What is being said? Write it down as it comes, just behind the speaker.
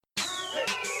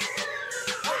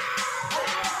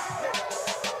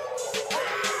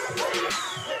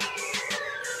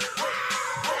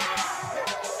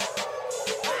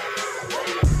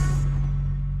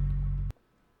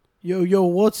Yo,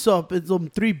 what's up? It's them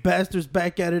three bastards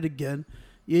back at it again.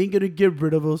 You ain't gonna get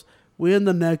rid of us. We're in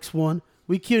the next one.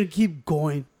 We can't keep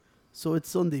going. So it's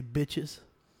Sunday, bitches.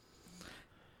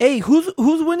 Hey, who's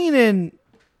winning in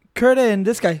Kurt and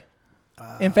this guy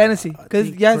in fantasy? Because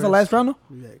you guys the last round, no?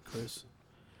 Yeah, Chris.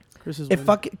 Chris is winning.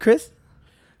 Chris?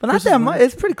 But not Chris that much.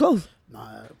 It's pretty close.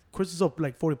 Nah, Chris is up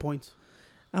like 40 points.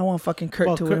 I want fucking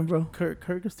Kurt to win, bro.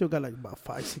 Kurt still got like about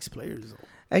 5-6 players, though.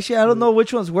 Actually, I don't know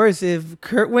which one's worse. If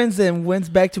Kurt wins and wins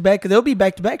back-to-back, because they'll be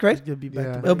back-to-back, right? It's gonna be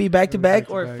back-to-back. It'll be back-to-back,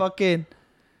 or fucking...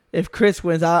 If Chris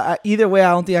wins, either way,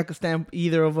 I don't think I could stand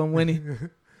either of them winning.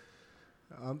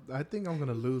 I think I'm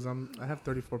gonna lose. I have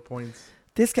 34 points.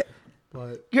 This guy,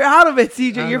 but you're out of it,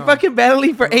 CJ. You're fucking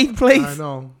battling for 8th place. I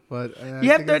know, but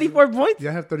you have 34 points. Yeah,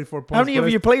 I have 34 points. How many of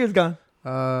your players gone?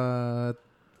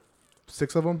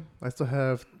 6 of them. I still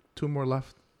have 2 more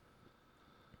left.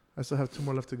 I still have 2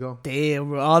 more left to go. Damn,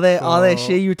 bro. All that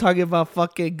shit you were talking about,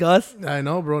 fucking Gus. I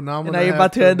know, bro. Now you're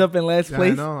about to end up in last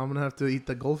place. I know. I'm gonna have to eat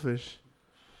the goldfish.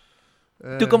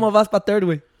 ¿Tú cómo vas para third,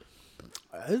 way?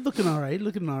 It's looking all right.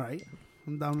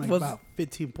 I'm down like about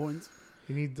 15 points.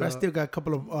 I still got a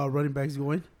couple of running backs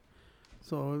going.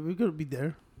 So we're going to be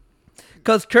there.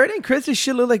 Because Kurt and Chris'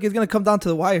 shit look like it's going to come down to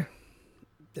the wire.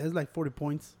 There's like 40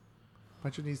 points.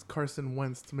 Pancho needs Carson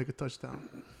Wentz to make a touchdown.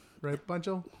 Right,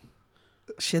 Pancho?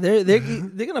 Shit, they're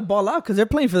going to ball out because they're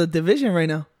playing for the division right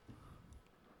now.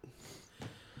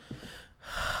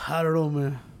 I don't know,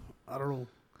 man. I don't know.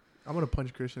 I'm going to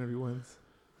punch Christian if he wins.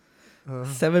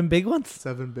 7 big ones?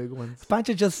 7 big ones.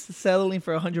 Pancho just settling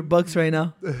for $100 right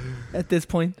now at this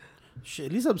point. Shit,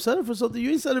 at least I'm selling for something.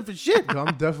 You ain't selling for shit.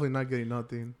 I'm definitely not getting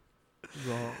nothing.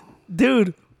 So,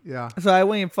 dude. Yeah. So I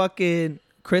went fucking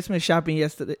Christmas shopping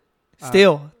yesterday.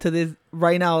 Still to this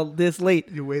right now, this late.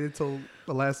 You waited till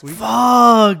the last week?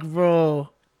 Fuck, bro.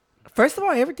 First of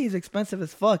all, everything's expensive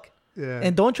as fuck. Yeah.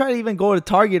 And don't try to even go to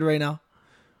Target right now.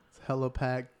 Hella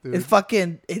packed, dude.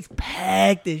 It's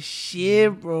packed as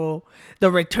shit, bro. The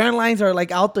return lines are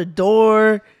like out the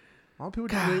door. Why don't people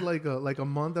just wait like a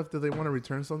month after they want to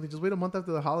return something? Just wait a month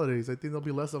after the holidays. I think there'll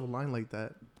be less of a line like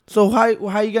that. So how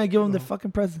you gonna give them the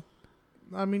fucking present?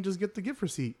 I mean, just get the gift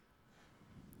receipt.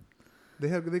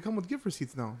 They come with gift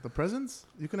receipts now. The presents,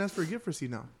 you can ask for a gift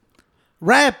receipt now.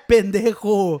 Wrap,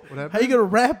 pendejo. What happened? How you gonna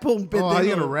wrap them, pendejo? Oh, how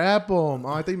you gonna wrap them?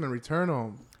 Oh, I think you meant return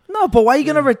them. No, but why are you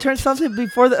gonna return something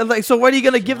before so what are you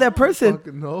gonna give that person?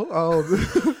 No. Oh.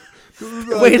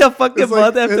 Wait a fucking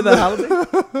month after the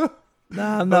holiday?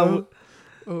 Nah, I'm not.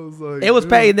 It was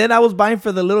paid. And then I was buying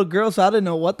for the little girl, so I didn't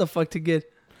know what the fuck to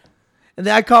get. And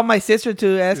then I called my sister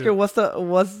to ask her what's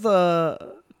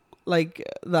the like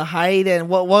the height and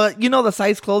what the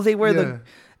size clothes they wear.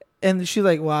 And she's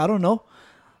like, well, I don't know.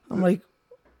 I'm like,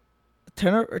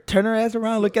 turn her ass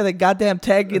around, look at the goddamn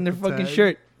tag in their fucking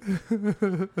shirt.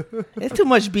 It's too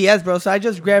much BS, bro. So I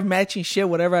just grabbed matching shit,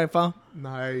 whatever I found.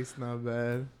 Nice, not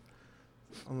bad.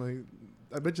 I'm like,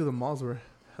 I bet you the malls were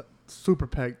super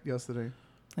packed yesterday.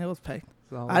 It was packed.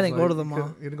 So I didn't go to the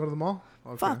mall. You didn't go to the mall?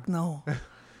 Okay. Fuck no.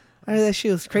 That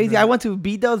shit was crazy. I went to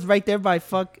B-Dubs right there by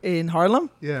in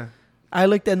Harlem. Yeah. I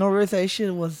looked at No Riverside. That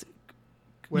shit was...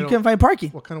 you couldn't find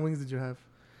parking. What kind of wings did you have?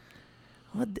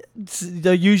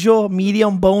 The usual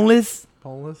medium boneless.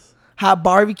 Boneless? Hot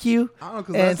barbecue. I don't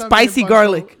know, and spicy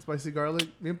garlic. Spicy garlic.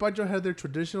 Me and Pancho had their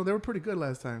traditional. They were pretty good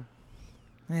last time.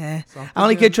 Yeah. So I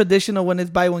only get traditional when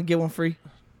it's buy one, get one free.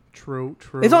 True.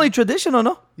 It's only traditional,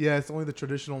 no? Yeah, it's only the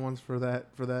traditional ones for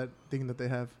that thing that they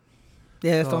have.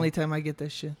 Yeah, that's the only time I get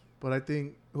that shit. But I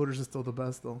think Hooters is still the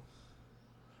best, though.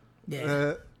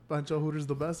 Yeah. Pancho, Hooters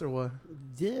the best or what?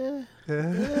 Yeah.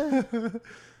 Yeah,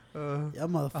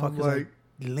 motherfuckers like,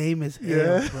 lame as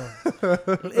hell, bro.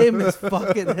 Lame as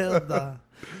fucking hell, dog.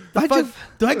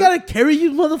 Do I gotta carry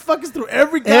you motherfuckers through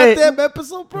every goddamn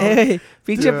episode, bro? Hey,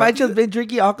 Feature Pancho's been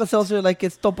drinking Alka-Seltzer like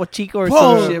it's Topo Chico or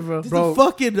some shit, bro.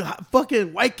 The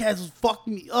fucking White Castles fucked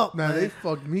me up, man. They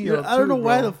fucked me up, I don't know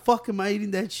why the fuck am I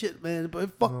eating that shit, man, but it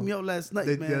fucked me up last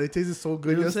night, man. Yeah, they tasted so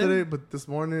good yesterday, but this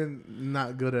morning,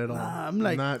 not good at all. Nah, I'm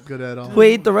like... Not good at all. Who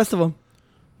ate the rest of them?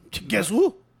 Guess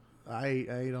who? I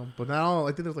ate them, but now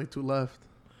I think there's like 2 left.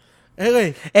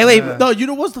 Hey, wait. No, you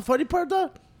know what's the funny part, though?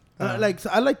 I like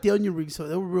the onion rings, so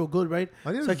they were real good, right?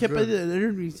 So I kept eating the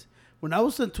onion rings. When I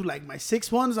was into like my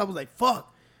 6 ones, I was like,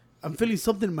 fuck. I'm feeling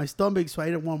something in my stomach, so I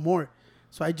didn't want more.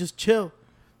 So I just chill.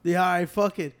 Yeah, I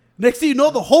fuck it. Next thing you know,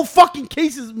 the whole fucking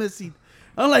case is missing.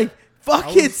 I'm like,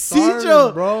 fucking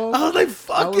Cijo, bro. I was like,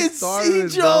 fucking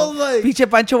Cijo. Like, Pinche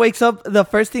Pancho wakes up the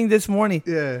first thing this morning.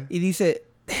 Yeah. Y dice,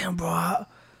 damn, bro.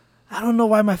 I don't know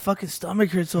why my fucking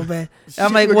stomach hurts so bad.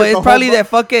 I'm like, well, it's probably that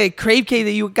fucking crave cake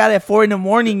that you got at 4 a.m.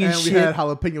 and shit. And we had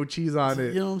jalapeno cheese on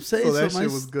it. You know what I'm saying? So that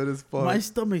shit was good as fuck. My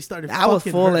stomach started I was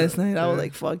full hurt. last night. I was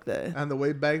like, fuck that. And the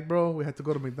way back, bro, we had to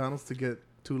go to McDonald's to get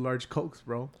 2 large Cokes,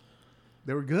 bro.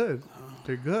 They were good.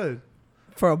 They're good.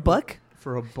 For $1?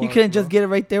 For $1. You couldn't just get it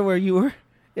right there where you were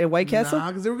at White Castle? Nah,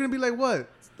 because they were going to be like, what?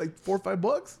 Like $4 or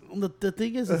 $5? The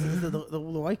thing is the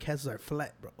White Castles are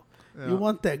flat, bro. Yeah. You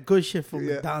want that good shit from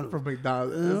McDonald's. From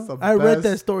McDonald's. You know? I read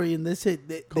that story and they said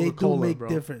they do make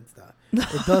difference.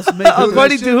 It does make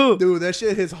according to who? Dude, that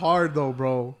shit hits hard though,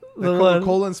 bro. The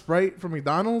Coca-Cola and Sprite from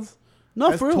McDonald's. No,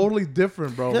 that's totally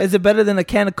different, bro. Is it better than a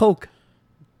can of Coke?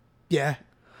 Yeah.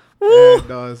 Yeah, it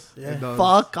does. Yeah. It does.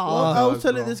 Fuck off. Well, I was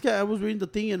telling this guy, I was reading the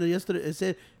thing and yesterday it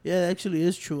said, yeah, it actually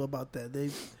is true about that.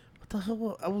 What the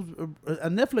hell? I was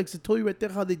on Netflix. It told you right there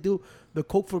how they do the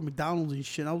Coke for McDonald's and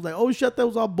shit. I was like, oh shit, that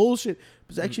was all bullshit.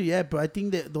 But actually, yeah, but I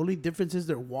think that the only difference is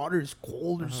their water is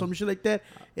cold or some shit like that.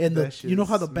 And you know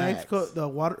how the bags,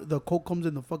 the Coke comes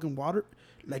in the fucking water,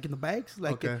 like in the bags.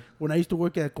 Like when I used to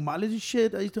work at Comales and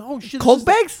shit, I used to Coke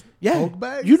bags. Yeah, Coke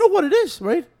bags. You know what it is,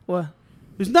 right? What?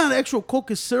 It's not actual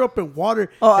Coke. It's syrup and water,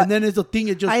 and then it's a thing.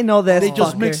 It just I know that they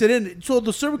just mix it in. So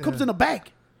the syrup comes in a bag.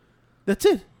 That's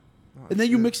it. And then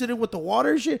you mix it in with the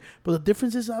water and shit. But the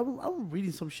difference is, I was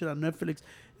reading some shit on Netflix,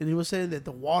 and he was saying that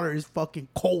the water is fucking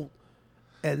cold.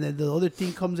 And then the other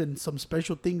thing comes in some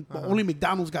special thing, but only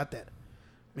McDonald's got that.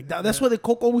 That's why the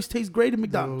Coke always tastes great in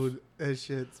McDonald's. Dude, that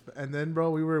shit. And then, bro,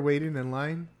 we were waiting in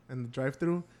line in the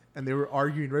drive-thru, and they were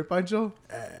arguing, right, Pancho?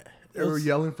 They were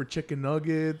yelling for chicken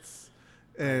nuggets.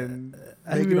 And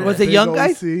was it young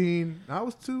guys? Scene. I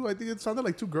was 2. I think it sounded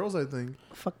like 2 girls. I think.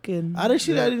 Fucking. I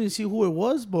didn't see who it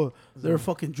was, but they were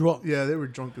fucking drunk. Yeah, they were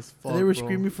drunk as fuck. And they were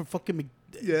screaming for fucking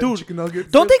dude, chicken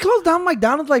nuggets. Don't they close down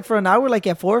McDonald's like for an hour, like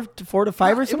at 4 to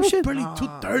 5 or some shit? Barely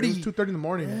 2:30. 2:30 in the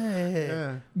morning.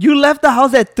 Yeah. You left the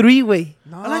house at 3-way.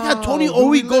 I like how Tony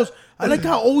always goes. I like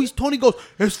how always Tony goes.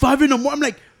 It's 5 in the morning. I'm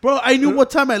like, bro, I knew what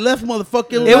time I left,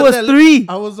 motherfucker. It was 3.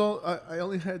 I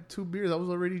only had 2 beers. I was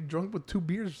already drunk with 2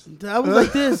 beers. I was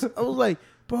like this. I was like,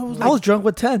 bro. I was drunk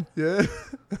with 10. Yeah.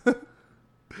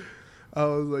 I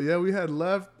was like, yeah, we had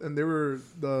left, and they were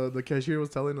the cashier was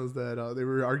telling us that they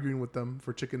were arguing with them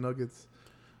for chicken nuggets.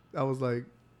 I was like,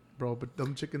 bro, but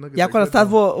them chicken nuggets. Yeah, cuando estás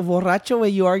borracho, wey,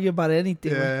 you argue about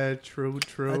anything. Yeah, true.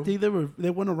 I think they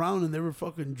went around and they were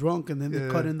fucking drunk, and then they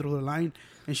cut into the line,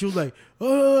 and she was like,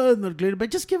 oh, and the lady, but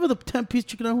just give her the 10-piece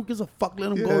chicken nugget. Who gives a fuck?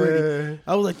 Let them go already.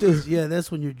 I was like, this, yeah, that's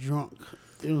when you're drunk.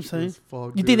 You know what I'm saying?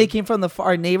 Fuck, you think they came from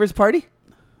our neighbor's party?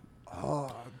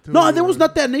 Oh. Dude. No, there was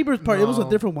not that neighbor's party. No. It was a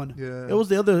different one. Yeah. It was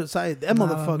the other side. That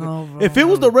motherfucker. No, if it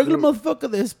was the regular motherfucker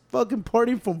that's fucking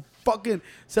partying from fucking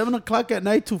 7 o'clock at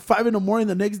night to 5 in the morning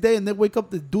the next day and then wake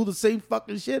up to do the same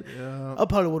fucking shit, I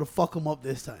probably would have fucked him up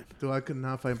this time. Dude, I could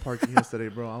not find parking yesterday,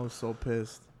 bro. I was so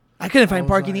pissed. I couldn't find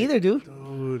parking either, dude.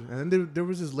 Dude, and then there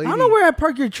was this lady. I don't know where I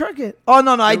parked your truck at. Oh,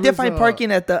 no, I did find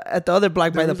parking at the other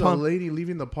block by the pump. There was a lady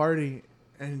leaving the party,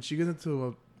 and she gets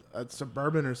into a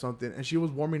Suburban or something, and she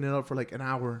was warming it up for like an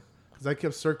hour. Because I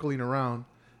kept circling around.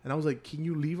 And I was like, can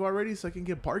you leave already so I can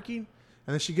get parking?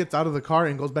 And then she gets out of the car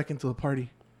and goes back into the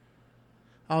party.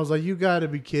 I was like, you got to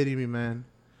be kidding me, man.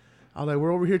 I was like,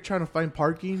 we're over here trying to find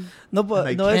parking. No,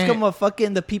 but no, it's como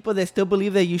fucking the people that still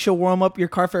believe that you should warm up your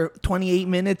car for 28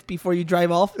 minutes before you drive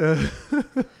off.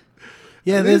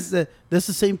 Yeah, there's the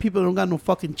same people that don't got no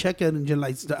fucking check engine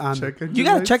lights on. You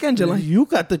got a check engine light. You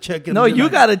got the check engine. No, you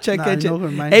got a check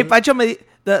engine. Hey, Pacho, the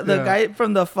guy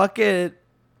from the fucking...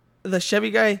 The Chevy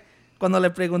guy, cuando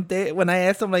le pregunté, when I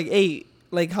asked him, like, hey,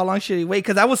 like, how long should he wait?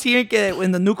 Because I was hearing that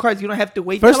in the new cars, you don't have to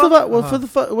wait. First of all,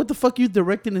 what the fuck you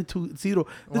directing it to, Cito?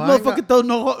 This motherfucker don't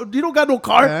know. You don't got no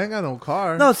car. Yeah, I ain't got no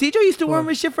car. No, CJ used to warm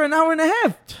his shit for an hour and a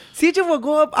half. CJ will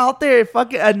go up out there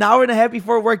fucking an hour and a half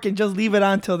before work and just leave it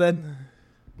on till then.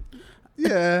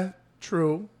 Yeah,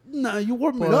 true. Nah, you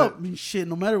warm it up and shit,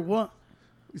 no matter what.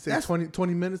 You say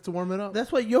 20 minutes to warm it up? That's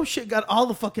why your shit got all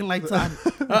the fucking lights on.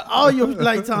 All your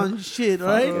lights on shit,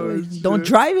 right? Don't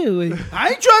drive it, wey.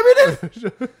 I ain't driving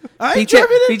it. I ain't driving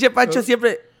it. PJ Pancho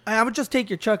siempre, I'm going to just take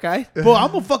your truck, eh? Bro,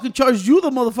 I'm going to fucking charge you the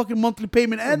motherfucking monthly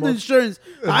payment and the insurance.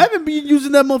 I haven't been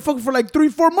using that motherfucker for like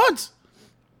 3-4 months.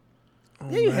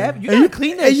 Yeah, you have. You got to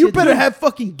clean that shit. And you better have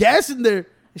fucking gas in there.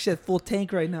 It shit full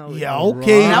tank right now. Yeah,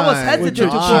 okay. And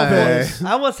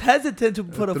I was hesitant to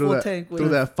put a full tank. Threw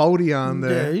that 40 on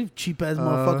there. Yeah, you cheap ass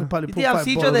motherfucker. Probably put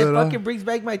 $5 that fucking brings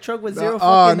back my truck with zero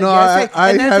fucking gas tank.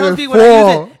 And then tells me when I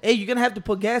use it, hey, you're gonna have to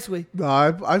put gas with. No,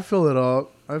 I fill it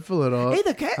up. Hey,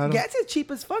 the gas is cheap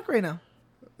as fuck right now.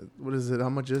 What is it? How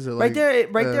much is it? Right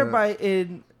there by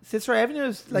in Cicero Avenue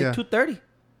is like $2.30.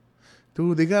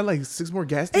 Dude, they got like 6 more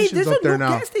gas stations up there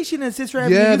now. There's a gas station in Cicero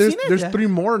Avenue. Yeah, there's 3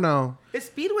 more now. It's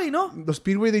Speedway, no? The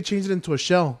Speedway, they changed it into a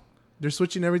Shell. They're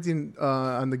switching everything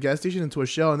on the gas station into a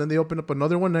Shell, and then they open up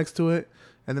another one next to it.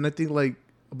 And then I think like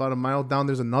about a mile down,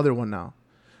 there's another one now.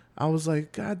 I was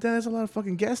like, God, that's a lot of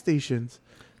fucking gas stations.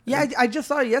 Yeah, I just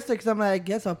saw it yesterday because I'm like, I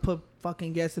guess I'll put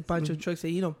fucking gas in Pancho trucks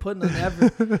and you don't put none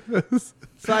ever.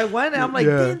 So I went and I'm like,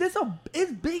 damn,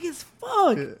 it's big as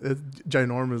fuck. It's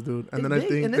ginormous, dude. And then I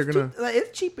think they're gonna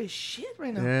it's cheap as shit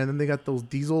right now. Yeah, and then they got those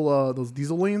diesel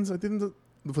lanes. I think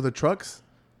for the trucks.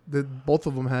 Both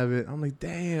of them have it. I'm like,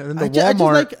 damn. And then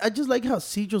Walmart. I just like how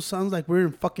Cedro sounds like we're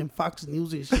in fucking Fox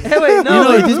News and shit. Hey, wait,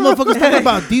 no. You know, this motherfucker's talking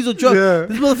about diesel truck. Yeah.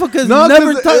 This motherfucker's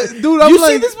never talking. Dude, I'm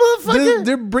like, see this motherfucker?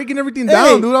 They're breaking everything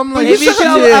down, dude. I'm like,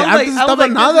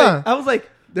 I was like,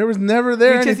 there was never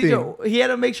anything. He had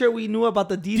to make sure we knew about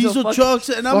the diesel trucks.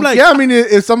 And I'm like, yeah, I mean,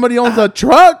 if somebody owns a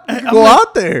truck, go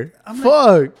out there.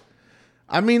 Fuck.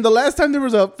 I mean, the last time there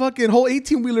was a fucking whole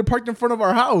 18-wheeler parked in front of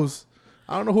our house.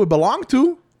 I don't know who it belonged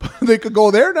to. They could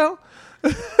go there now.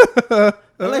 I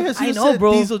know,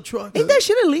 bro. Diesel truck. Ain't that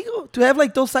shit illegal to have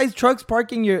like those size trucks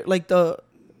parking your like the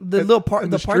little park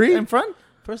in front?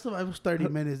 First of all, it was 30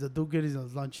 minutes. The dude getting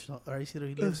his lunch. All right, he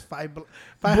lives five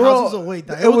houses away.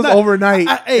 It was overnight.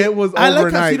 It was overnight, I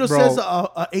like how Cito says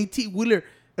a 18-wheeler.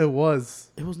 It was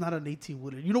not an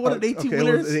 18-wheeler. You know what an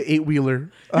 18-wheeler is? An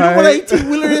 8-wheeler. You know what an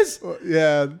 18-wheeler is?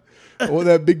 Yeah. Oh,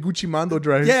 that big Gucci Mando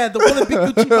drives. Yeah, the one that big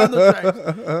Gucci Mando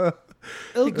drives.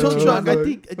 El truck. I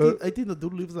think the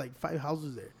dude lives like 5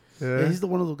 houses there. Yeah, he's the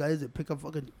one of those guys that pick up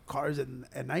fucking cars at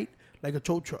night, like a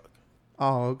tow truck.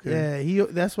 Oh, okay. Yeah,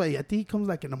 that's why I think he comes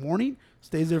like in the morning,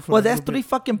 stays there for. Well, that's 3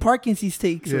 fucking parkings he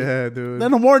takes. Yeah, dude.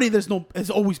 In the morning, it's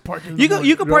always parking. You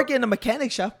can park it in a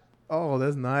mechanic shop. Oh,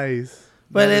 that's nice.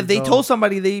 But if they told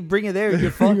somebody, they bring it there. You're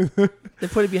fucked. They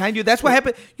put it behind you. That's what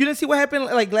happened. You didn't see what happened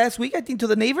like last week? I think to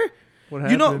the neighbor. What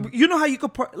happened? You know how you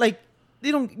could park like.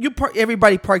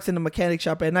 Everybody parks in the mechanic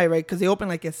shop at night, right? Because they open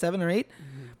like at 7 or 8.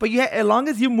 Mm-hmm. But as long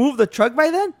as you move the truck by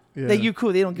then, you're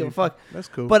cool. They don't give a fuck. That's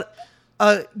cool. But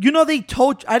I didn't know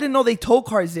they tow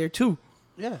cars there too.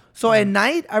 Yeah. So at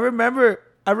night, I remember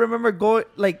going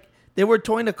like they were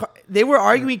towing the car. They were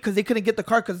arguing because they couldn't get the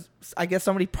car because I guess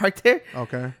somebody parked there.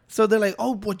 Okay. So they're like,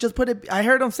 oh, well, just put it. I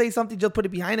heard them say something. Just put it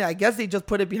behind it. I guess they just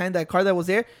put it behind that car that was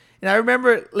there. And I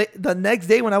remember the next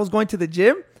day when I was going to the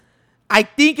gym. I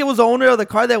think it was the owner of the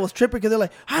car that was tripping because they're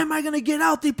like, how am I going to get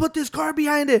out? They put this car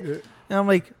behind it. Yeah. And I'm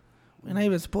like, we're not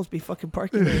even supposed to be fucking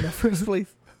parking there in the first place.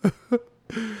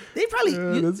 They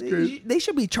probably, they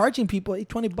should be charging people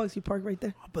 $20 you park right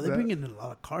there. But they bring in a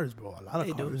lot of cars, bro. A lot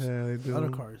of cars. Yeah, they do. A lot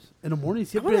of cars. In the morning,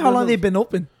 I wonder how long they've been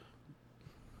open.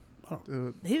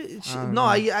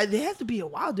 They have to be a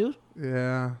while, dude.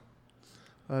 Yeah.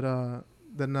 But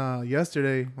then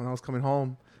yesterday when I was coming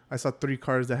home, I saw 3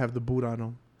 cars that have the boot on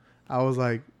them. I was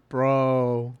like,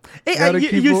 bro. Hey,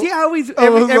 you see how every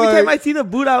time I see the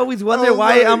boot, I always wonder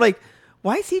why. I'm like,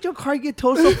 why is your car get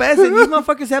towed so fast and these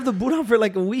motherfuckers have the boot on for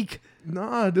like a week?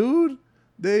 Nah, dude.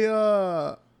 They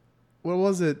what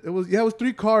was it? It was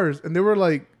 3 cars and they were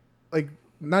like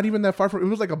not even that far from. It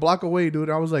was like a block away, dude.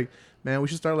 And I was like, man, we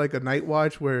should start like a night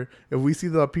watch where if we see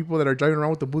the people that are driving around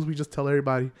with the boots, we just tell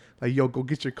everybody like, yo, go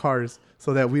get your cars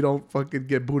so that we don't fucking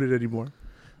get booted anymore.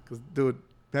 Because, dude,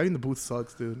 having the boot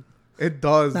sucks, dude. It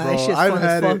does, bro.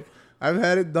 I've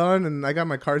had it done, and I got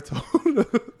my car towed.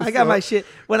 I got my shit.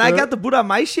 When I got the boot on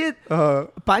my shit,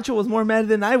 Pancho was more mad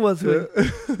than I was.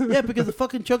 Yeah, because the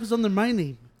fucking truck is under my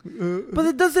name. But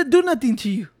it doesn't do nothing to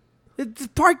you. It's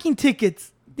parking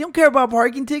tickets. They don't care about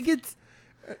parking tickets.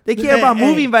 They care about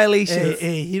moving violations.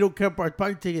 Hey, he don't care about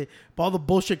parking ticket. But all the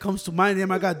bullshit comes to my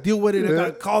name. I got to deal with it. I got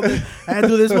to call them. And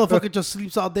do this motherfucker just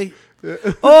sleeps all day.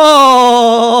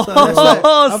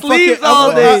 Oh, sleeps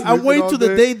all day. I wait till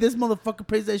the day this motherfucker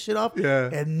pays that shit off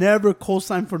and never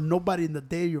co-sign for nobody in the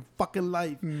day of your fucking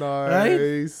life.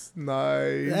 Nice.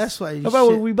 That's why How about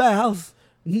when we buy a house?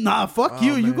 Nah, fuck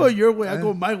you. Man. You go your way. I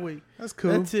go my way. That's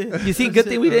cool. That's it. You see, good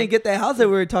thing we didn't get that house that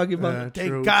we were talking about. Yeah,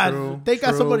 Thank God. Thank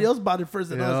God somebody else bought it first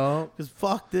than us. Because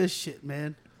fuck this shit,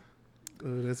 man.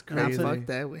 Dude, that's crazy. Fuck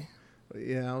that way.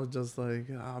 Yeah, I was just like,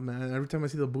 oh man. Every time I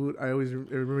see the boot, it always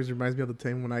reminds me of the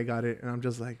time when I got it, and I'm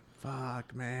just like,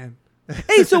 fuck, man.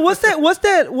 Hey, so what's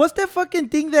that fucking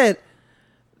thing that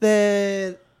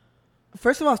that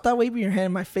first of all, stop waving your hand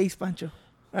in my face, Pancho.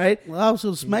 All right. Well, I was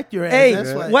gonna smack your ass. Hey,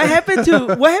 that's why. what happened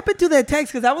to that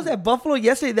text? Because I was at Buffalo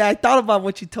yesterday. That I thought about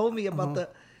what you told me about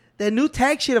the new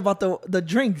tag shit about the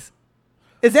drinks.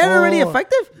 Is that already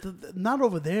effective? Not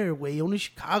over there, way. Only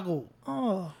Chicago.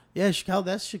 Oh. Yeah, Chicago.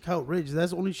 That's Chicago Ridge.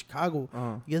 That's only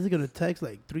Chicago. You guys are gonna text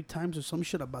like 3 times or some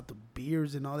shit about the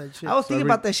beers and all that shit. I was thinking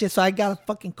about that shit, so I got a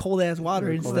fucking cold ass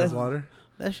water instead. Cold ass water.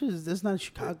 That shit that's not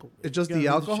Chicago. It's just the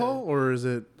alcohol, or is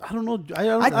it? I don't know.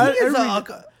 I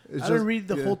didn't read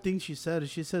the whole thing she said.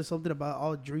 She said something about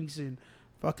all drinks and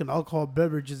fucking alcohol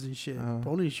beverages and shit.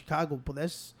 Only in Chicago, but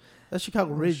that's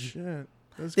Chicago Ridge. Shit.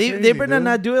 They better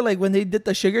not do it like when they did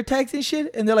the sugar tax and shit,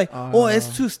 and they're like,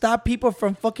 it's to stop people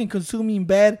from fucking consuming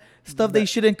bad stuff they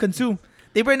shouldn't consume.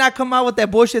 They better not come out with that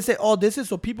bullshit and say, this is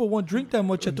so people won't drink that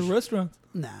much at the restaurants.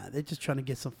 Nah, they're just trying to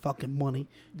get some fucking money.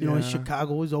 You know, in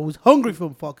Chicago, is always hungry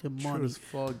for fucking money. True as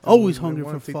fuck, always hungry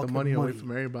for fucking fucking the money money away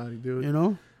from everybody, dude. You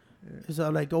know? It's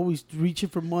like always reaching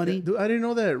for money. Dude, I didn't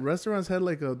know that restaurants had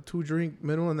like a 2-drink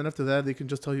minimum, and then after that they can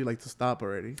just tell you like to stop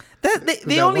already.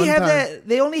 They only have that.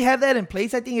 They only have that in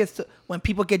place. I think it's when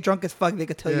people get drunk as fuck, they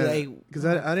could tell you. Hey, because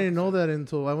I didn't know that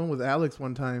until I went with Alex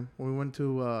one time when we went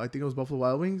to I think it was Buffalo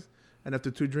Wild Wings, and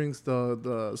after 2 drinks,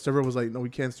 the server was like, "No,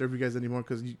 we can't serve you guys anymore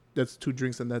because that's 2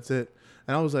 drinks and that's it."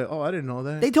 And I was like, "Oh, I didn't know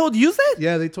that." They told you that?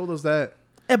 Yeah, they told us that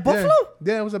at Buffalo.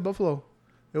 Yeah, it was at Buffalo.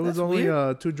 It was only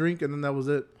 2 drink, and then that was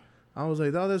it. I was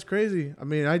like, oh, that's crazy. I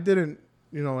mean, I didn't,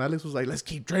 Alex was like, let's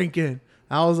keep drinking.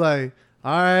 I was like,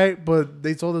 all right. But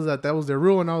they told us that was their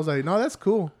rule. And I was like, no, that's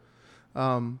cool.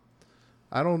 I mean,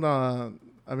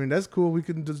 that's cool. We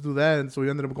can just do that. And so we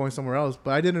ended up going somewhere else.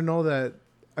 But I didn't know that.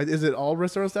 Is it all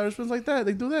restaurant establishments like that?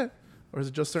 They do that? Or is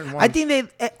it just certain ones? I think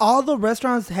all the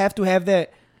restaurants have to have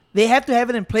that. They have to have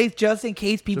it in place just in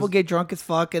case people get drunk as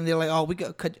fuck. And they're like, oh, we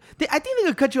could cut. I think they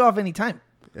could cut you off anytime.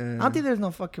 Yeah. I don't think there's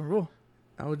no fucking rule.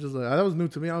 I was just like, that was new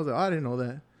to me. I was like, I didn't know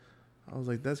that. I was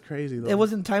like, that's crazy though. It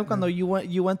wasn't time though. You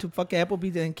went to fucking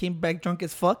Applebee's and came back drunk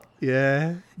as fuck.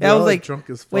 Yeah. I was like, drunk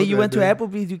as fuck. Wait, you went to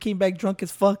Applebee's, you came back drunk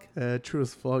as fuck. Yeah, true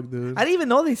as fuck, dude. I didn't even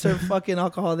know they serve fucking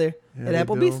alcohol there at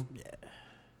Applebee's. Yeah,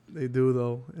 they do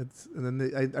though. And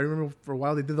then I remember for a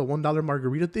while they did the $1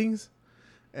 margarita things,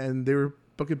 and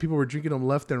people were drinking them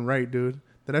left and right, dude.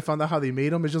 Then I found out how they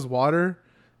made them. It's just water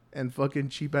and fucking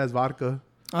cheap ass vodka.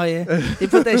 Oh, yeah. They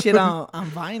put that shit on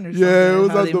Vine or something. Yeah, it was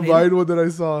on the Vine one that I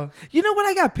saw. You know what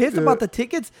I got pissed about the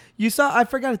tickets? I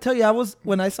forgot to tell you, I was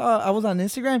on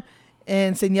Instagram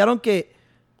and señalaron que,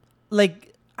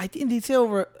 like, I think they say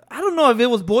over, I don't know if it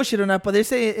was bullshit or not, but they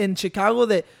say in Chicago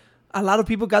that a lot of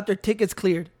people got their tickets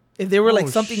cleared. If they were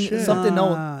something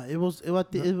old. It was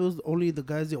only the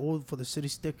guys that owed for the city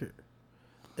sticker.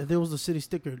 If there was a city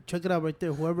sticker, check it out right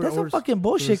there. Whoever that's some fucking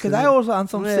bullshit. Because I was on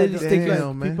some city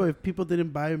sticker. If people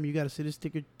didn't buy them, you got a city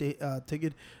sticker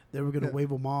ticket. They were gonna wave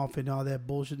them off and all that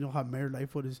bullshit. You know how Mayor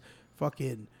Lightfoot is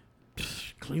fucking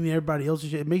cleaning everybody else's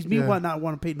shit. It makes me not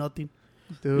want to pay nothing.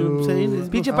 Dude, you know what I'm saying?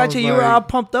 Picha Pacha, you were all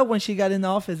pumped up when she got in the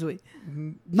office. Wait,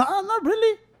 no, not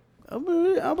really.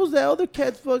 I was that other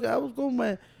cat's fuck. I was going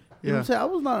my. You know what I'm saying? I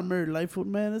was not a Mayor Lightfoot,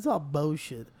 man. It's all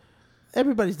bullshit.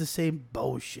 Everybody's the same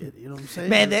bullshit. You know what I'm saying?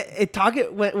 Man,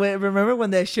 remember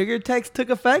when that sugar tax took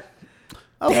effect?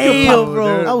 I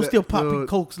was still popping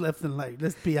cokes left and right.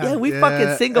 Let's be honest. Yeah, we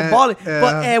fucking single balling.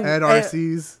 But at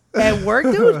RC's. At work,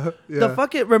 dude, the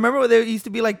fucking, remember when there used to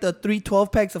be like the 3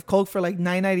 12-packs of Coke for like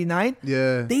 $9.99?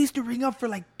 Yeah. They used to ring up for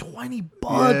like $20, bro.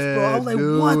 I was like,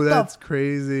 what that's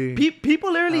crazy.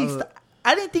 People literally,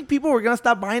 I didn't think people were going to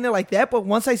stop buying it like that, but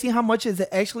once I see how much is it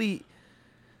actually...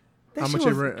 How much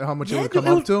it would come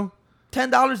up to?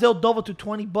 $10, they'll double to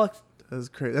 $20. That's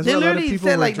crazy. They literally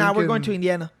said like, nah, we're going to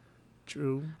Indiana.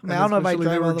 True. I don't know if I drive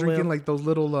they were all the way drinking up. like those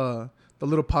little, the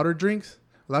little powder drinks.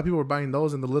 A lot of people were buying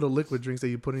those and the little liquid drinks that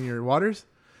you put in your waters.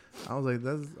 I was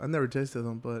like, I never tasted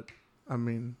them, but I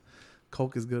mean,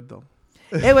 Coke is good though.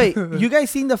 Hey, wait, you guys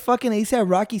seen the fucking A$AP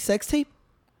Rocky sex tape?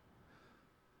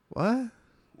 What?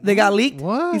 They got leaked?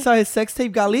 What? You saw his sex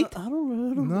tape got leaked? I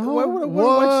don't know. Why would I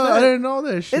watch that? I didn't know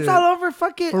that shit. It's all over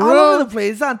the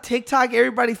place. It's on TikTok.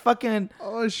 Everybody's fucking.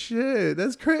 Oh shit,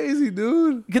 that's crazy,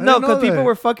 dude. No, because people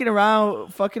were fucking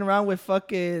around with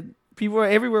fucking. People were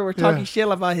everywhere. Were talking shit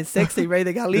about his sex tape. Right?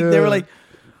 They got leaked. They were like,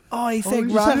 "Oh, he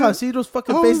said Rocky." See those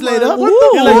fucking face laid up. What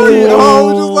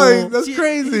the fuck? That's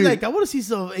crazy. Like, I want to see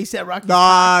some A$AP Rocky.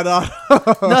 Nah.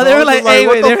 No, they were like, "Hey,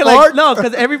 wait." They were like, "No,"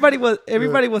 because everybody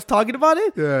was talking about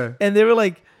it. Yeah. And they were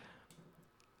like,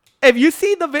 if you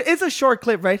see the video, it's a short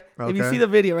clip, right? Okay. If you see the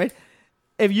video, right?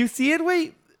 If you see it,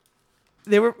 wait,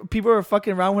 people were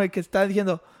fucking around with it because estaban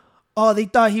diciendo, oh, they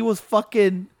thought he was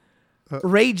fucking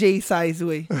Ray J size,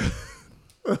 way.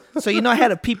 So I had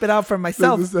to peep it out for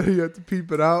myself. You had to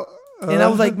peep it out. And I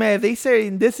was like, man, if they say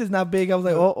this is not big, I was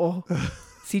like,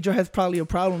 Cedro has probably a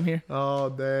problem here. Oh,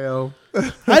 damn.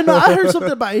 I know. I heard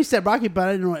something about A$AP Rocky, but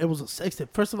I didn't know it was a sex tape.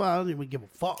 First of all, I don't even give a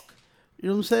fuck. You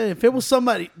know what I'm saying? If it was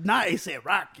somebody, not A$AP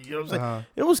Rocky, you know what I'm saying?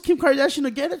 It was Kim Kardashian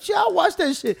again. Shit, I'll watch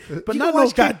that shit. But not no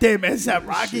goddamn A$AP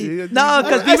Rocky. No,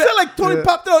 because I said like Tony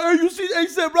popped out. Oh, you see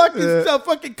A$AP Rocky's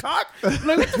fucking cock? I'm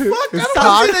like, what the fuck? I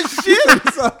don't want to see that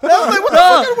shit. I was like, what the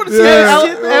fuck? I don't want to see that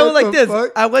shit. I was like this.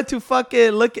 Fuck? I went to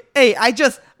fucking look. Hey,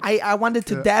 I wanted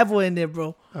to dabble in it,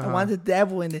 bro. I wanted to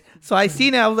dabble in it. So I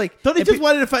seen it. I was like, Tony just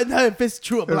wanted to find out if it's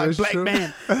true. Black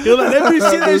man. He was like, let me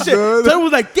see that shit. Tony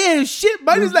was like, damn, shit.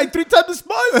 Mine is like 3 times as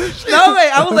small as this shit. No, wait.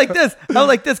 I was like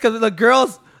this because the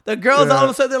girls all of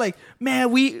a sudden they're like, man,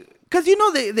 because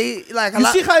they like. You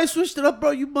see how I switched it up,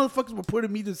 bro? You motherfuckers were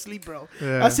putting me to sleep, bro.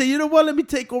 Yeah. I said, you know what? Let me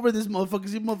take over this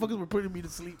motherfuckers. You motherfuckers were putting me to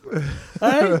sleep, bro.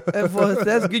 All right?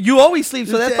 That's good. You always sleep,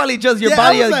 so that's probably just your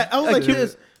body. I was like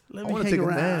this. Let me hang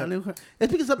around.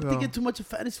 It's because I'm thinking too much of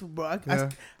fantasy football.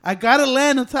 I gotta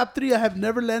land in the top 3. I have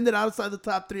never landed outside the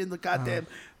top 3 in the goddamn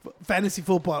fantasy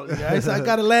football. Guys, so I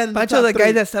gotta land. In the bunch of the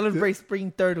guys that celebrate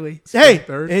spring third way. Hey,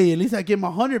 at least I get my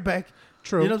 100 back.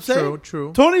 True. You know what I'm saying?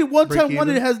 True. Tony one time won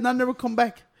it, has never come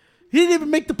back. He didn't even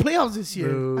make the playoffs this year.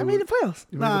 Dude. I made the playoffs.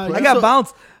 I got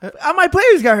bounced. My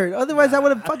players got hurt. Otherwise, I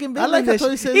would have fucking been. I like how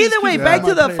Tony said. Either way, back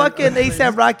to the fucking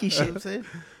A$AP Rocky shit.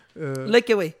 Lick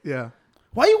it away. Yeah.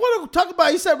 Why you want to talk about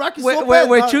A$AP Rocky so bad?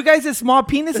 Where you guys' small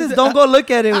penises, don't go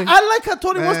look at it. I like how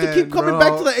Tony wants to keep coming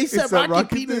back to the A$AP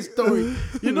Rocky penis story.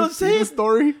 You know what I'm saying? The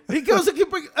story? He goes to keep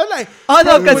bringing. I'm like, oh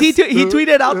no, because he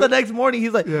tweeted out the next morning.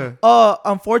 He's like,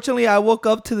 unfortunately, I woke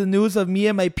up to the news of me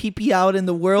and my pee out in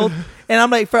the world. And I'm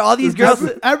like, for all these girls.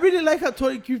 I really like how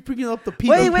Tony keeps bringing up the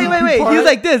penis. Wait. He was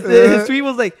like this. His tweet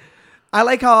was like, I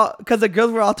like how, because the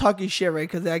girls were all talking shit, right?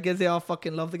 Because I guess they all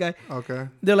fucking love the guy. Okay.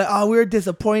 They're like, we were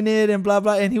disappointed and blah,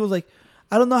 blah. And he was like,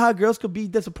 I don't know how girls could be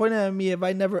disappointed at me if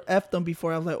I never effed them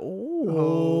before. I was like,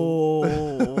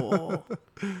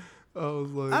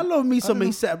 I love me some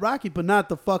A$AP Rocky, but not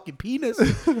the fucking penis.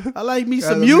 I like me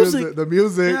some music. The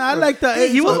music. Yeah, I like that.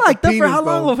 He was like that for how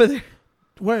long over there?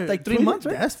 Where? Like 3 months,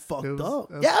 right? That's fucked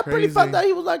up. Yeah, I pretty found out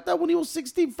he was like that when he was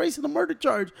 16 facing a murder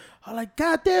charge. I'm like,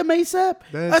 goddamn A$AP.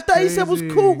 I thought A$AP was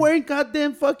cool wearing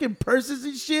goddamn fucking purses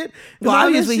and shit. Well,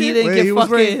 obviously he didn't get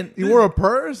fucking... He wore a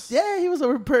purse? Yeah, he was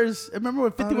wearing a purse. I remember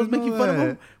when 50 was making fun of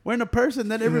him wearing a purse, and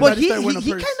then everybody started wearing a purse.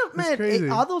 He kind of, man,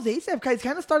 all those A$AP guys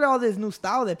kind of started all this new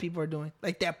style that people are doing.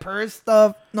 Like that purse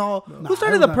stuff. No. Who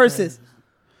started the purses?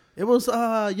 It was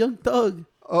Young Thug.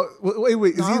 Oh, wait.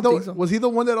 Was he the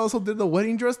one that also did the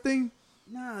wedding dress thing?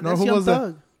 Nah, that's who Young was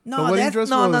Thug. No,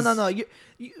 no. You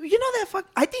know that fuck.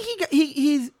 I think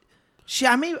he's. Shit,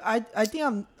 I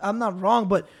think I'm not wrong,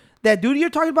 but that dude you're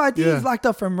talking about, I think he's locked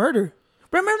up for murder.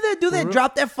 Remember that dude that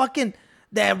dropped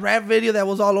that rap video that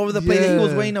was all over the place? That he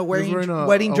was wearing a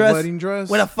wedding dress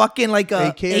with a fucking like a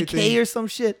AK or some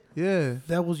shit. Yeah,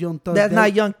 that was Young Thug. That's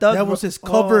not Young Thug. That was his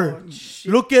cover.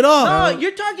 Look it up. No,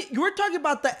 you were talking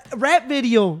about the rap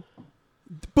video.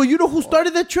 But you know who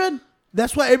started that trend?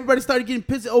 That's why everybody started getting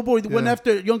pissed. Oh boy, they went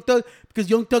after Young Thug because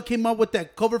Young Thug came out with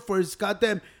that cover for his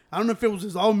goddamn. I don't know if it was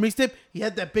his own mixtape. He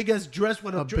had that big ass dress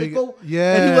with a Draco.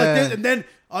 Yeah, and he was like this, and then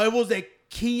it was like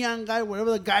Kenyan guy,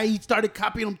 whatever the guy, he started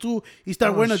copying him too. He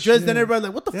started wearing a dress. Shit. Then everybody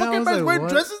like, what the fuck? Everybody's wearing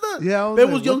dresses now? Yeah, it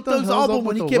was Young Thug's album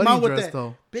when he came out with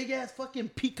that big ass fucking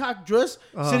peacock dress,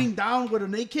 sitting down with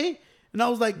an AK, and I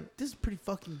was like, this is pretty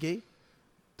fucking gay.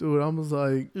 Dude, I was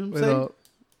like, you know what I'm saying?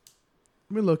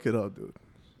 Let me look it up, dude.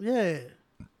 Yeah.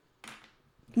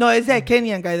 No, it's that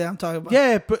Kenyan guy that I'm talking about.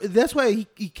 Yeah, but that's why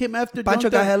he came after Pancho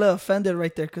got hella offended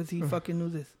right there because he fucking knew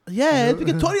this. Yeah,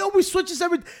 because Tony always switches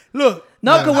everything. Look.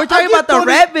 No, because we're talking about the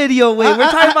rap video. We're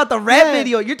talking about the rap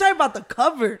video. You're talking about the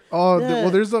cover. Oh, well,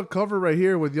 there's a cover right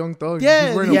here with Young Thug.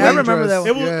 Yeah, I remember that one.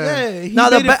 It was, no,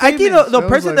 I think the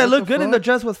person that looked good in the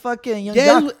dress was fucking Young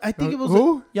Jock. I think it was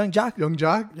who? Young Jock. Young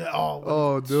Jock? Yeah,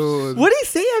 oh, dude. What did he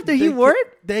say after he wore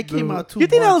it? They came out too. You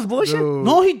think that was bullshit? Dude.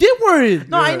 No, he did wear it.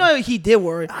 No, I know he did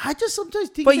wear it. I just sometimes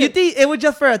think. But you think it was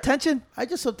just for attention? I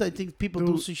just sometimes think people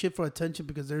do some shit for attention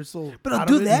because they're so. But I'll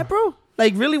do that, bro.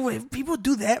 Like really, when people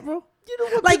do that, bro. You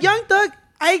know what? Like Young Thug,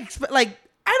 I expect. Like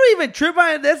I don't even trip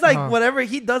on it. That's like whatever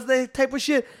he does that type of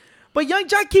shit. But Young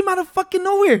Jock came out of fucking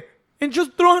nowhere and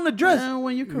just threw on the dress. Man,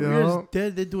 when your career is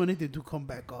dead, they do anything to come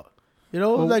back up. You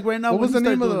know, like right now. What was the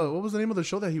name of the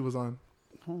show that he was on?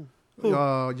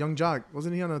 Young Jock,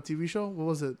 wasn't he on a TV show? What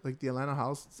was it, like the Atlanta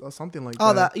House or something like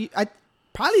that?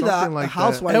 Probably something the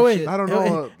housewife shit. I don't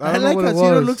know. I like how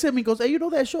Ciro looks at me and goes, hey, you know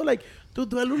that show? Like, dude,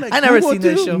 do I look like I never seen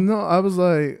that show. No, I was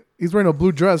like, he's wearing a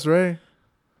blue dress, right?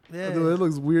 Yeah, dude, it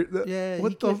looks weird. Yeah,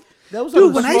 what the? That was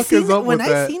dude. When I seen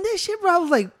that shit, bro, I was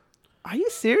like, "Are you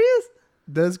serious?"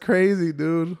 That's crazy,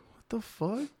 dude. What the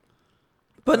fuck?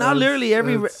 But now literally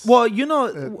every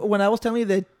when I was telling you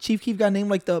that Chief Keef got named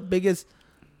like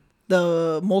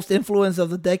the most influence of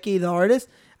the decade, the artist,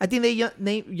 I think they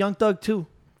named Young Thug too.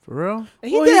 For real?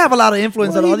 And he did have a lot of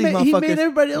influence on all these motherfuckers. He made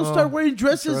everybody else start wearing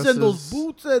dresses and those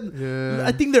boots and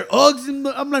I think they're Uggs. And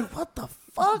I'm like, what the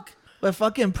fuck? But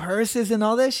fucking purses and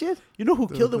all that shit. You know who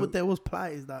killed it with that was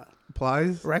Plies.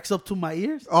 Plies? Racks Up to My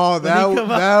Ears. Oh, that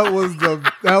was a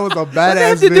badass what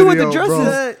have to do with the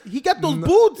dresses? He got those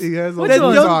boots. He has those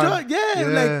boots on. Like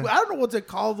I don't know what they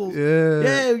call those.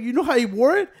 Yeah, you know how he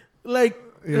wore it? Like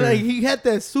he had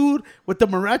that suit with the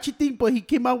Marachi thing, but he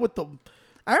came out with the.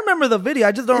 I remember the video.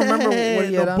 I just don't remember what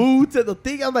he had the on. Boots and the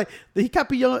thing. I'm like, he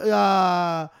copied Young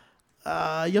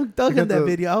Thug in that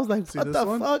video. I was like, what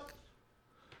the fuck?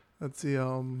 Let's see.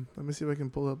 Let me see if I can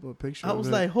pull up a picture. I was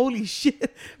like, holy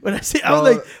shit! When I say, I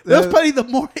was like, that was probably the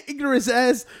more ignorant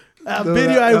ass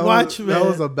video I watched, man. That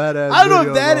was a badass. I don't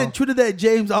know if that and Trinidad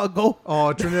James All Gold.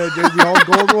 Oh, Trinidad James the All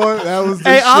Gold one. That was.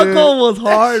 Hey, All Gold was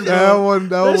hard. That was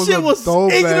a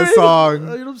dope ass song. You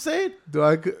know what I'm saying?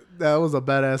 Dude, that was a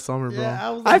badass summer, bro. Yeah, I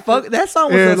was like, that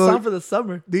song was a song for the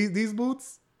summer. These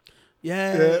boots.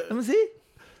 Yeah. Let me see.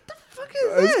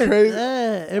 That's crazy.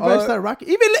 Yeah, everybody started rocking.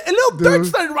 Even Lil Durk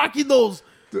started rocking those.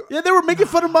 Yeah, they were making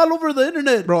fun of him all over the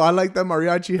internet. Bro, I like that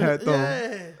mariachi hat though.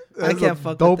 Yeah. I can't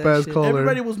fuck dope with that ass shit. color.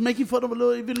 Everybody was making fun of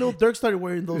even Lil Durk started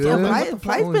wearing those. Yeah,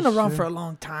 Plies been around for a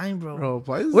long time, bro.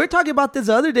 Plies? We were talking about this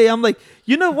the other day. I'm like,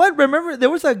 you know what? Remember, there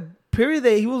was a period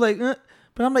that he was like, but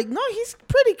I'm like, no, he's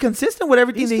pretty consistent with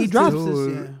everything that he drops.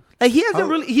 Yeah. Like he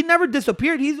hasn't he never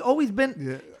disappeared. He's always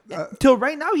been. Till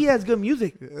right now, he has good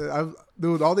music.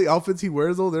 Dude, all the outfits he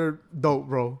wears though, they're dope,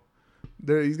 bro.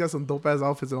 He's got some dope ass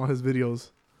outfits in all his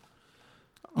videos.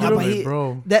 Yeah, but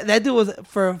bro, that dude was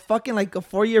for fucking like a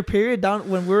 4-year period down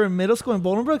when we were in middle school in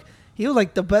Bolingbrook. He was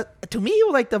like the best. To me, he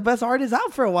was like the best artist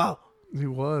out for a while. He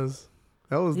was.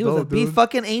 That was he dope, was a beat. Dude.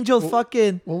 Fucking Angel's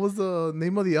fucking. What was the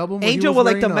name of the album? Angel was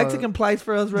like the Mexican Plies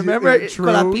for us. Remember? Con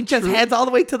la pinches heads all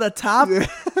the way to the top. Yeah.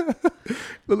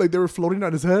 Looked like they were floating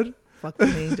on his head. Fucking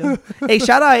Angel. Hey,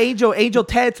 shout out Angel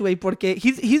Tats, way, porque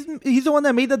he's the one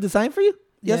that made the design for you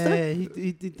yesterday. Yeah,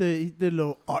 he did a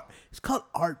little art. It's called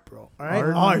art, bro. All right,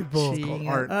 art, bro. It's called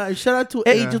art. Shout out to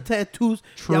Angel Tattoos.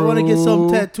 Y'all want to get some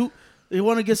tattoo? You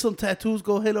want to get some tattoos?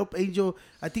 Go hit up Angel.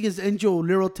 I think it's Angel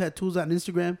Little Tattoos on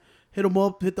Instagram. Hit him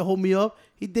up. Hit the homie up.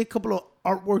 He did a couple of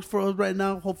artworks for us right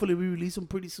now. Hopefully, we release them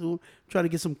pretty soon. Try to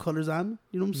get some colors on.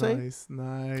 You know what I'm saying?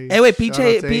 Nice. Hey, wait,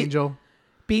 Angel.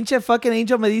 Pinche fucking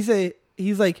Angel me dice,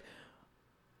 he's like,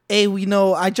 hey, we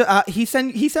know, he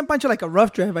sent Pancho like a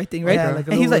rough draft, I think, right? Yeah, like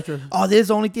and he's like, draft. oh, this is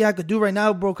the only thing I could do right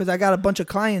now, bro, because I got a bunch of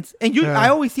clients. And I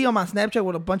always see him on Snapchat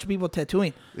with a bunch of people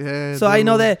tattooing. Yeah. So I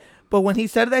know that. But when he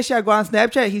said that shit, I go on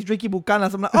Snapchat, he's drinking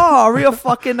Bucanas. I'm like, oh, real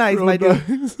fucking nice, my dude.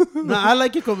 Nah, I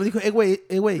like it. Hey, wait.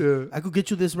 Yeah. I could get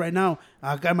you this right now.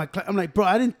 I got my I'm like, bro,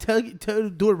 I didn't tell you to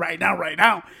do it right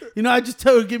now. You know, I just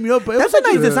tell you to give me up. But that's a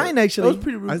nice design, actually. That was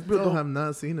pretty I still have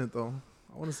not seen it, though.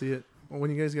 I want to see it. When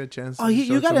you guys get a chance. Oh,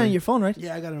 you got it on your phone, right?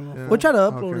 Yeah, I got it on my phone. We'll try to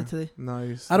upload it today.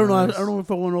 Nice. I don't know. I don't know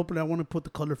if I want to open it. I want to put the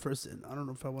color first in. I don't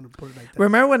know if I want to put it like that.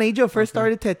 Remember when Angel first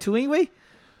started tattooing,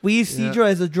 we used Cedro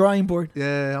as a drawing board.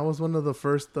 Yeah, I was one of the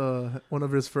first, one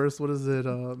of his first,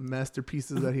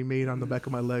 masterpieces that he made on the back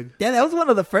of my leg. Yeah, that was one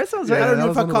of the first ones, right? Yeah, I don't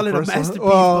know if I call it a masterpiece.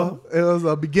 Well, it was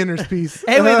a beginner's piece.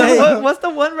 Hey, wait, what's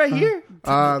the one right here?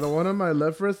 The one on my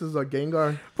left wrist is a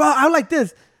Gengar. Bro, I'm like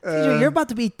this. Cedro, you're about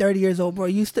to be 30 years old, bro.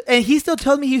 And he still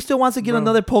tells me he still wants to get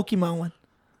another Pokemon one.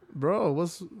 Bro,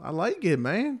 I like it,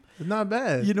 man. It's not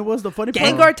bad. You know what's the funny part?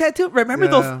 Gengar tattoo? Remember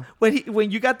those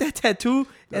when you got that tattoo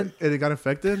and it got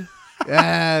infected?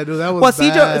 Yeah, dude, that was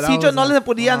bad. Cedro no le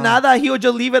ponía nada. He would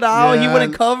just leave it out. He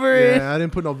wouldn't cover it. Yeah, I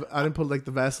didn't put like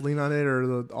the Vaseline on it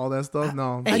or all that stuff.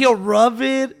 No. And he'll rub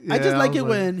it. I just like it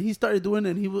when he started doing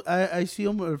it. And I see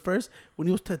him at first when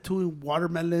he was tattooing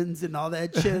watermelons and all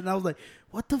that shit. And I was like,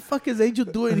 what the fuck is Angel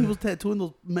doing? He was tattooing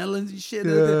those melons and shit.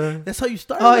 Yeah. That's how you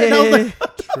started. Oh, yeah. Like,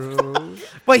 True.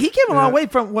 But he came a long way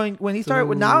from when he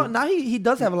started. Now he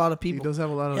does have a lot of people. He does have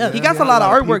a lot of. He got a lot of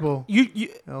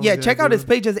artwork. Check out his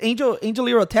page as Angel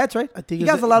Lero Tats, right? I think he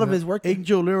has a lot of his work.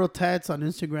 Angel Lero Tats on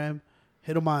Instagram.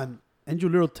 Hit him on Angel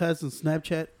Lero Tats on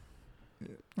Snapchat.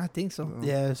 I think so.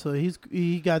 Yeah, so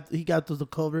he got the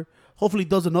cover. Hopefully, he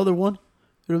does another one.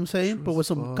 You know what I'm saying? But with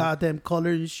some goddamn color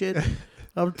and shit.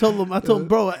 I told him,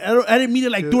 bro, I didn't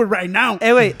mean to do it right now.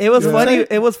 Hey, wait, it was funny.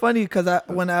 It was funny because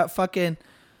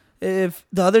if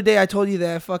the other day I told you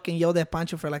that I fucking yelled at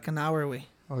Pancho for like an hour away.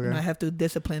 Okay. And I have to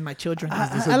discipline my children.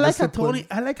 I like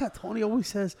how Tony always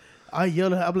says, I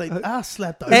yell at her. I'm like, I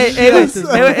slapped her.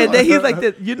 And then he's like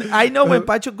this. I know when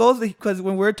Pancho goes, because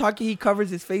when we're talking, he covers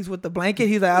his face with the blanket.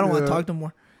 He's like, I don't want to talk no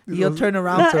more. He'll turn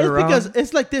around. Because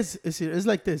it's like this. It's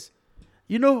like this.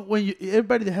 You know, when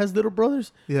everybody that has little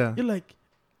brothers, you're like,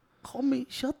 homie,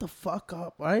 shut the fuck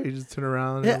up, right? You just turn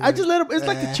around. Yeah, I just let him. It's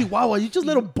like a chihuahua. You just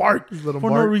let him bark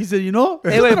no reason, you know?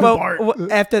 Anyway,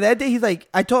 but after that day, he's like,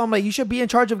 I told him, like, you should be in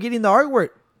charge of getting the artwork.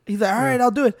 He's like, all right,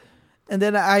 I'll do it. And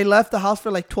then I left the house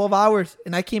for like 12 hours.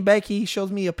 And I came back. He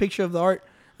shows me a picture of the art.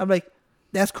 I'm like,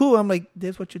 that's cool. I'm like,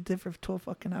 this is what you did for 12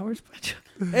 fucking hours?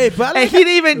 Hey, but he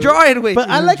didn't even draw it. But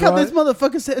I like how this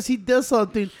motherfucker says he does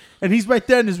something. And he's right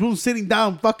there in his room sitting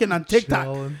down fucking on TikTok.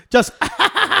 Chilling. Just...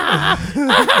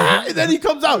 and then he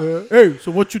comes out. Hey,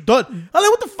 so what you done? I'm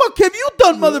like, what the fuck have you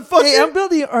done, motherfucker? Hey, I'm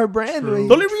building our brand.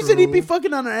 The only reason he be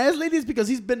fucking on our ass lady is because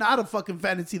he's been out of fucking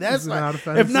fantasy. That's like,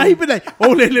 if not, he'd be like,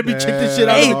 oh, let me check this shit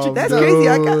out. Hey, that's crazy.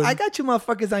 I got you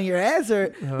motherfuckers on your ass.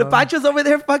 Or the Pancho's over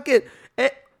there fucking...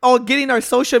 getting our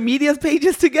social media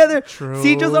pages together.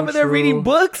 Cijo's over there reading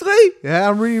books, right? Yeah,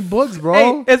 I'm reading books, bro.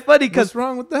 Hey, it's funny because... What's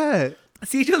wrong with that?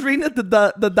 Cijo's reading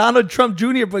the Donald Trump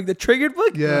Jr. book, the Triggered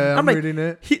book. Yeah, I'm like, reading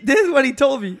it. This is what he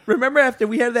told me. Remember after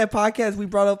we had that podcast, we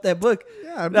brought up that book.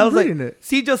 Yeah, I was reading it.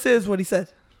 Cijo says what he said.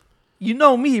 You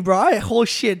know me, bro. I hold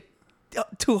shit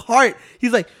to heart.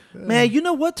 He's like, man, you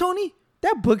know what, Tony?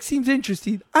 That book seems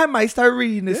interesting. I might start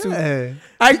reading this soon.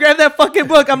 I grabbed that fucking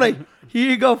book. I'm like... Here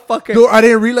you go, fucker. Dude, I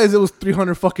didn't realize it was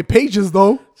 300 fucking pages,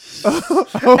 though.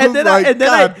 and then I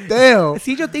damn.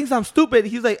 Cijo thinks I'm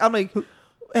stupid. I'm like,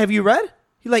 have you read?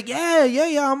 He's like,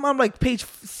 yeah. I'm like page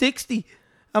 60.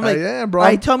 I'm like, yeah,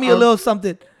 bro. Tell me a little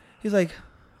something. He's like,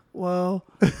 well,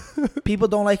 people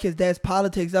don't like his dad's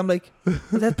politics. I'm like,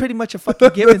 that's pretty much a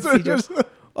fucking given,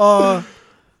 Cijo.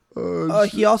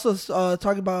 He also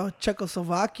talked about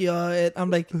Czechoslovakia. And I'm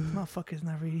like, motherfucker's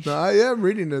not reading shit. I am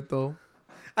reading it, though.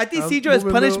 I think Cijo is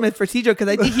punishment for Cijo because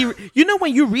I think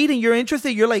when you read and you're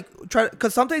interested, you're like,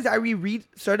 because sometimes I reread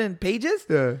certain pages.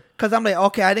 Yeah. Because I'm like,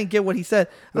 okay, I didn't get what he said.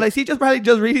 I'm like, Cijo's probably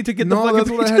just reading to get the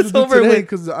fucking pages over with. No, that's what I had to do today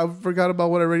because I forgot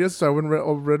about what I read yesterday. I went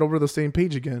and read over the same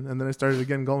page again, and then I started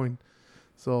again going.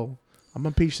 So I'm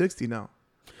on page 60 now.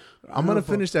 I'm going to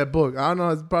finish that book. I don't know.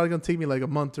 It's probably going to take me like a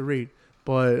month to read.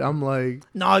 But I'm like...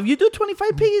 No, if you do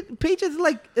 25 pages, it's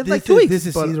like 2 weeks. This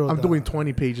is Cijo, I'm doing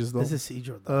 20 pages, though. This is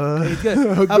Cijo,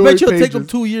 I bet you'll take him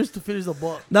 2 years to finish the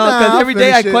book. No, because every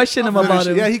day I question him about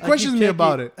it. Yeah, he questions me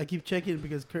about it. I keep checking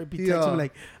because Kirby texts me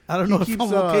like, I don't know if I'm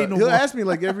okay no more. He'll ask me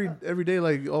like every day,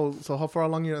 like, oh, so how far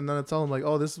along you? And then I tell him like,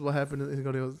 oh, this is what happened. And he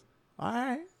goes, all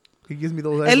right. He gives me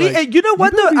those. And you know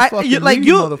what though?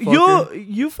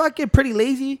 You fucking pretty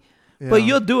lazy, but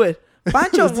you'll do it.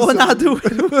 Pancho will not do it.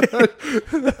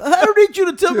 I don't need you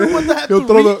to tell me what to have to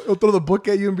read. He'll throw the book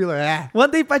at you and be like, ah.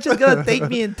 One day Pancho's gonna thank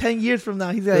me in 10 years from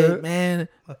now. He's like, man,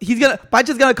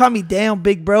 Pancho's gonna call me damn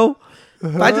big bro.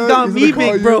 Pancho's calling me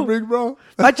big bro.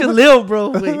 Pancho little bro.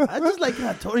 Wait, I just like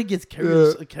how Tony gets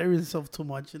carries himself too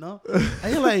much, you know?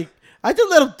 I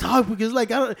just let him talk because like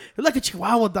it's like a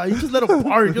chihuahua dog. You just let him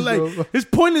bark. You're like, it's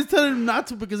pointless telling him not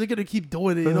to because they're gonna keep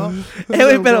doing it, you know?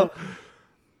 Anyway, pero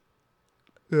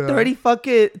 30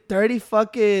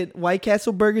 fucking White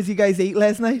Castle burgers you guys ate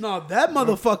last night? No, that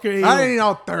motherfucker ate. I ain't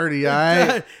all 30, all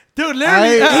right? Dude,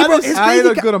 literally, I ate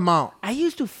a good amount. I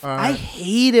used to, I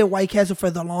hated White Castle for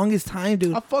the longest time,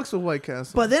 dude. I fucks with White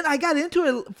Castle. But then I got into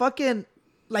it fucking,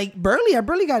 like, I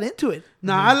barely got into it.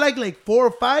 Nah, I like 4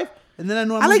 or 5. And then I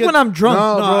know I when I'm drunk.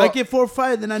 No, I get 4 or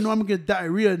 5, then I know I'm gonna get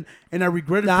diarrhea and I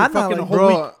regret it for fucking a whole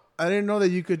week. I didn't know that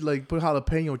you could like put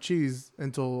jalapeno cheese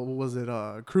until what was it?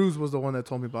 Cruz was the one that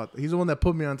told me about it. He's the one that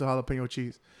put me onto jalapeno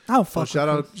cheese. Oh fuck!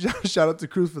 So shout out to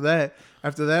Cruz for that.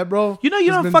 After that, bro, you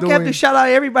don't fucking have to shout out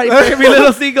everybody for every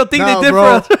little single thing they did for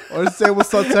us. Or just say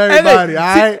what's up to everybody. All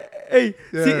right. Hey,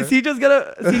 Cijo's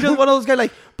one of those guys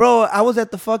like, bro, I went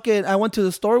to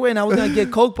the store and I was gonna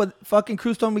get Coke, but fucking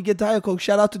Cruz told me to get Diet Coke.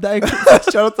 Shout out to Diet Coke.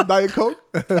 Shout out to Diet Coke.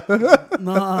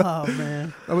 Nah,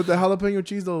 man. And with the jalapeno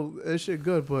cheese though, that shit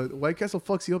good, but White Castle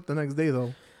fucks you up the next day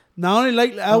though. Now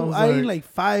I ate like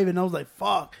 5 and I was like,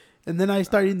 fuck. And then I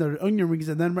started eating the onion rings,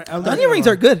 and then the onion rings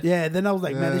are good. Yeah, then I was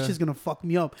like, man, this shit's gonna fuck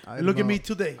me up. Look at me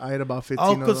today. I ate about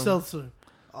 15 of them.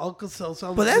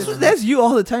 Alka-Seltzer. But that's you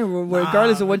all the time,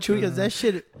 regardless of what you eat. That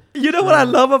shit. You know what I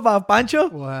love about Pancho?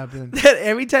 What happened? That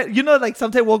every time, like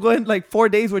sometimes we'll go in like 4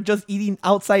 days we're just eating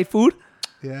outside food.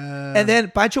 Yeah. And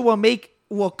then Pancho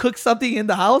will cook something in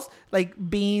the house, like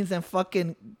beans and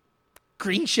fucking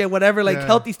green shit, whatever, like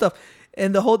healthy stuff.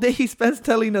 And the whole day he spends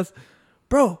telling us,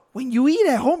 bro, when you eat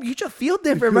at home, you just feel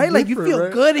different, right? Like you feel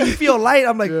good and you feel light.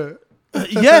 I'm like,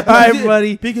 Yeah, all right,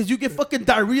 buddy. Because you get fucking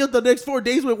diarrhea the next 4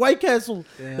 days with White Castle.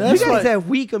 You guys have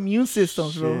weak immune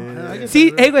systems, bro. Yeah,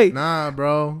 see, hey, wait. Nah,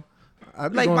 bro.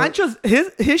 Like Pancho's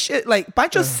his shit. Like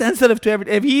Pancho's sensitive to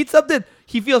everything. If he eats something,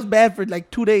 he feels bad for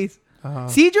like 2 days.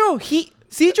 Cedro,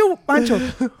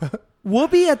 Pancho. We'll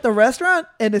be at the restaurant,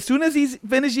 and as soon as he's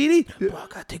finished eating, bro, I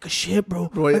gotta take a shit,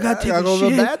 bro. I gotta take a go shit.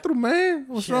 to the bathroom, man.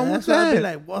 What's wrong with that? I'd be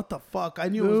like, what the fuck? I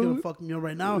knew it was gonna fuck me up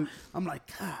right now. I'm like,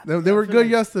 God. They were good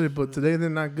yesterday, but today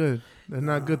they're not good. They're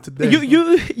not good today. You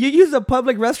use the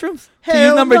public restrooms? Hell to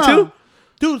use number two?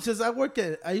 Dude, since I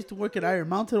used to work at Iron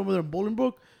Mountain over there in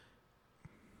Bolingbrook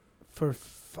for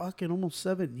fucking almost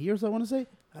 7 years, I want to say.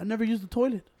 I never used the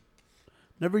toilet.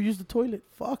 Never used the toilet.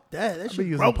 Fuck that. That shit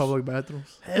using public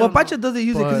bathrooms. Well, Pancho doesn't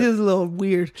use it because he's a little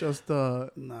weird. Just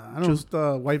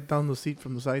wipe down the seat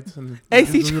from the sides and hey,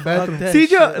 use the bathroom.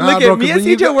 CJ, look at me and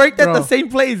CJ worked at the same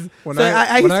place. When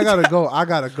I gotta go, I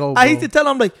gotta go. Bro. I used to tell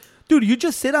him like, dude, you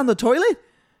just sit on the toilet.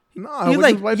 No, I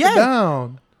like, just wipe it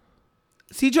down.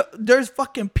 CJ, there's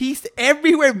fucking piece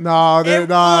everywhere. No, they're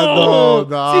not. No,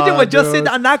 CJ would just sit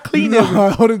down, not clean it.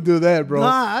 I wouldn't do that, bro.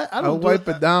 Nah, I don't wipe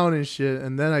it down and shit,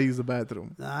 and then I use the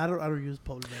bathroom. Nah, I don't use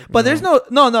public bathroom. But there's no.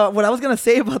 What I was gonna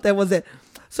say about that was that,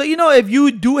 so if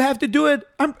you do have to do it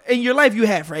in your life, you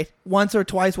have right once or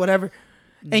twice, whatever.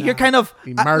 And you're kind of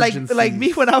like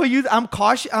me when I would use. I'm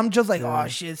cautious. I'm just like, oh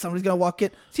shit, somebody's gonna walk in.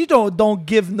 See, don't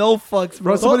give no fucks,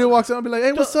 bro. Somebody walks in, I'll be like,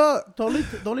 hey, what's up? The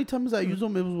only times I use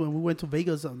them it was when we went to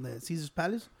Vegas on the Caesar's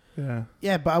Palace. Yeah.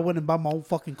 Yeah, but I went and bought my own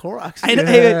fucking Clorox. I know.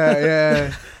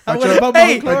 Yeah. I went and bought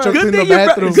my own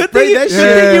Clorox. Good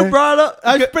thing you brought up.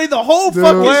 I sprayed the whole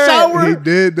fucking shower. He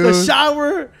did, dude. The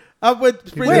shower. I went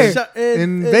sprayed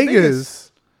in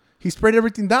Vegas. He sprayed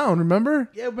everything down. Remember?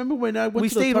 Yeah, remember when I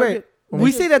went to the Target? Right.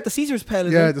 We stayed at the Caesar's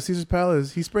Palace. Yeah, the Caesar's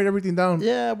Palace. He sprayed everything down.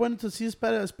 Yeah, I went to Caesar's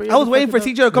Palace. I was waiting for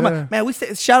CJ to come on. Man,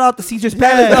 shout out to Caesar's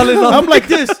Palace. I'm like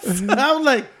this. I'm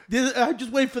like this. I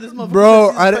just wait for this motherfucker.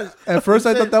 Bro, at first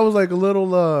I thought that was like a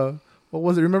little. What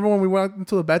was it? Remember when we went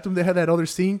into the bathroom? They had that other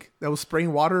sink that was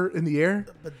spraying water in the air.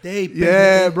 But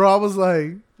bro. I was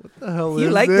like, what the hell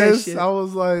is like this? That shit. I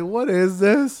was like, what is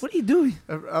this? What are you doing?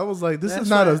 I was like, this is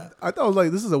not a. I thought I was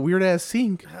like, this is a weird ass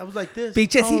sink. I was like this.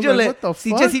 What the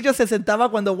fuck? CJ se sentaba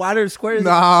cuando water squares.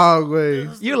 Nah, wait.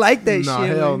 You like that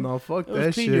shit? Hell no. Fuck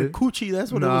that shit. Your coochie.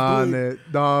 That's what it was doing.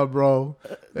 Nah, bro.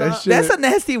 That's a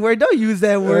nasty word. Don't use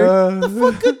that word. The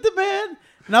fuck is the man?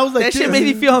 And I was like, that shit made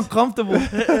me feel uncomfortable.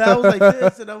 And I was like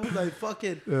this, and I was like,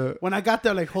 fucking. When I got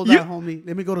there, like, hold on, homie.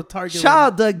 Let me go to Target.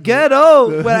 Child, the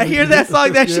ghetto. When I hear that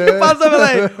song, that shit pops up. I'm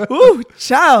like, ooh,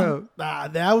 child. Nah,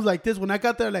 I was like this. When I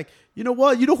got there, like, you know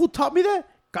what? You know who taught me that?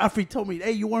 Godfrey told me,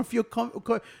 hey, you want to feel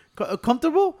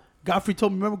comfortable? Godfrey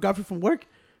told me, remember Godfrey from work?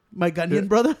 My Ghanaian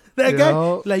brother? That guy?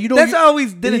 Like, that's I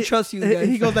always didn't trust you guys.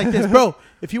 He goes like this, bro.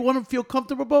 If you want to feel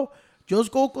comfortable, bro,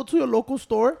 just go to your local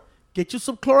store. Get you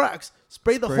some Clorox.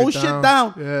 Spray the whole shit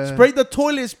down. Yeah. Spray the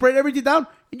toilet. Spray everything down.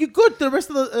 And you're good the rest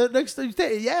of the next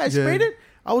day. Yeah, I sprayed it.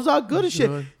 I was all good and shit.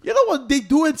 You know what they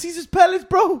do in Caesar's Palace,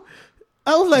 bro?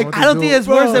 I was like, I don't think it's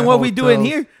worse than what we do in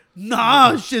here.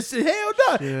 Nah, shit. Hell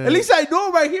no. Yeah. At least I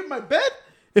know right here in my bed.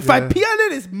 If I pee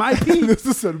on it, it's my pee. This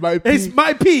is my pee. It's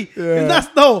my pee. Yeah. And that's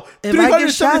if I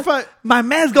get shot, my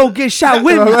man's gonna get shot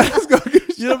with me.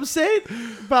 You know what I'm saying?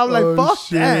 But I'm like, fuck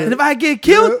that. And if I get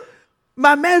killed,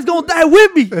 my man's gonna die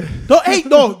with me.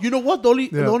 No, you know what?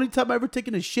 The only time I ever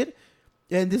taken a shit,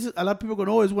 and this is a lot of people gonna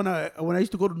know, is when I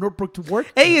used to go to Northbrook to work.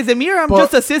 Hey, is it me or I'm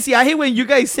just a sissy? I hate when you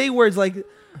guys say words like,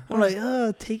 I'm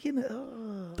like, taking it.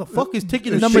 The fuck is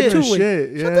taking a number shit? Two?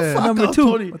 Shit. Shut the fuck number up, two.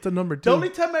 Tony. What's the number two? The only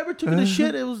time I ever took a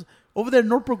shit, it was over there in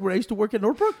Northbrook where I used to work at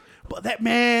Northbrook. But that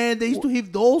man, they used to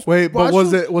have those. Wait, but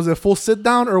was it full sit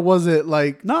down or was it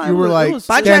like you were like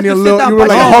standing a little? You were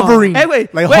like hovering. Hey,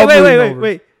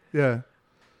 wait. Yeah.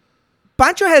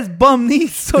 Pancho has bum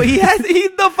knees, so he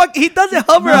doesn't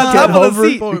hover on top of the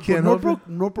seat.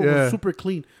 Northbrook was super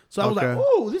clean. So I was like,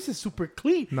 oh, this is super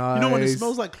clean. Nice. You know when it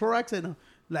smells like Clorox and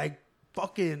like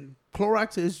fucking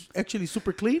Clorox is actually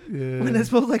super clean. Yeah. When it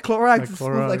smells like Clorox, it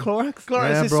smells like Clorox.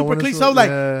 Clorox is super clean. So I'm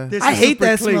like, this I hate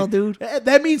that clean. Smell, dude.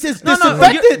 That means it's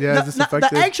disinfected. Yeah, it's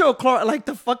disinfected. The actual Clorox, like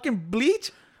the fucking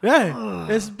bleach. Yeah,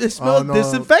 it smells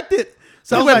disinfected.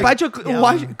 So when Pancho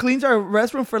cleans our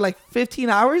restroom for like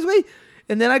 15 hours,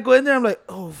 and then I go in there, I'm like,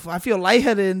 oh, I feel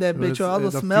lightheaded in that bitch. All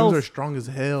the smells are strong as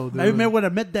hell, dude. I remember when I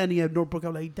met Danny at Northbrook, I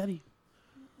was like, hey, Danny,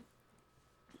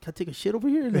 can I take a shit over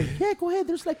here? And like, yeah, go ahead.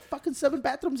 There's like fucking 7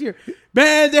 bathrooms here.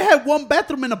 Man, they had one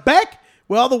bathroom in the back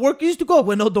where all the workers used to go.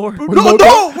 With no door.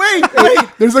 No, wait.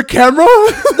 There's a camera?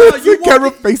 There's a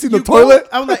camera facing the toilet?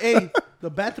 I was like, hey, the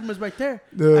bathroom is right there.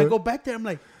 Yeah. I go back there. I'm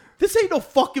like, this ain't no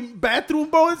fucking bathroom,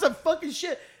 bro. It's a fucking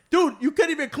shit. dude, you can't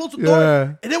even close the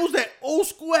door. And it was that old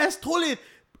school ass toilet,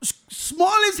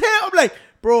 small as hell. I'm like,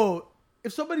 bro,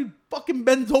 if somebody fucking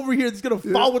bends over here, it's gonna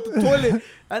fall with the toilet.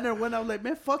 And then when I was like,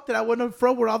 man, fuck that. I went up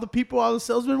front where all the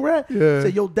salesmen were at. Yeah. Say,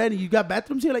 yo, Danny, you got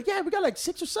bathrooms here? Like, yeah, we got like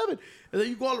 6 or 7. And then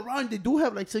you go all around, they do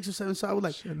have like 6 or 7. So I was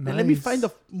like, man, let me find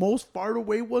the most far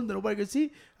away one that nobody can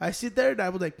see. I sit there and I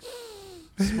was like,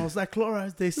 smells like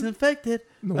Clorox, disinfected.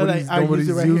 Nobody's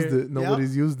used it.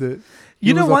 Nobody's used it.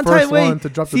 You know, one time, wait,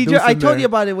 Cedro, I told you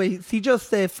about it, wait. Cedro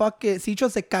se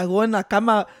cagó en la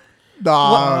cama.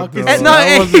 Nah, he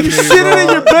shitted in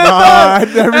your bed. I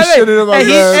never shitted in my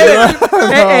bed.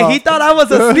 And he thought I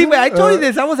was asleep. I told you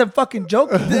this. I wasn't fucking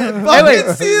joking. Fucking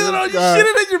Cedro, you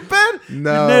shitted in your bed?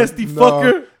 No, you nasty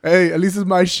fucker. Hey, at least it's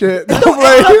my shit. Hey,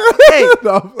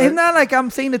 it's not like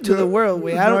I'm saying it to the world.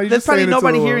 Wait, there's probably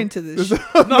nobody hearing to this.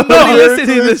 Nobody listening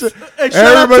to this.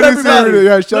 Everybody's hearing it.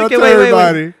 Yeah, shout out to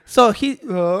everybody. So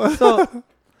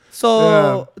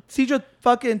Cedro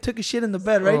fucking took a shit in the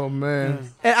bed, right? Oh man.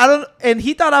 And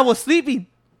he thought I was sleeping.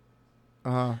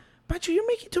 But you're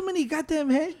making too many goddamn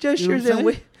hand gestures and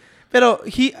wait. But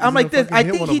I'm like this. I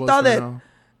think he thought that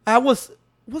I was.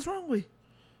 What's wrong with?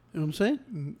 You know what I'm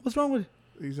saying? What's wrong with?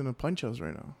 He's gonna punch us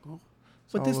right now.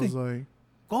 So what this thing?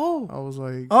 I was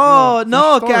like, oh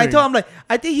no, okay. I told him like,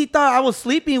 I think he thought I was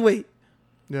sleeping. Wait.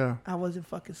 Yeah. I wasn't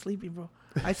fucking sleeping, bro.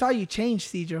 I saw you change,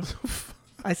 Cedro.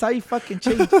 I saw you fucking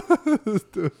change. I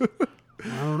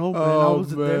don't know, man. Oh,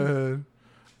 man.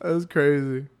 That's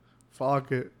crazy.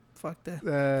 Fuck it. Fuck that.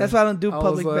 That's why I don't do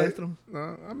public bathroom.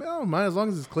 I mean, I don't mind as long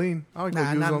as it's clean. I like to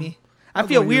use not them. me. I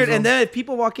feel weird. And then if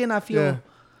people walk in, I feel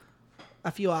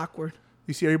awkward.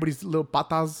 You see everybody's little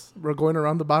patas going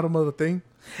around the bottom of the thing.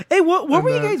 Hey, what were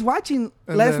you guys watching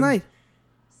last night?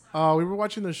 We were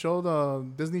watching the show, the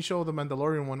Disney show, The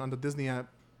Mandalorian one on the Disney app.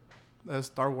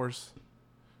 Star Wars.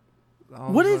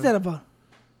 What is that about?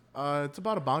 It's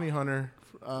about a bounty hunter.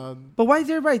 But why is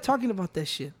everybody talking about that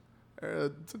shit?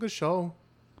 It's a good show.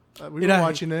 We were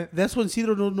watching it. That's when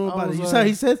Cedro don't know about it. You saw how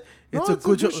he says? It's a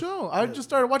good show. I just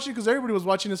started watching it because everybody was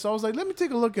watching it. So I was like, let me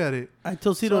take a look at it. I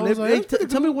told Cedro,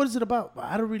 tell me what is it about?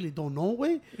 I don't know,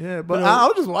 way. Yeah, but I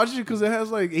was just watching it because it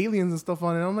has like aliens and stuff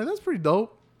on it. I'm like, that's pretty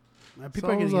dope.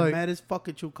 People are going to get mad as fuck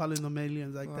at you calling them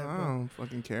aliens like that. I don't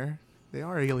fucking care. They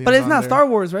are aliens. But it's not Star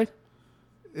Wars, right?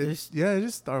 It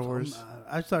is Star Wars.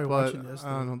 I started watching this.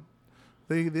 I don't know.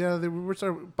 They were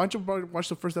started. A bunch of watched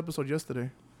the first episode yesterday.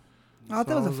 I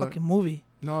thought it was a fucking movie.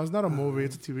 No, it's not a movie.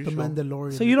 It's a TV show. The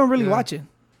Mandalorian. So you don't really watch it.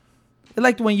 It's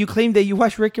like when you claim that you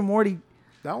watch Rick and Morty.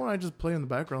 That one I just play in the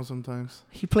background sometimes.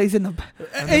 He plays in the.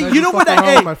 Hey, you know what?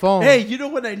 Hey, you know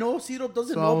what I know? Cedro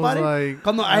doesn't know about it.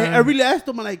 I really asked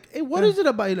him. I'm like, hey, what is it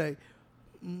about? Like,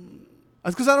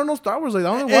 that's because I don't know Star Wars. Like I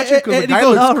only watch it because the guy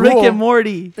looks cool. Rick and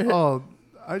Morty. Oh.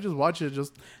 I just watch it. It's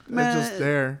just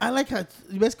there. I like how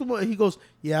he goes,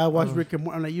 yeah, I watched Rick and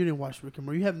Morty. I'm like, you didn't watch Rick and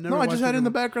Morty. You have never. No, I just had it in the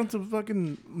background to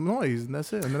fucking noise, and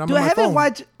that's it. And then I'm I haven't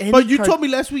watched. But you told me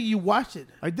last week you watched it.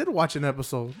 I did watch an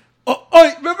episode. Oh,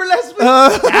 remember last week?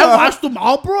 I watched them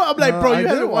all, bro. I'm like, bro, you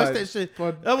haven't watched that shit.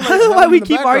 I don't know why we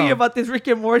keep arguing about this Rick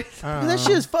and Morty. That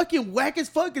shit is fucking whack as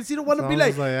fuck. And you don't want to be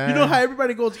like, you know how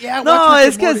everybody goes, yeah. No,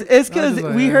 it's because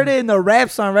we heard it in the rap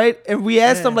song, right? And we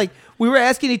asked them like, we were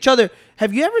asking each other,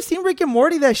 have you ever seen Rick and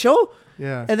Morty, that show?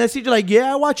 Yeah. And then CJ like,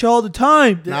 yeah, I watch it all the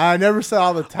time. Nah, I never said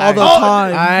all the time. All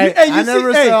the time. I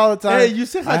never said all the time. Hey, you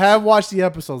see how I have watched the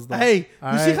episodes though. Hey,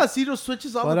 you see how Cedro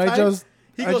switches all the time?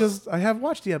 I have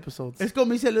watched the episodes. It's gonna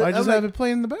be I just have it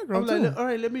playing in the background too. All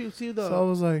right, let me see the. So I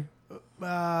was like,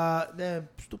 that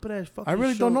stupid ass fucking. I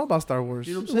really don't know about Star Wars.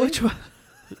 You know what I'm saying? Which one?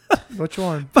 Which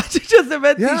one? But you just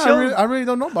invented the show. I really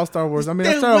don't know about Star Wars. I mean,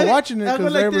 I started watching it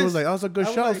because everybody was like, "Oh, it's a good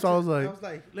show." So I was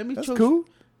like, "Let me." That's cool.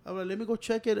 I'm like, let me go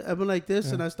check it. I'm like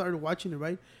this, and I started watching it,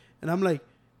 right? And I'm like,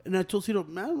 and I told Cedro,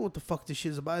 man, I don't know what the fuck this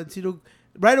shit is about. And Cedro,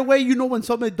 right away, you know when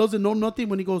somebody doesn't know nothing,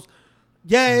 when he goes,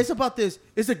 yeah, it's about this.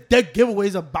 It's a dead giveaway.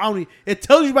 It's a bounty. It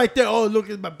tells you right there, oh, look,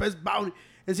 it's my best bounty.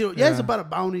 And Cedro, it's about a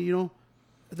bounty, you know.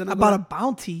 And then about a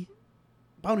bounty?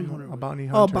 Bounty hunter. A bounty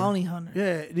hunter. Oh, bounty hunter.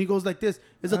 Yeah, and he goes like this.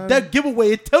 It's a dead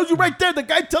giveaway. It tells you right there. The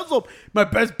guy tells him, my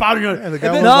best bounty hunter. Yeah, the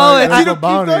guy was Cedro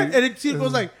bounty. And then Cedro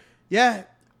goes like, yeah,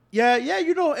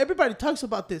 you know, everybody talks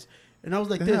about this. And I was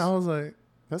like this. I was like,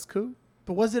 that's cool.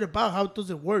 But what's it about? How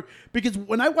does it work? Because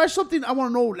when I watch something, I want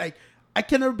to know, like, I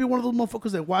can never be one of those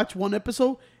motherfuckers that watch one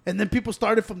episode and then people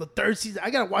started from the third season. I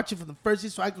got to watch it from the first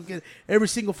season so I can get every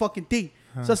single fucking thing.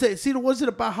 So I said, Cedro, what's it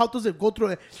about? How does it go through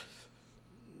it?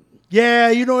 Yeah,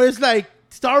 you know, it's like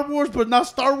Star Wars, but not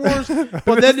Star Wars.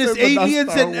 But then it's aliens,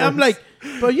 and I'm like,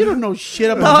 bro, you don't know shit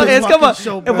about this fucking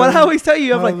show, bro. And what I always tell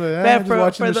you, I'm like, man,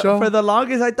 for the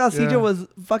longest, I thought CJ was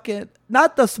fucking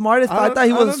not the smartest, but I thought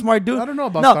he was a smart dude. I don't know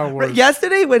about Star Wars.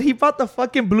 Yesterday, when he brought the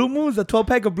fucking Blue Moons, the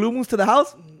 12-pack of Blue Moons to the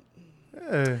house.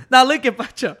 Now look at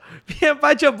Pacho. Me and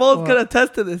Pacho both could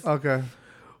attest to this. Okay.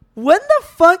 When the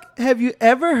fuck have you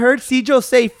ever heard Cijo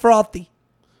say frothy?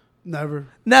 Never.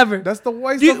 That's the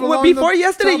white stuff. Before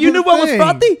yesterday, you knew what was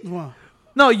frothy? Wow.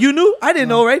 No, you knew? I didn't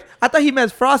know, right? I thought he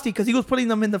meant frosty because he was putting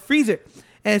them in the freezer.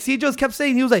 And Cijo kept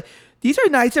saying, he was like, these are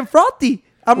nice and frothy.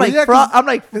 I'm like,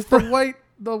 it's the white,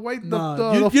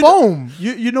 the foam.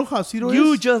 You know how Cito is?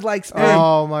 You just like spam.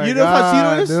 Oh my God. You know how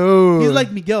Cito is? Dude. He's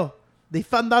like Miguel. They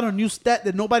found out a new stat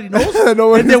that nobody knows.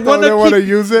 And they want to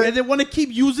use it. And they want to keep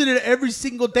using it every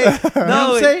single day. You know what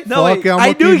I'm saying? No,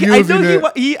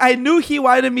 I knew he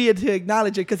wanted me to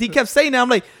acknowledge it because he kept saying that. I'm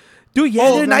like, dude,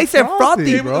 they're nice and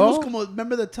frothy, bro.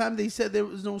 Remember the time they said there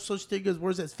was no such thing as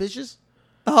words as fishes?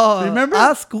 Oh, remember?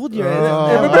 I schooled you. All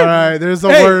right, there's a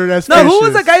word that's fishes. No, who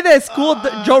was the guy that schooled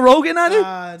Joe Rogan on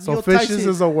it? So fishes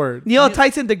is a word. Neil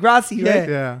Tyson DeGrasse, right?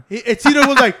 Yeah. It's either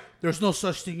was like, there's no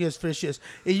such thing as fishes.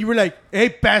 And you were like, hey,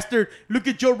 bastard, look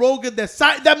at Joe Rogan. That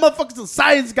motherfucker's a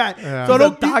science guy. Yeah.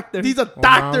 So he's a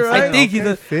doctor, right? I think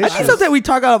I think sometimes we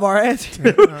talk out of our ass.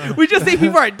 We just think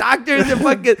people are doctors and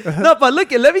fucking. No, but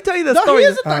look at, let me tell you the story. He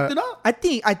is a doctor, no? I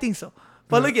think so.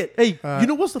 But look at, hey, you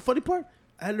know what's the funny part?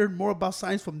 I learned more about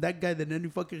science from that guy than any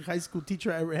fucking high school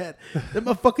teacher I ever had. That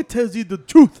motherfucker tells you the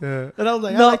truth. Yeah. And I was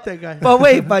like, I like that guy. But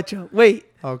wait, Bacho, wait.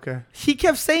 Okay. He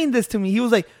kept saying this to me. He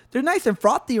was like, they're nice and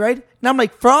frothy, right? And I'm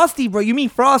like, frosty, bro. You mean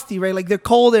frosty, right? Like they're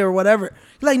cold or whatever.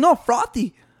 He's like, no,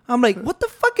 frothy. I'm like, what the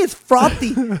fuck is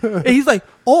frothy? And he's like,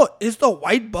 oh, it's the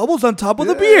white bubbles on top of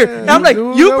the beer. And I'm like,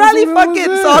 you probably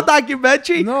fucking saw a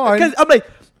documentary. No, because I'm like,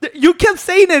 you kept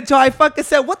saying it until I fucking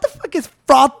said, what the fuck is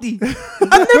frothy? When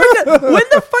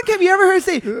the fuck have you ever heard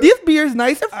say, this beer is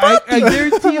nice and frothy? I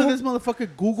guarantee you this motherfucker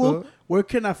Googled, where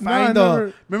can I find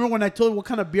remember when I told you what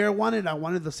kind of beer I wanted? I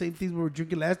wanted the same things we were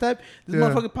drinking last time. This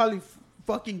motherfucker probably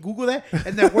fucking Google that,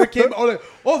 and that word came.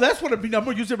 Oh, that's what I mean. I'm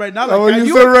gonna use it right now. I'm gonna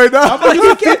use it right now. I'm gonna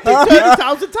use it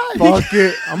 20,000 times. Fuck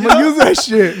it, I'm gonna use that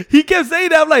shit. He kept saying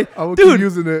that. I'm like, I'm dude, keep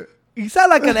using it. You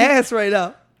sound like an ass right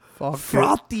now. Fuck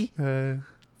frothy.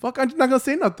 Fuck, I'm not gonna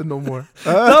say nothing no more.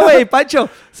 No way, Pancho.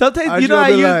 Sometimes you know how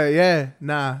you. Yeah,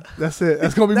 nah. That's it.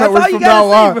 That's gonna be my word from now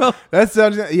on. Bro. That's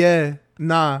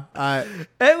nah. Anyway,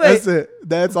 that's it.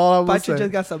 That's all I will Pancho say.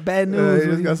 just got some bad news.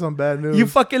 He just got some bad news. You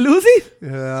fucking losing?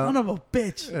 Yeah. Son of a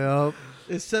bitch. Yep.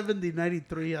 It's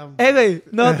 70-93. Anyway,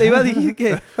 no,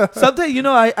 sometimes you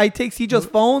know I take Cijo's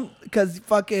phone because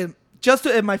fucking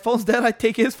if my phone's dead, I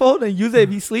take his phone and use it if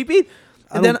he's sleeping,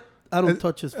 and then. I don't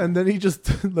touch his phone. And then he just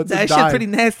lets that it shit's die. pretty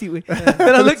nasty. Then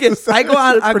I look at, I go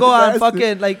on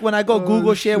fucking, like when I go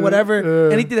Google shit, whatever,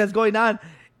 anything that's going on.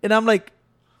 And I'm like,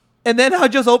 and then I'll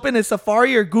just open a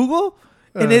Safari or Google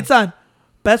and it's on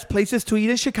best places to eat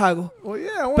in Chicago. Well,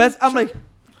 yeah. I'm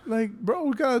like, bro,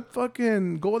 we gotta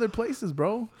fucking go other places,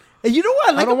 bro. And you know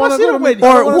what? Like,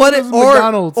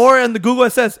 or in the Google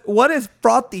it says, what is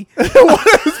frothy?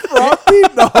 What is frothy?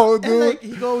 No, dude. And like,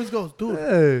 he always goes,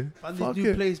 dude, find this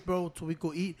new place, bro, so we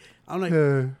go eat. I'm like,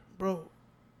 bro,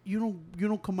 you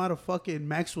don't come out of fucking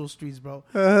Maxwell Streets, bro.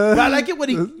 But I like it when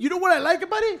you know what I like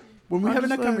about it? When we're having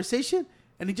that conversation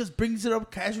and he just brings it up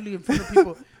casually in front of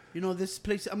people. You know, this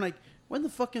place, I'm like, when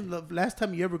the last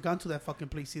time you ever gone to that fucking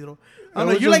place, Cito? I'm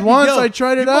like, you're like, once I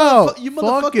tried it out. You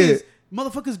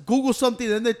motherfuckers Google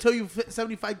something and they tell you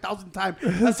 75,000 times.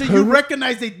 Until you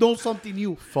recognize they know something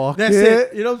new. That's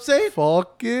it. You know what I'm saying?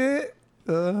 Fuck it.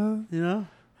 You know?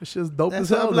 That's just dope as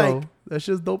hell, though. That's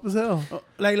just dope as hell.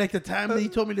 Like the time that he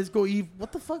told me, let's go eat.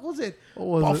 What the fuck was it?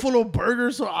 Buffalo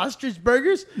burgers or ostrich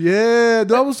burgers? Yeah,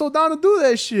 dude, I was so down to do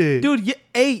that shit. Dude,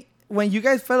 when you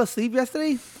guys fell asleep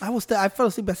yesterday, I fell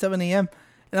asleep at 7 a.m.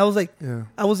 And I was like,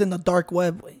 I was in the dark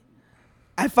web.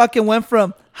 I fucking went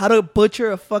from how to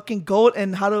butcher a fucking goat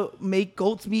and how to make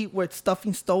goat's meat with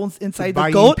stuffing stones inside the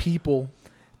goat people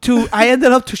to I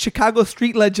ended up to Chicago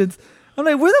Street Legends. I'm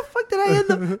like, where the fuck did I end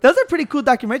up? That's a pretty cool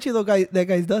documentary though, that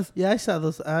guy does. Yeah, I saw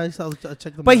those. I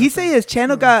checked them. But he say his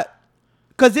channel got,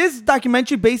 cause this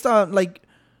documentary based on like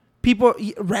people,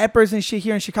 rappers and shit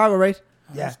here in Chicago, right?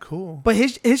 Yeah, that's cool. But he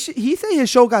say his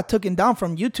show got taken down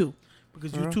from YouTube.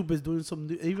 Because YouTube is doing some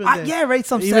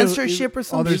some censorship or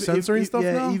something. They're censoring stuff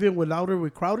now? Even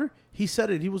with Crowder, he said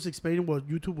it. He was explaining what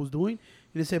YouTube was doing.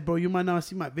 And they said, bro, you might not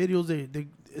see my videos.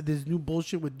 There's new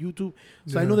bullshit with YouTube.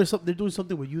 So I know they're doing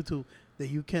something with YouTube. that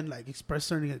you can like express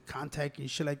certain contact and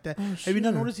shit like that. Oh, Have you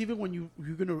not noticed even when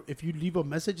if you leave a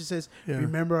message it says Yeah.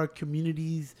 remember our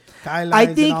communities guidelines?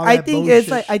 I think it's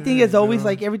like it's always yeah.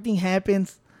 like everything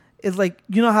happens. It's like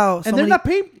you know how and they're not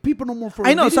paying people no more for.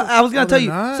 I know. So videos. I was gonna tell you.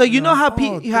 not? So you know how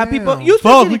Oh, how people damn. you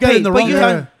still Fuck, we getting got in paid, the but wrong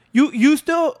time. you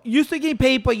still getting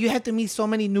paid, but you have to meet so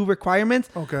many new requirements.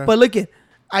 Okay. But look it,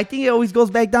 I think it always goes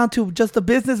back down to just the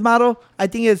business model. I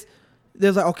think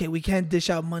there's like okay, we can't dish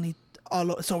out money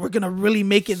so we're gonna really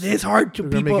make it this hard to We're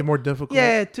people. gonna make it more difficult.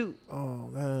 Yeah, too. Oh,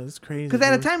 that's crazy. Because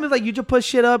at the time it's like you just put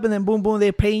shit up and then boom, boom,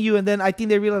 they're paying you, and then I think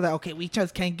they realize that okay, we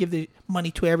just can't give the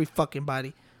money to every fucking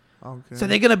body. Okay. So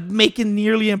they're gonna make it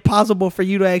nearly impossible for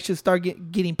you to actually start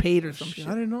getting paid or some shit.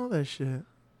 I didn't know that shit.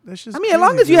 That's just. I mean, as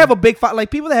long as you have a big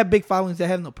like people that have big followings, they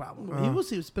have no problem. He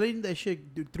was explaining that shit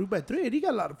through by three, and he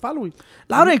got a lot of following.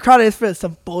 Louder and Crowder is for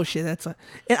some bullshit. And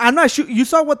I'm not sure. You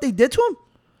saw what they did to him?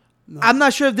 No. I'm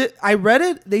not sure if I read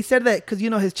it. They said that because you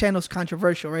know his channel's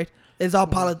controversial, right? It's all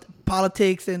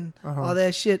politics and all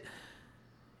that shit.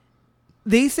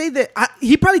 They say that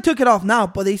he probably took it off now,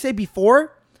 but they say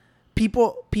before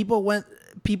people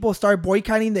started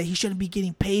boycotting that he shouldn't be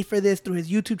getting paid for this through his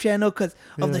YouTube channel because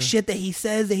of the shit that he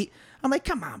says. I'm like,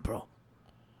 come on, bro.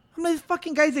 I'm like, this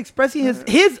fucking guy's expressing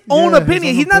his own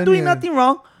opinion. He's not doing nothing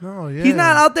wrong. No, yeah. He's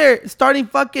not out there starting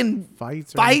fucking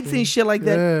fights and shit like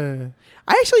that. Yeah.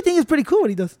 I actually think it's pretty cool what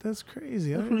he does. That's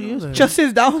crazy. I That's didn't what he know is. that. Just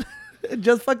sits down,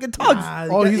 just fucking talks. Nah,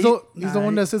 Oh, he's the nah,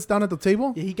 one that sits down at the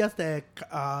table. Yeah, he got the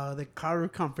Carter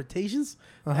confrontations.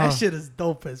 Uh-huh. That shit is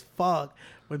dope as fuck.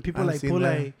 When people I've like seen pull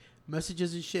that. like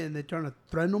messages and shit, and they're trying to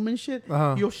threaten them and shit,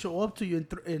 Uh-huh. he'll show up to you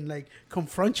and like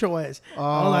confront your ass. Oh,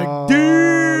 I'm like,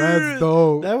 dude, that's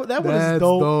dope. That one is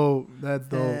dope. That's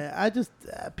dope. I just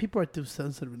people are too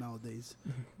sensitive nowadays.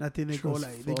 Nothing they go True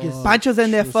like they as just fuck. Pancho's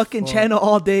in their True as fucking fuck. channel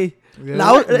all day.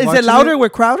 Yeah. Is it Watching louder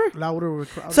with Crowder? louder with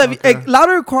crowd. So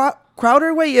louder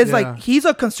Crowder way is Yeah. like he's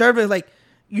a conservative. Like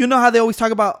you know how they always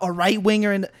talk about a right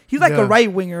winger, and he's like Yeah. a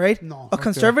right winger, right? No. A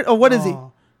conservative, or what is he?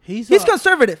 He's He's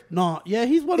conservative. No, yeah,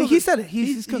 he's one of He the- said it.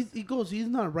 He goes. He's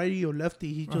not righty or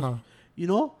lefty. He just, Uh-huh. you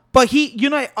know. But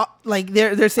like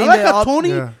they're I saying like that how Tony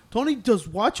Yeah. Tony just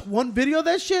watch one video of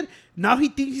that shit. Now he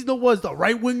thinks he knows the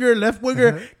right winger, left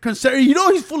winger, conservative. You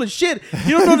know he's full of shit.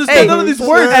 You don't understand Hey, none of these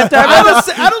words. after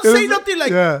I don't say nothing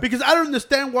like Yeah. because I don't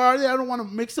understand why are they. I don't want to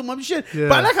mix them up and shit. Yeah.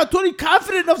 But I like how Tony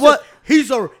confident enough. What?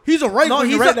 He's a right no, winger.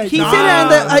 he's right? a, Like, he's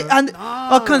nah. in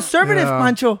a conservative Yeah.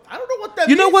 Pancho. I don't know what that.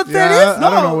 You know means. what that Yeah, is? I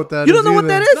don't know what that You don't is know what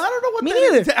that either. is? No, I don't know what Me that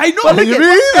neither. is. I know. But look Me at-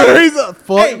 either. He's a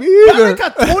fuck Hey, me but I either. like how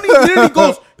Tony literally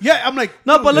goes, yeah. I'm like,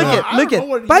 No, but look I at don't know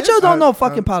what he Pancho is. don't know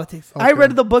fucking politics. I okay.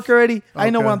 read the book already. I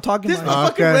know Okay. what I'm talking This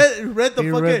about. motherfucker read the He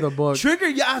fucking read the book. trigger.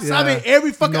 Yeah, Yeah. sabe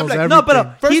every fucking. He I'm knows like, No, but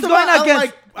everything. first he's of going all,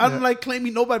 against. I don't like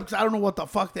claiming nobody because I don't know what the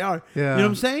fuck they are. Yeah. You know what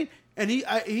I'm saying? And he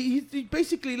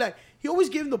basically like he always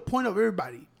gave the point of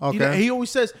everybody. Okay. He always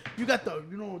says you got the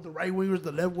the right wingers,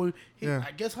 the left wing. Yeah.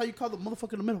 I guess how you call the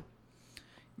motherfucker in the middle.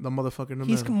 The motherfucker in the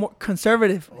He's middle. more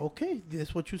conservative. Okay,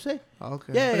 that's what you say.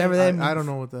 Okay. Yeah, Whatever that means. I don't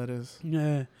know what that is.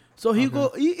 Yeah. So he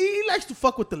he likes to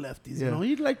fuck with the lefties. Yeah. You know,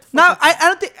 he like. To fuck No, with I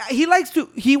don't think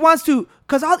he wants to,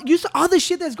 cause all the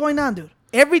shit that's going on, dude.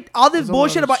 All this There's a lot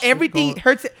bullshit of about shit everything going-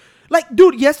 hurts it. Like,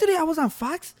 dude, yesterday I was on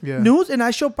Fox Yeah. News and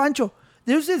I showed Pancho.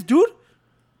 There's this dude.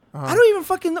 Uh-huh. I don't even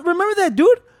fucking remember that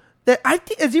dude. That I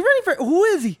think is he running for? Who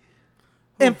is he?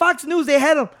 In Fox News, they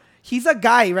had him. He's a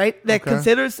guy, right, that Okay.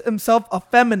 considers himself a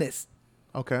feminist.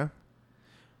 Okay.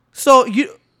 So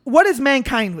what is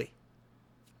mankind with?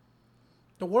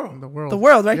 the world. The world. The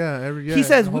world, right? Yeah. He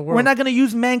says the whole we're world. not gonna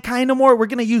use mankind no more. We're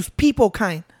gonna use people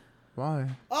kind. Why?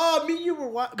 Oh, you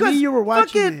were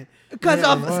watching it. Because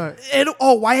Yeah, of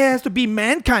why? why it has to be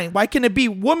mankind? Why can it be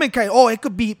womankind? Oh, it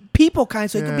could be people kind,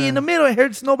 so it could be Yeah. in the middle. It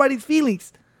hurts nobody's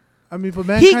feelings. I mean,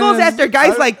 but He goes after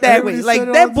guys like that way, like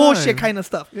that bullshit kind of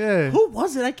stuff. Yeah. Who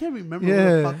was it? I can't remember. Yeah.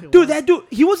 Who the fuck it Dude, was. that dude,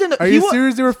 he was in the. Are he you wa-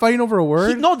 serious? They were fighting over a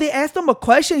word. No, they asked him a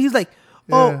question. He's like,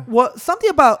 "Oh, Yeah. what? Something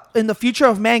about in the future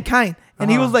of mankind," and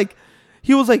he Uh-huh. was like,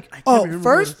 "Oh, remember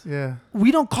first Yeah.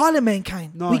 we don't call it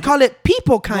mankind. No, we he- call it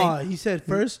people No, kind." he said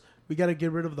first we gotta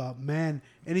get rid of the man.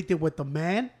 Anything with the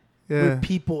man, Yeah. we're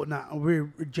people. Not we're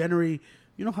generating.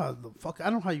 You know how the fuck? I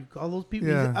don't know how you call those people.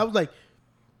 Yeah. I was like,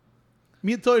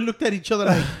 me and Tori looked at each other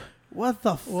like, what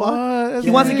the fuck? What? That's He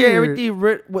wants to get weird.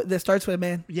 everything that starts with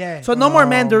man. Yeah. So no more Oh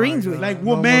mandarins. my with God. Like, No,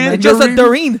 woman. no, It's just a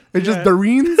mandarins? dareen. It's just Yeah.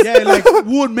 Dareens? yeah, like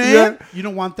wood man. Yeah. You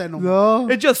don't want that no more. No.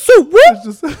 It's just so whip.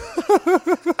 It's just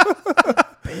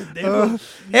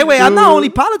Anyway, I'm not only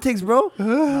politics, bro.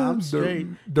 I'm straight.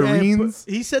 Dareens?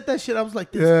 Yeah, he said that shit. I was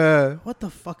like, this. Yeah. What the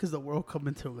fuck is the world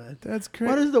coming to, man? That's crazy.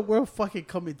 What is the world fucking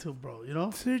coming to, bro? You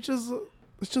know? They're just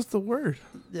It's just a word.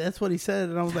 Yeah, that's what he said,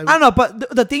 and I was like, I don't know,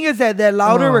 but the thing is that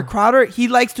Louder with Crowder, he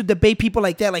likes to debate people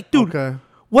like that. Like, dude,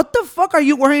 what the fuck are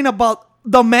you worrying about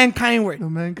the mankind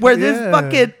word? Where this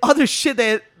fucking other shit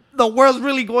that the world's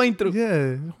really going through.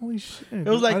 Yeah, holy shit. It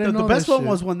was like the best one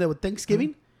was one that with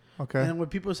Thanksgiving. Okay. And when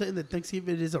people are saying that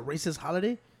Thanksgiving is a racist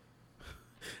holiday,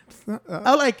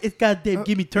 I like it. Goddamn,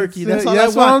 give me turkey. That's all.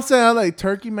 That's what I'm saying. I like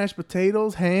turkey, mashed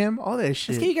potatoes, ham, all that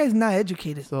shit. It's you guys not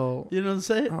educated. So you know what I'm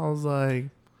saying? I was like,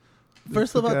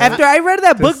 first of all, after I read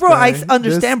that book, bro, I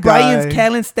understand Brian's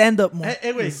Callen stand up more.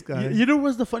 Hey, wait, you know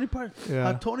what's the funny part?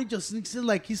 Tony just sneaks in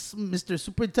like he's Mr.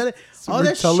 Superintendent. All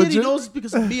that shit he knows is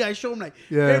because of me. I show him like,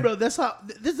 hey, bro, that's how.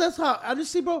 That's how.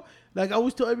 Honestly, bro, like I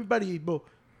always tell everybody, bro.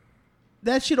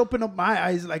 That shit opened up my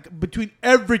eyes, like, between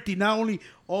everything. Not only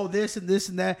all this and this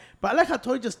and that. But I like how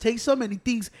Tony just takes some and he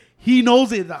thinks he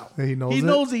knows it now. He knows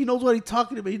it. He knows what he's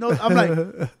talking about. He knows. I'm like...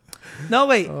 No,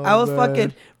 wait. I was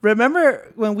fucking...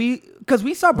 Remember when we... Because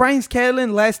we saw Brian's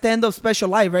Callen last stand-up special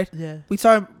live, right? Yeah. We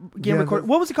saw him get recorded.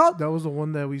 What was it called? That was the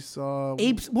one that we saw...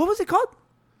 Apes. What was it called?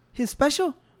 His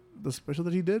special? The special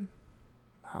that he did?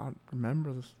 I don't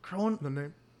remember the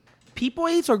name. People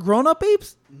Apes or Grown Up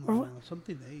Apes? No,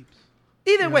 something Apes.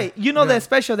 Either way, you know that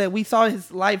special that we saw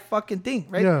his live fucking thing,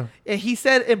 right? Yeah. And he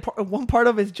said in one part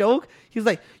of his joke, he was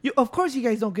like, of course you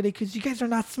guys don't get it because you guys are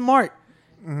not smart.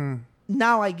 Mm-hmm.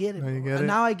 Now I get it.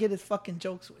 Now I get his fucking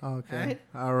jokes. Okay.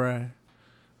 All right.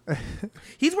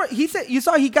 He said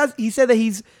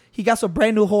that he got some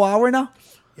brand new whole hour now.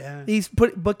 Yeah. He's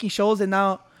booking shows and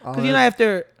now, because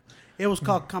after... It was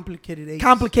called Complicated Apes.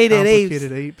 Complicated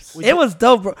Apes. It was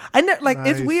dope, bro.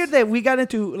 It's weird that we got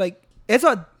into, like, it's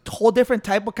a whole different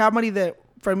type of comedy that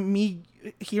from me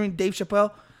hearing Dave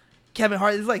Chappelle, Kevin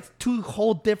Hart, it's like two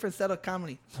whole different set of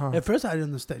comedy. At first, I didn't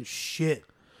understand shit.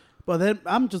 But then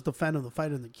I'm just a fan of the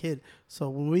Fighter and the Kid. So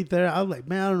when we there, I was like,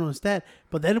 man, I don't understand.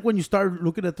 But then when you start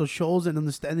looking at those shows and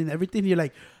understanding everything, you're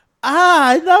like,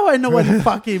 now I know what it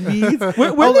fucking means.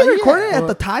 Where they recorded it? At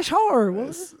the Taj Hall or what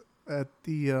was it? At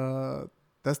the...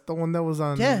 That's the one that was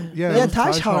on... Yeah,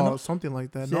 Taj Hall. Something like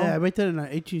that, Yeah, right there on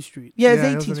 18th Street. Yeah,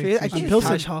 it's 18th Street. I think it's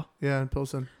Taj Hall. Yeah, in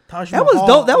Pilsen. That was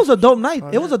dope. That was a dope night.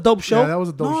 It was a dope show. Yeah, that was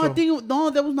a dope show. I think...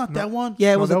 that was not that one.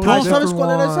 Yeah, it was a Taj Hall. It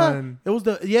was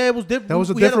different. That was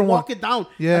a different one. We had to walk it down.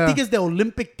 Yeah. I think it's the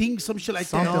Olympic thing, some shit like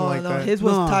that. No, his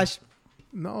was Taj.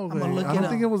 No, I don't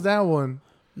think it was that one.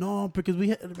 No, because we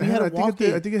had to walk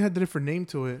it. I think it had a different name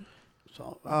to it.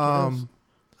 So,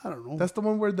 I don't know. That's the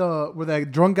one where that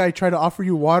drunk guy tried to offer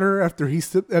you water after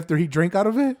he drank out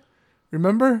of it.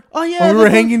 Remember? Oh yeah. When we were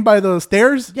hanging by the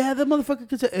stairs. Yeah, that motherfucker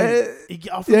could say. He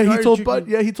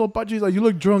told Butch, he's like, "You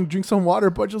look drunk. Drink some water."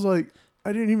 Butch was like,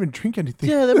 "I didn't even drink anything."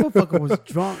 Yeah, that motherfucker was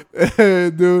drunk.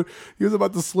 Dude, he was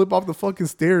about to slip off the fucking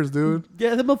stairs, dude.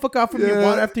 Yeah, that motherfucker offered me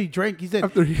water after he drank. He said,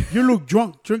 "You look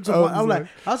drunk. Drink some water." I was like,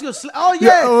 "I was gonna slip." Oh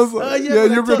yeah. I was like,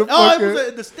 you're gonna. It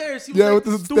was the stairs. He was with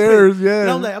the stairs. Yeah. And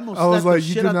I was like, I'm gonna slap the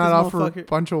shit you do out not this offer a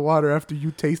bunch of water after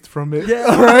you taste from it.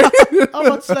 Yeah, right. I'm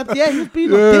about to slap. Yeah, he was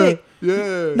being a dick.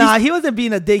 Yeah. Nah, he wasn't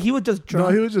being a dick. He was just drunk.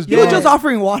 No, he was just. He was just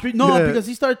offering water. No, because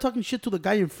he started talking shit to the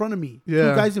guy in front of me.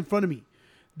 Yeah. 2 guys in front of me.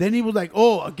 Then he was like,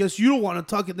 "Oh, I guess you don't want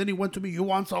to talk." And then he went to me, "You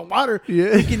want some water?"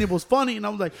 Yeah. Thinking it was funny. And I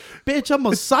was like, "Bitch, I'm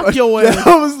gonna suck your ass."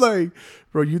 I was like,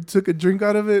 "Bro, you took a drink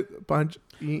out of it, Punch.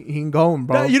 He ain't going,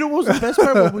 bro." You know what was the best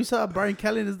part? When we saw Brian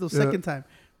Callen is the second time.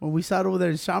 When we saw it over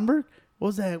there in Schaumburg. What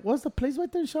was that? What's the place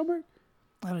right there in Schaumburg?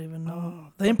 I don't even know.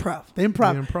 The Improv. The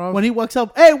Improv. When he walks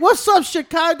up, "Hey, what's up,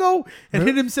 Chicago?" And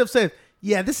he himself says,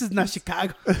 "Yeah, this is not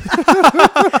Chicago."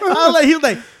 He was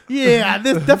like, "Yeah,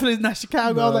 this definitely is not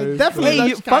Chicago." I was like, "Definitely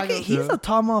not Chicago." He's a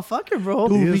tall motherfucker, bro.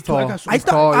 Dude, he is tall. I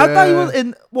thought he was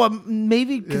in. Well,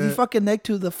 maybe because he's fucking next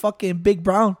to the fucking Big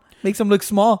Brown. Makes him look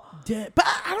small. Yeah, but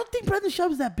I don't think Brandon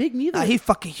Schaub is that big neither. Nah, he's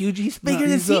fucking huge. He's bigger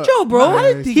than Cicho, bro. I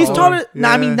didn't think he's so. taller. Yeah. Nah,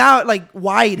 I mean now like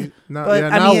wide. But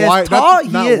I mean wide, as tall,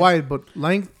 not wide, but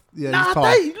length. Yeah, he's tall.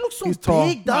 He looks so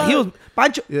big, dog. He was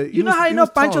Pancho. You know how I know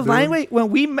Pancho's line weight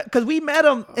when because we met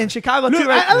him in Chicago too.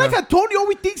 Right? I like how Tony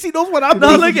always thinks he knows what I'm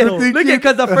no, thinking. Look at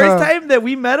because the first time that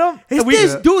we met him,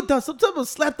 this dude does sometimes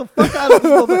slap the fuck out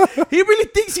of him. He really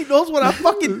thinks he knows what I'm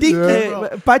fucking thinking.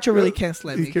 Yeah. Pancho really can't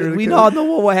slap me. We all know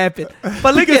what will happen.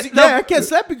 But look at I can't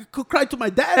slap him. Could cry to my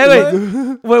dad.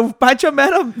 Anyway, when Pancho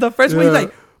met him, the first one he's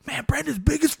like, "Man, Brandon's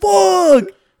big as fuck."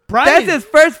 That's his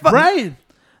first.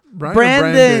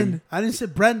 Brandon. I didn't say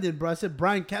Brandon, bro. I said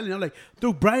Brian Callen. I'm like,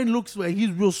 dude, Brian looks like he's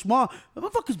real small. The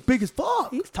motherfucker's big as fuck.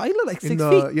 He's tiny, like 6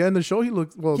 feet. Yeah, in the show he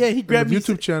looked he grabbed me. Me.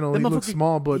 YouTube channel, he looked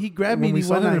small, but he grabbed me. When we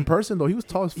saw him in person, though, he was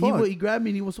tall as fuck. He grabbed me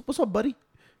and he was, "What's up, buddy?"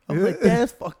 I was like,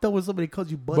 "That's fucked up when somebody calls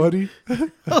you buddy."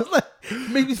 I was like,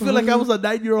 Made me feel like I was a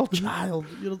 9-year-old child.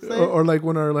 You know what I'm saying? Or like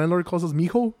when our landlord calls us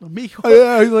mijo. Mijo. Oh,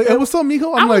 yeah, he's like, hey, what's up,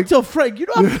 mijo? I'm like, tell Frank, you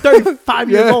know I'm 35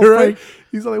 years old, right? Frank.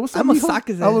 He's like, what's up, I'm mijo? a sock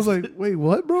his I was ass. like, wait,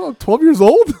 what, bro? I'm 12 years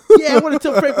old? Yeah, I want to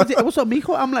tell Frank, what's up,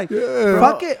 mijo? I'm like,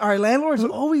 fuck it. Our landlord's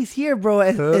always here, bro.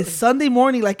 It's Sunday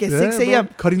morning, like at 6 a.m.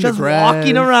 Cutting just the grass,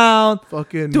 walking around,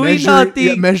 fucking doing nothing.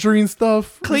 Yeah, measuring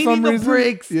stuff. Cleaning the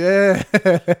bricks. Yeah.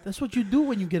 that's what you do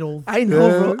when you get old. I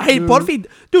know, bro. Hey, Porfi.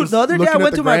 Dude, the other day I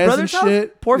went to my brother's house,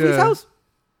 Porfi's house.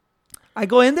 I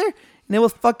go in there, and it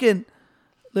was fucking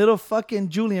little fucking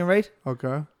Julian, right?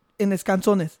 Okay. In his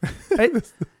canzones, right?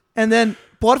 And then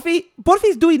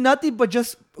Porfi's doing nothing but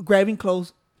just grabbing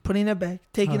clothes, putting it back,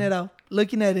 taking it out,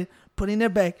 looking at it, putting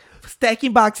it back,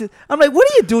 stacking boxes. I'm like, what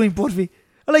are you doing, Porfi?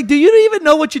 I'm like, do you even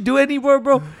know what you do anymore,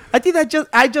 bro? I think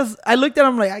I looked at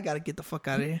him like, I gotta get the fuck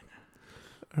out of here.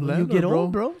 When you get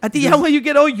old, bro. I think when you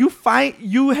get old,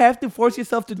 you have to force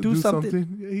yourself to do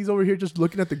something. Yeah, he's over here just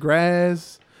looking at the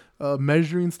grass,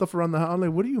 measuring stuff around the house. I'm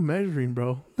like, what are you measuring,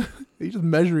 bro? He's just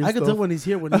measuring I stuff. can tell when he's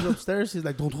here. When he's upstairs, he's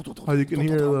like, Oh, you can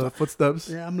hear the footsteps.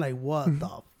 Yeah, I'm like, what the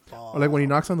fuck? Or like when he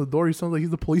knocks on the door, he sounds like he's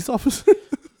the police officer.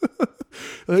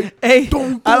 Like, hey,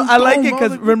 I like it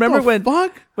because like, remember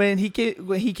when he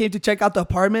came to check out the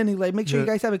apartment, he's like, make sure you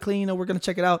guys have it clean. You know, we're gonna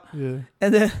check it out. Yeah.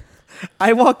 And then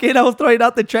I walk in, I was throwing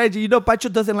out the trash. You know, Pacho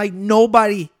doesn't like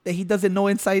nobody that he doesn't know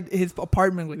inside his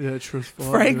apartment. Yeah, true as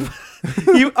fuck. Frank,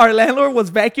 our landlord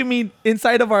was vacuuming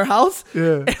inside of our house.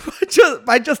 Yeah. And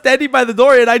Pacho standing by the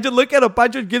door, and I just look at him.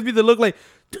 Pacho gives me the look like,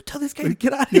 dude, tell this guy to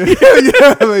get out of here.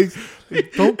 Yeah, like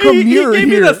don't come near He gave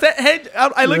here. me the set head.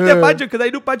 I looked at Pacho because I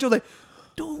knew Pacho was like,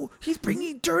 dude, he's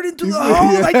bringing dirt into the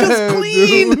house. I just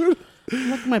cleaned. Dude. I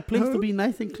like my place to be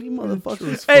nice and clean,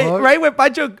 motherfucker. Hey, right when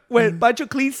Pacho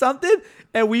cleans something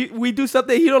and we do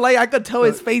something he don't like, I could tell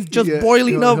his face just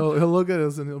boiling up. He'll look at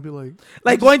us and he'll be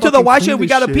like going to the washer, we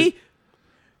gotta pee.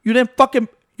 You didn't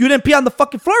pee on the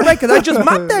fucking floor, right? Because I just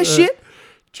mopped that shit.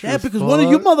 Yeah, because one of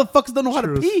you motherfuckers don't know how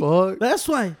to pee. Fuck. That's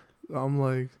why. I'm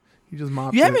like, you just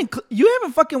mopped. You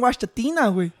haven't fucking washed the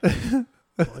tina, güey.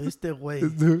 Oh, este way.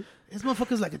 This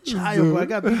motherfucker's like a child, bro. I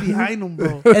got to be behind him,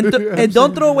 bro. And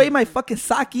don't throw away my fucking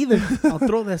sock either. I'll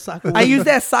throw that sock away. I use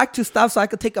that sock to stop so I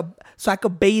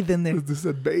could bathe in there. This is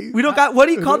a bathe. We don't got, what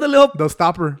do you call the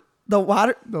stopper? The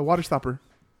water stopper.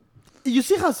 You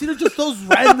see how Cedar just throws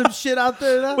random shit out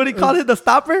there? Now? What do you call it? The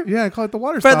stopper? Yeah, I call it the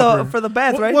water stopper. For the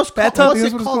bath, right? What's it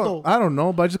called, though? I don't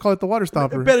know, but I just call it the water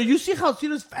stopper. But you see how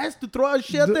Cedar's fast to throw out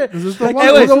shit out there? Is this the Like, water?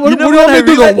 anyways, What you know do you what want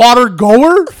me to do? The water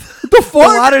goer? What the fuck? The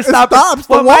water stopper. It stops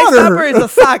the Well, water. my stopper is a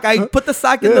sock. I put the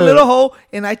sock in the little hole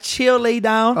and I chill, lay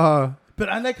down, But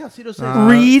I like how Cedar says,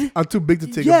 read. I'm too big to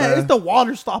take a yeah, bath. it's the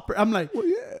water stopper. I'm like, Well,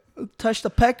 yeah. touch the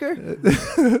pecker.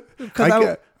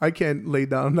 I can't lay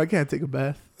down. I can't take a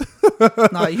bath.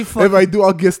 No, you If fucking. I do,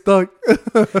 I'll get stuck.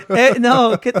 No,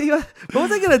 what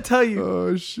was I gonna tell you?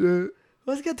 Oh shit.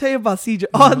 What was I gonna tell you about Cedro?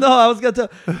 Oh no, I was gonna tell.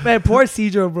 Man, poor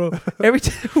Cedro, bro. Every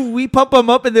time we pump him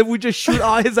up and then we just shoot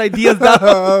all his ideas down.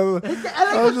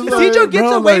 Cedro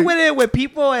gets away with it with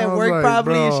people at work, like,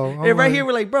 probably. bro, And right here,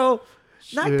 we're like, bro,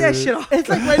 knock that shit off. it's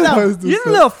like right now. You're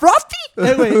a little frosty.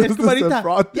 Anyway, It's just a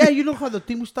fraud. yeah, you know how the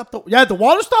thing we stopped the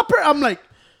water stopper? I'm like,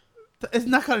 it's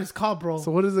not how it's called, bro. So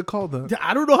what is it called then?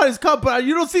 I don't know how it's called, but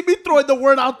you don't see me throwing the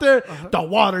word out there. The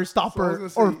water stopper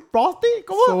So or frosty.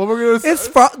 Come on. So what we're gonna say? It's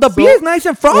the beer is nice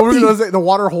and What we're frothy. gonna say? The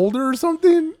water holder or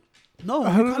something? No,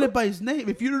 you call it by his name.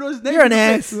 If you don't know his name, You're an you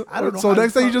ass. say, I don't know. So how next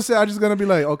it's time you called. just say, I'm just gonna be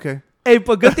like, okay. Hey,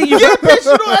 but good thing you Yeah, bitch,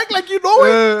 you don't act like you know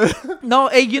it. No,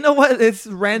 hey, you know what? It's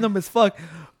random as fuck.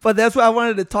 But that's why I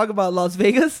wanted to talk about Las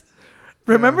Vegas.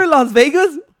 Remember Las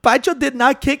Vegas? Pacho did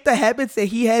not kick the habits that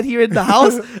he had here in the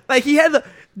house. Like he had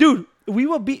dude, we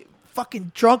would be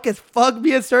fucking drunk as fuck.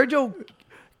 Me and Sergio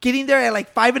getting there at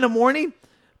like 5 a.m.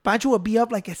 Pancho would be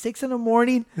up like at 6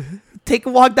 a.m. Take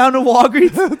a walk down to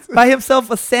Walgreens, buy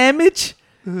himself a sandwich,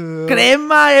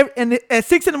 crema, and at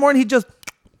 6 a.m. he just,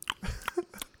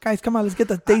 guys, come on, let's get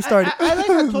the day started. I like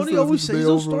how Tony This always is says day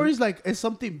those over. stories like it's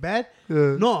something bad.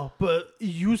 Yeah. No, but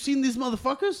you seen these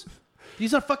motherfuckers?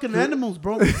 These are fucking animals,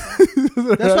 bro. That's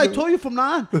why I told you from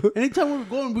now on. Anytime we're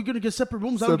going, we're gonna get separate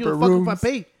rooms. I don't give a Separate fuck if I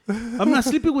pay. I'm not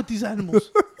sleeping with these animals.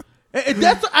 And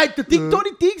that's the thing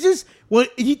Tony thinks is when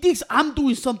he thinks I'm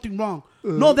doing something wrong.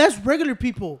 No, that's regular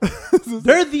people.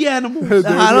 They're the animals.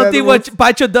 I don't think what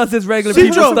Pacho does is regular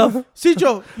people stuff.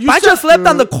 Cijo, Pacho slept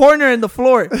on the corner in the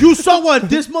floor. you saw what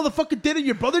this motherfucker did and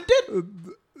your brother did?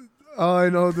 All I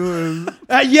know, dude.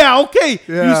 Yeah, okay.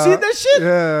 Yeah. You see that shit?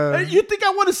 Yeah. You think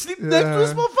I want to sleep next to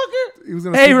this motherfucker? He was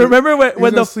gonna Hey, remember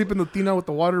when the sleep in the tina with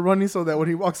the water running so that when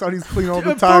he walks out, he's clean all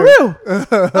the time. For real.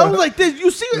 I was like, this.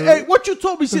 You see, hey, what you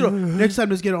told me, Cito. Next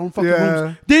time, let's get our own fucking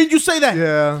rooms. Didn't you say that?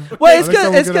 Yeah. Well, it's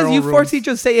because you force each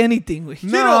other to say anything.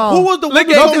 No. Who was the one?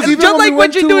 Just like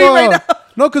what you're doing right now.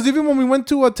 No, because even when we went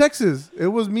to Texas, it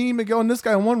was me, Miguel, and this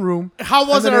guy in one room. How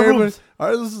was it our rooms?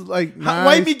 Ours was like nice.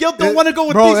 Why Miguel don't want to go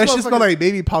with bro, these motherfuckers? Bro, that shit smell like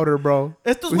baby powder, bro.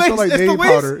 It's the waste.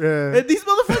 Yeah. And these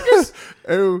motherfuckers.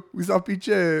 Hey, we saw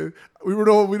Piche. We don't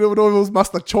know if it was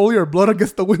Mastacholi or blood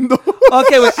against the window.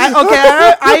 Okay, wait.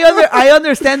 I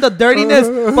understand the dirtiness,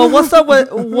 but what's up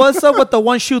with the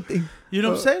one shoe thing? You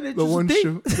know what I'm saying? It's the just one a thing.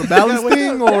 shoe. The balance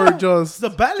thing or just... The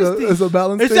balance thing. It's a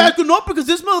balance thing? Exactly. No, because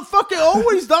this motherfucker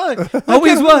always died.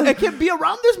 Always what? I can't be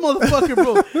around this motherfucker,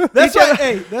 bro.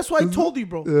 That's why I told you,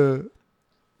 bro. Yeah.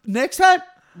 Next time,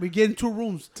 we get in 2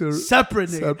 rooms. Separate,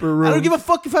 nigga. Separate rooms. I don't give a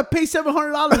fuck if I pay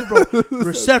 $700, bro.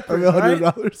 We're separate,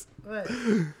 $100. Right?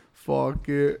 Fuck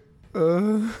it.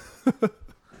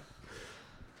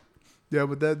 Yeah,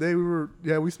 but that day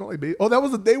we smelled like baby. Oh, that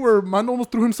was the day where Mando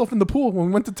almost threw himself in the pool when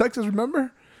we went to Texas,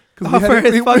 remember? For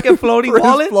his fucking floating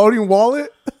wallet? His floating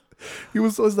wallet. He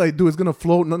was like, dude, it's going to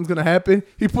float. Nothing's going to happen.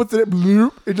 He puts it,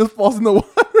 bloop, it just falls in the water.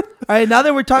 All right, now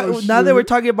that we're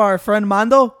talking about our friend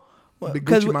Mando. Big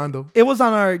Gucci Mando. It was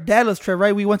on our Dallas trip,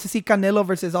 right? We went to see Canelo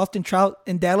versus Austin Trout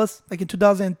in Dallas, like in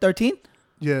 2013.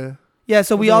 Yeah. Yeah,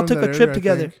 so we all took a trip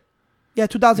together. Yeah,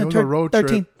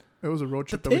 2013. It was a road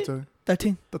trip that we took.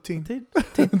 13.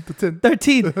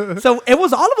 So it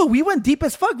was all of it. We went deep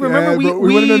as fuck. Remember,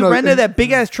 we rented that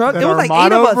big ass truck. It was like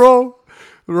 8 of us.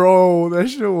 Bro, that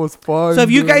shit was fun. So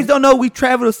if you guys don't know, we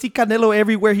travel to see Canelo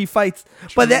everywhere he fights.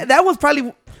 But that was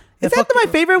probably... Is that my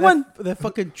favorite one? That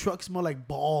fucking truck smelled like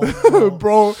balls,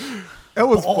 bro. It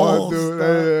was fun, dude.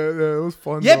 Yeah, it was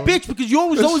fun. Yeah, bitch, because you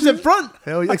always in front.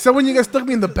 Hell yeah. Except when you guys stuck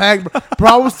me in the bag, bro.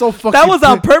 I was so fucking... That was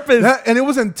on purpose. And it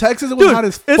was in Texas. It was hot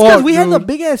as fuck, it's because we had the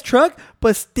big ass truck,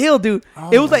 but still, dude.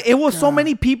 It was so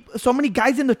many people, so many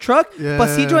guys in the truck, but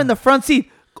Cedro in the front seat.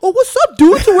 Oh, what's up,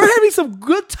 dude? So we're having some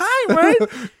good time, right?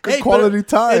 Good quality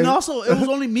time. And also, it was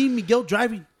only me and Miguel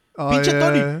driving. Pinche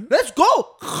Tony, let's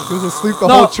go. He was asleep the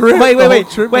whole trip.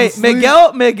 Wait.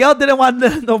 Miguel didn't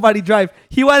want nobody drive.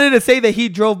 He wanted to say that he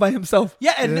drove by himself.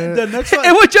 Yeah, and the next one,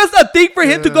 it was just a thing for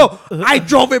him to go, I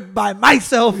drove it by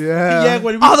myself. Yeah.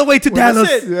 All the way to Dallas.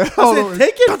 I said,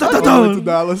 take it. To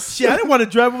Dallas. Shit, I didn't want to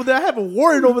drive over there. I have a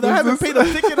warrant over there. I haven't paid a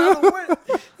ticket. I don't know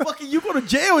fucking you go to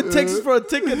jail in Texas for a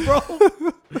ticket, bro.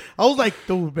 I was like,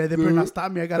 dude, man, they better not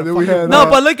stop me. I gotta fucking...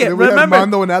 but look at, remember.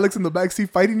 Mando and Alex in the backseat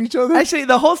fighting each other. Actually,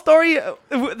 the whole story,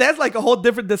 that's like a whole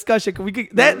different discussion.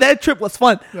 That trip was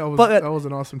fun. That was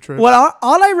an awesome trip.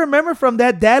 All I remember from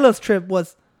that Dallas trip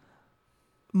was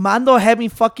Mando having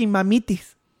fucking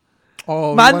mamitis.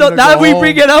 Oh, Mando, now we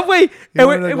bring it up,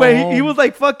 he was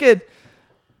like, fucking,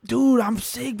 dude, I'm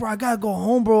sick, bro. I gotta go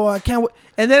home, bro. I can't wait.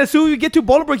 And then as soon as we get to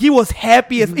Bolingbrook, he was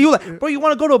happy as he was like, bro, you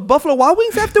want to go to Buffalo Wild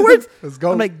Wings afterwards? Let's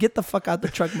go. I'm like, get the fuck out the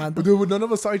truck, man. Dude, none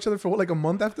of us saw each other for like a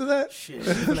month after that. Shit.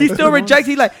 He still rejects.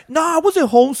 He's like, nah, I wasn't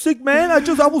homesick, man. I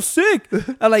was sick.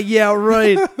 I'm like, yeah,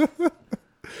 right.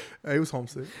 He was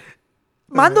homesick.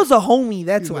 Mando's a homie.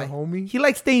 That's why. A homie? He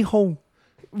likes staying home,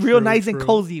 real nice and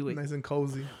cozy. Nice and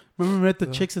cozy. Remember we met the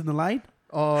chicks in the line?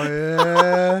 Oh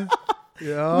yeah.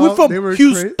 Yeah, we're from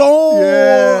Houston.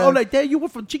 Yeah. I'm like, damn, you were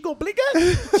from Chico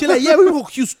Blinka? She's like, yeah, we were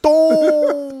from Houston.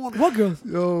 What girls?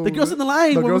 Yo, the girls in the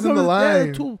line. The girls in the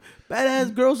line. 2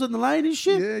 badass girls in the line and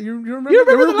shit. Yeah, you remember? You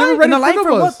remember the line? Right in the line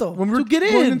for what though? When we were get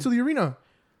going into the arena.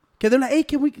 Okay, they're like, hey,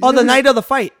 can we? Oh, the night of the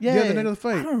fight. Yeah, the night of the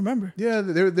fight. I don't remember. Yeah,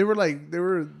 they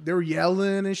were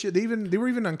yelling and shit. They were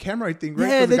even on camera, I think. Right?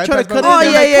 Yeah, they tried to cut in. Oh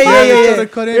yeah. They were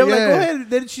like, go ahead.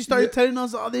 Then she started telling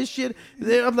us all this shit.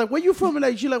 I'm like, where you from? And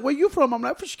like, she's like, where you from? I'm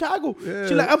like, from Chicago. Yeah.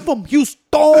 She's like, I'm from Houston.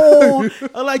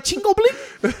 I'm like, Chingo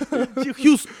Blink.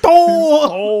 Houston.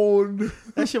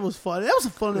 That shit was fun. That was a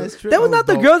fun ass trip. That was not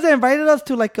the girls that invited us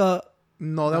to like a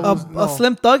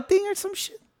Slim Thug thing or some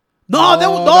shit. That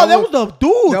was the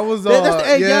dude. That was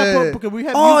bro, because we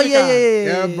had music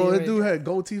yeah, bro. That dude had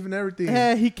gold teeth and everything.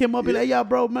 Yeah, he came up and like, yeah,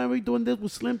 bro, man, we doing this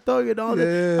with Slim Thug and all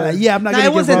that. Yeah, I'm not gonna.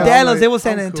 It wasn't Dallas. It was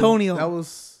San Antonio. That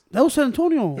was San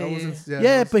Antonio.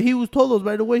 But he was told us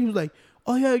right away. He was like,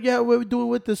 oh yeah, what we doing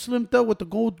with the Slim Thug with the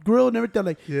gold grill and everything?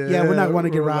 Like, we're not going to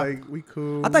get robbed. Like, we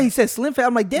cool. I thought he said Slim Fat.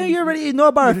 I'm like, damn, you already know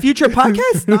about our future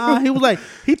podcast? Nah, he was like,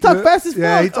 he talked fast as fuck.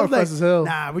 Yeah, he talked fast as hell.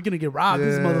 Nah, we're gonna get robbed.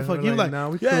 This motherfucker. He was like,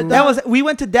 nah, we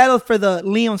went to Dallas for the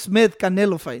Liam Smith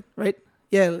Canelo fight, right?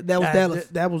 Yeah, that was Dallas.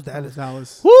 That was Dallas.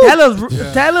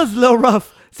 Dallas, a little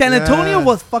rough. San Antonio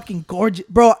was fucking gorgeous,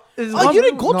 bro. Oh, you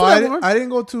didn't go to that one? I didn't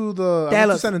go to the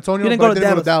Dallas. San Antonio. You didn't but go to I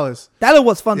didn't go to Dallas. Dallas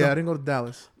was fun. Yeah, though. I didn't go to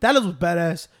Dallas. Dallas was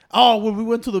badass. Oh, when we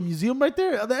went to the museum right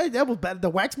there, that was bad. The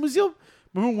wax museum.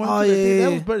 Remember when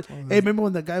that was bad. Hey, remember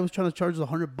when that guy was trying to charge us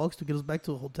 $100 to get us back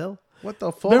to the hotel? What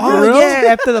the fuck? Oh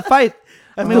yeah, after the fight.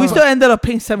 I mean, we still ended up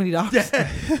paying $70. Yeah,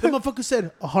 the motherfucker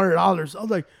said $100. I was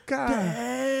like, God.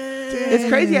 It's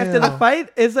crazy. After the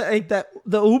fight, is like that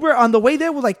the Uber on the way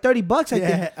there was like $30. I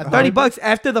think $30.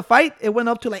 After the fight, it went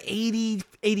up to like 80,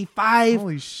 85.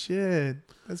 Holy shit,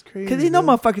 that's crazy. Because they know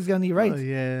motherfuckers gonna eat right. Oh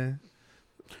yeah.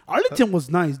 Arlington was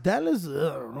nice. Dallas, I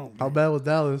don't know. How bad was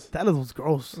Dallas? Dallas was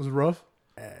gross. It was rough.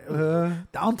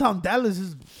 Downtown Dallas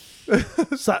is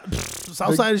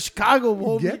south side of Chicago,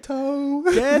 homie. Ghetto.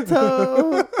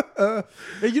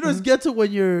 Hey, you know it's ghetto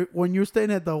when you're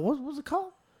staying at the what was it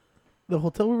called? The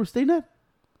hotel we were staying at?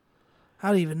 I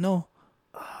don't even know.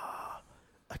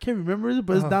 I can't remember it,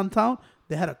 but it's downtown.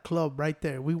 They had a club right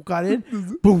there. We got in.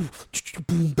 Boom.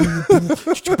 Boom, boom,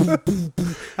 boom,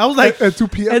 boom. I was like, at 2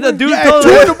 p.m. And the dude at 2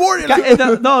 in the morning.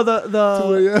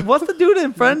 The what's the dude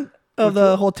in front of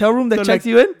the hotel room that checks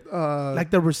you in? Like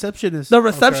the receptionist. The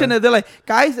receptionist. Okay. They're like,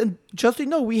 guys, and just so you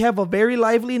know, we have a very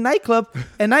lively nightclub.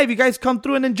 And now if you guys come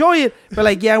through and enjoy it, we're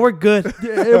like, yeah, we're good.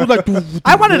 Yeah, it was like,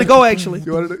 I wanted to go actually.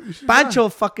 Pancho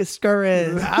fucking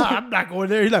scurry. I'm not going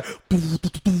there. He's like,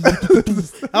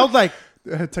 I was like,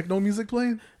 techno music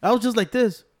playing. I was just like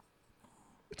this.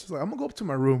 It's just like, I'm gonna go up to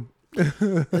my room.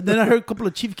 And then I heard a couple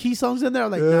of Chief Keef songs in there.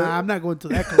 I'm like, nah, I'm not going to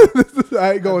that club.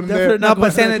 I ain't going there. No,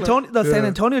 but San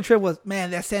Antonio trip was,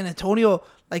 man, that San Antonio,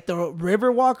 like the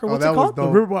Riverwalk or what's it called? The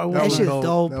Riverwalk. That shit's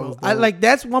dope, bro. I like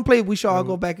that's one place we should all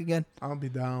go back again. I'll be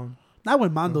down. Not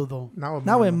with Mando though.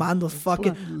 Not with Mando's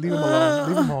fucking. Leave him alone.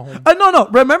 Leave him home. No.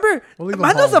 Remember,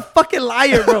 Mando's a fucking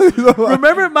liar, bro.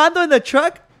 Remember Mando in the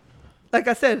truck? Like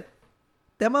I said,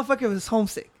 that motherfucker was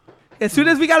homesick. As soon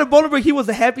as we got to Bolingbrook, he was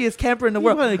the happiest camper in the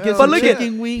world. But look at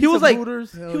he was like,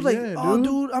 oh,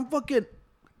 dude, I'm fucking.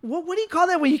 What do you call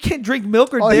that when you can't drink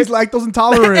milk or dip? He's lactose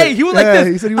intolerant. Hey, he was like this.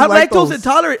 He said he was I'm lactose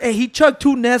intolerant. And he chugged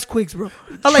 2 Nesquiks, bro.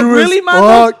 I'm like, really, man?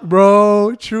 Fuck,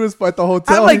 bro. True as fuck. At the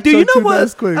hotel. I'm like, do you know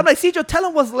what? I'm like, Cedro, tell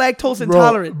him what's lactose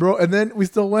intolerant. Bro, and then we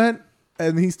still went,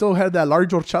 and he still had that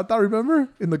large horchata, remember?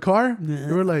 In the car. Yeah.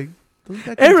 We were like,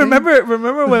 hey,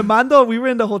 remember when Mando, we were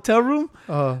in the hotel room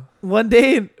one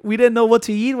day and we didn't know what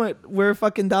to eat when we were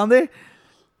fucking down there.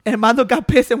 And Mando got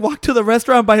pissed and walked to the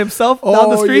restaurant by himself down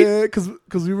the street. Yeah, because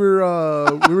we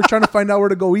were trying to find out where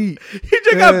to go eat. He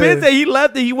just got pissed and he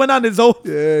left and he went on his own.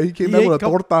 Yeah, he came back with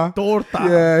a torta.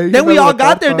 Yeah. Then we all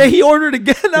got there. Then he ordered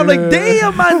again. I'm like,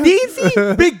 damn,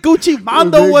 Mandisi. Big Gucci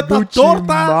Mando with the torta.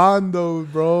 Mando,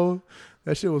 bro.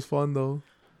 That shit was fun though.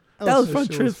 That was fun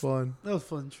trips. That was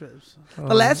fun trips.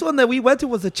 The last one that we went to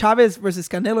was the Chavez versus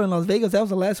Canelo in Las Vegas. That was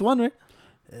the last one, right?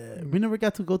 We never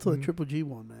got to go to the Triple G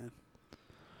one, man.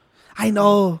 I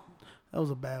know. That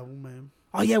was a bad one, man.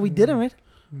 Oh, yeah, we didn't, right?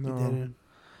 No. We didn't.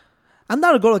 I'm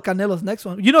down to go to Canelo's next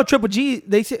one. You know, Triple G,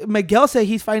 Miguel said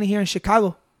he's fighting here in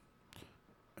Chicago.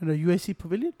 In the UAC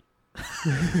Pavilion?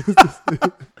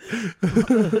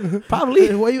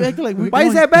 Probably. Why you acting like we're Why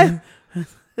is that bad?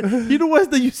 You know what's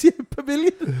the UCA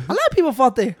Pavilion? A lot of people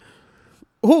fought there.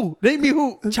 Who? Name me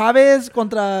who? Chavez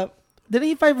contra... Didn't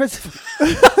he fight versus...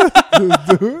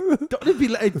 Don't it be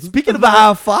like... Speaking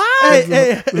about fight.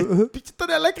 Hey.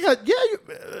 I like how... Yeah.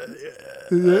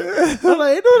 I'm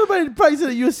like, ain't nobody price in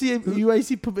the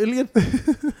UIC Pavilion.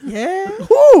 Yeah.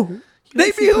 Who?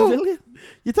 Name me who?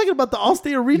 You're talking about the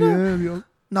Allstate Arena? Yeah.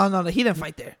 No, he didn't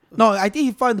fight there. No, I think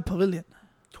he fought in the Pavilion.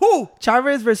 Who?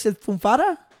 Chavez versus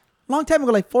Funfara? Long time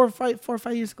ago, like 4 or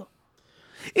 5 years ago.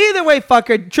 Either way,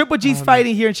 fucker, Triple G's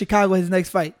fighting here in Chicago, his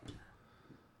next fight.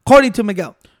 According to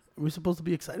Miguel. Are we supposed to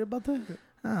be excited about that?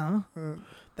 I don't know.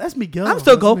 That's Miguel. I'm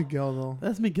still go. Miguel, though.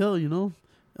 That's Miguel, you know.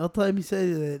 All the time he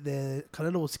said that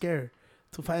Canelo was scared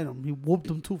to fight him. He whooped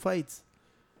him 2 fights.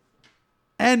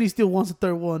 And he still wants a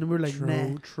third one. And we're like,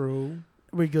 nah. True.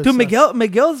 We're good. Dude,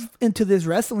 Miguel's into this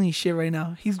wrestling shit right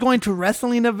now. He's going to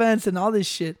wrestling events and all this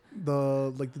shit.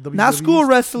 The WWE. Not school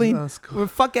wrestling. We're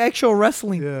fuck actual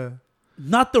wrestling. Yeah.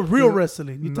 Not the real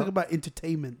wrestling. You talk about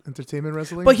entertainment. Entertainment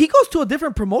wrestling? But he goes to a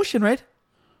different promotion, right?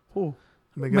 Who?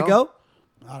 Miguel?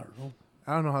 I don't know.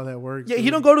 I don't know how that works. Yeah,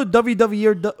 he don't go to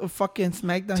WWE or fucking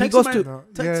SmackDown. He goes to...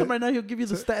 Text him right now. He'll give you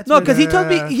the stats. No, because he tells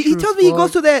me he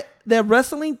goes to that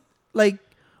wrestling like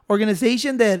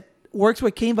organization that works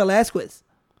with Cain Velasquez.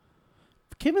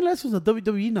 Cain Velasquez is a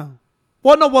WWE now.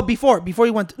 Well, no, before he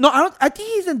went... I think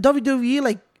he's in WWE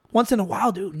like once in a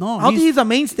while, dude. No, I don't think he's a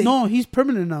mainstay. No, he's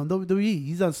permanent now in WWE.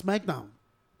 He's on SmackDown.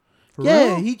 For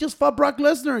real? He just fought Brock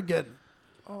Lesnar again.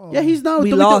 Oh. Yeah, he's now...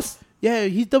 We lost. Yeah,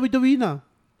 he's WWE now.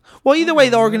 Well, either way,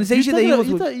 the organization that he was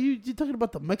with. You're talking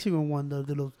about the Mexican one.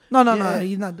 No,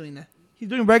 he's not doing that. He's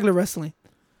doing regular wrestling.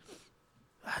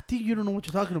 I think you don't know what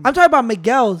you're talking about. I'm talking about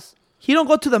Miguel's. He don't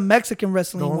go to the Mexican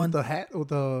wrestling one. With the hat, with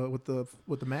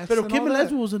the mask. But Kim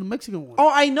Velasquez was in the Mexican one. Oh,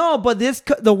 I know, but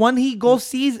the one he goes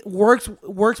sees works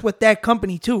with that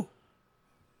company too.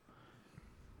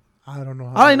 I don't know.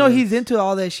 All I know, he's into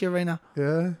all that shit right now.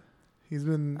 Yeah, he's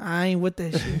been. I ain't with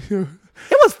that shit.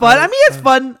 It was fun. I mean, it's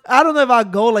fun. I don't know if I'll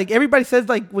go. Like everybody says,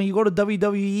 like when you go to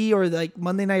WWE or like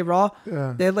Monday Night Raw,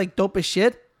 they're like dope as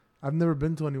shit. I've never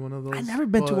been to any one of those. I've never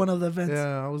been to one of the events.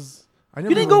 Yeah, you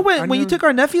didn't go when you took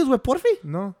our nephews with Porfi?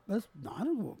 No. I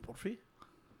don't go with Porfi.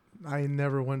 I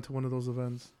never went to one of those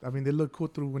events. I mean, they look cool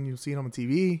through when you see them on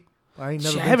TV. I ain't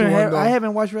never I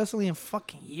haven't watched wrestling in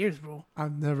fucking years, bro.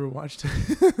 I've never watched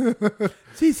it.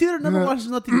 See, Cedar never watches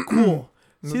nothing cool.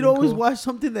 Cedar always watch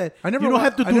something that you don't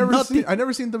have to do nothing. I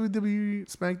never seen WWE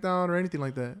SmackDown or anything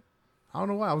like that. I don't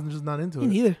know why. I was just not into it. Me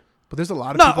neither. But there's a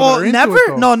lot of people that are into never? it,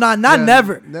 though. No,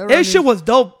 never. That shit was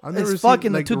dope. I've never as fuck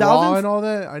in like the 2000s. Raw and all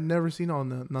that. I've never seen all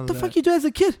none of that. What the fuck you do as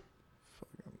a kid?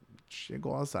 Shit,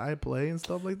 go outside, play and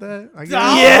stuff like that.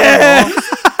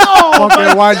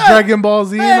 Fucking watch Dragon Ball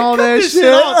Z and all that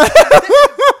shit.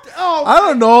 I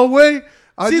don't know. Wait.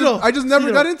 I just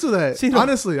never got into that.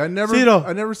 Honestly, I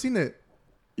never seen it.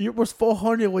 You was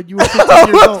 400 when you were 15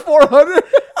 years old. 400?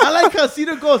 I like how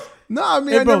Cedar goes. No, I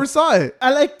mean, I never saw it.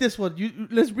 I like this one.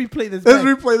 Let's replay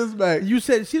this back. You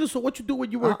said, Cedar, so what you do when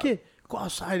you were a kid? Go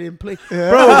outside and play. Yeah.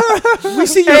 Bro, we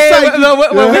see your side.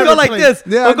 When we go like this,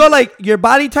 we'll go like, your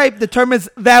body type determines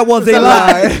that was a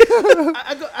lie.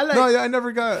 I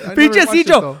never got it.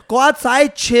 Pinche go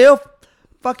outside, chill,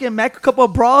 fucking mac a couple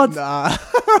of broads. Nah.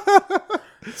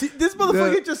 See, this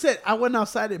motherfucker just said, I went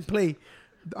outside and played.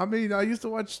 I mean, I used to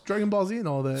watch Dragon Ball Z and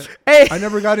all that. Hey. I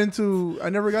never got into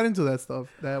that stuff.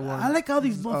 That one. I like how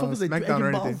these motherfuckers that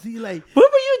Dragon Ball Z like.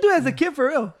 What were you doing as a kid for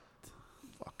real?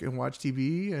 Fucking watch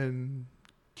TV and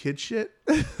kid shit.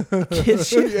 Kid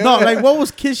shit? Yeah. No, like what was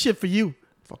kid shit for you?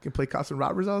 Fucking play cops and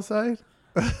robbers outside.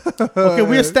 Okay,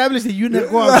 we established that you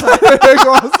didn't go outside.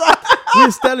 We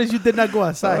established you did not go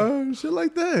outside. Shit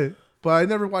like that. But I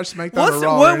never watched SmackDown or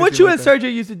Raw. What you and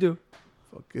Sergio used to do?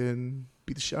 Fucking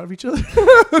beat the shit out of each other.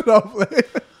 No,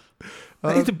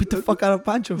 I used to beat the fuck out of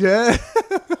Pancho. Yeah.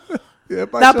 Yeah,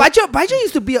 Now, Pancho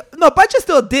used to be Pancho's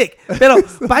still a dick. Pero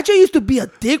Pancho used to be a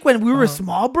dick when we were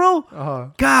small,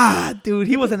 bro. God, dude,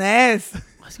 he was an ass.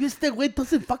 This güey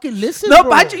doesn't fucking listen, No,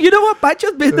 bro. Pancho, you know what?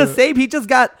 Pancho's been the same. He just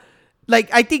got, like,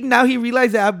 I think now he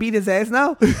realized that I beat his ass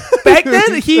now. Back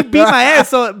then, he beat my ass.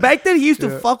 So back then, he used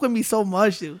to fuck with me so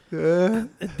much, dude. Yeah.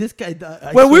 This guy...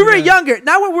 when we were younger,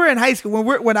 not when we were in high school.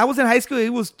 When I was in high school, it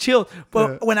was chill.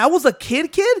 But when I was a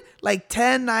kid, like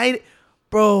 10, 9,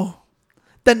 bro...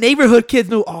 The neighborhood kids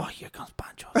knew, oh, here comes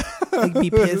Pancho. Like, be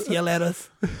pissed, yell at us.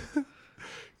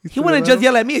 He wouldn't just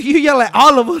yell at me. You yell at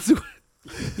all of us.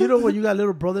 You know, when you got a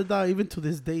little brother, dog, even to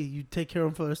this day, you take care of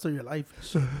him for the rest of your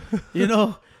life. You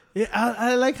know? Yeah,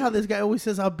 I like how this guy always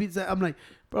says, I'll beat that. I'm like,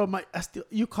 bro,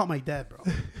 you call my dad, bro.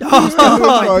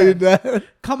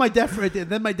 Call my dad for it. And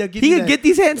then my dad gives me He can get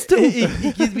these hands, too.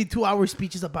 He gives me 2-hour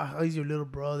speeches about how he's your little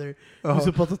brother. You're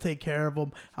supposed to take care of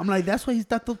him. I'm like, that's why he's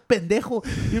not the pendejo.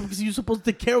 Because you're supposed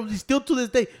to take care of him. He's still to this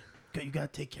day. Okay, you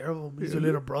got to take care of him. He's your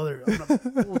little brother. I'm like,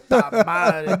 puta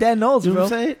madre. My dad knows, you bro. know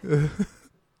what I'm saying?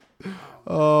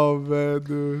 Oh, man,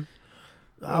 dude.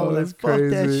 I was like, fuck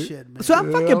crazy. that shit, man. So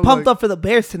I'm fucking pumped up for the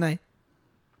Bears tonight.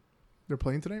 They're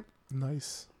playing tonight?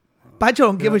 Nice. Pancho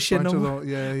don't give a shit no more.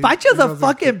 Yeah, Pancho's a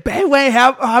fucking bandwagon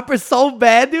hopper so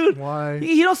bad, dude. Why?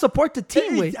 He don't support the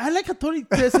team. Hey, I like how Tony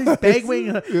says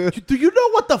bagwagon. Do you know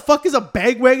what the fuck is a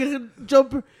bagwagon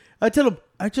jumper? I tell him,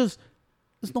 there's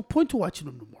no point to watching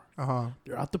them no more.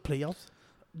 They're out the playoffs.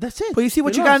 That's it. But you see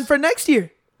what you got for next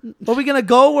year. Where we gonna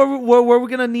go? Where we're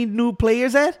gonna need new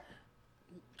players at?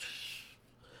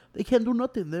 They can't do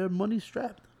nothing. They're money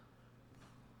strapped.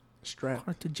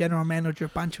 Or to general manager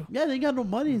Pancho. Yeah, they got no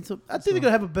money. So I think they're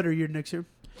gonna have a better year next year.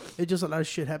 It's just a lot of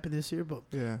shit happened this year, but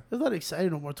it's not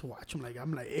exciting no more to watch them.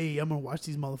 I'm like, hey, I'm gonna watch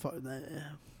these motherfuckers.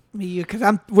 Me,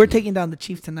 because we're taking down the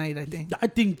Chiefs tonight. I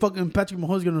think fucking Patrick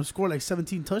Mahomes is gonna score like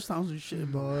 17 touchdowns and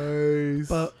shit. Nice.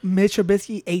 But Mitch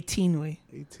Trubisky 18.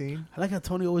 18. I like how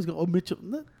Tony always go, oh Mitchell,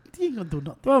 he ain't gonna do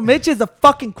nothing. Bro, Mitch is a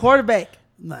fucking quarterback.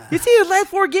 Nah. You see his last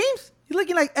 4 games? He's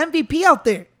looking like MVP out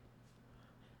there.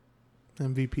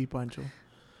 MVP Pancho.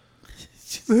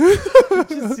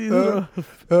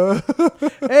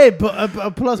 Hey,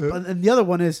 but plus, and the other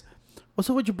one is, what's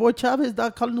up with your boy Chavez?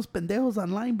 Calling us pendejos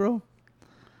online, bro.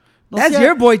 That's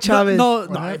your boy Chavez.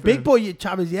 No, big boy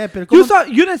Chavez. Yeah, but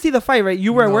you didn't see the fight, right?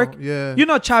 You were at work. Yeah. You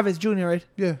know Chavez Jr., right?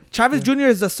 Yeah. Chavez Jr.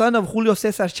 is the son of Julio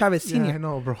Cesar Chavez Sr. Yeah, I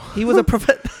know, bro. He was a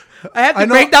prophet. I have to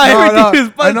break down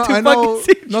everything. I know.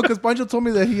 No, because Pancho told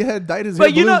me that he had dyed his hair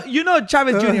blue. But you know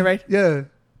Chavez Jr., right? Yeah.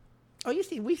 Oh,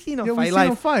 we've seen him fight. We've seen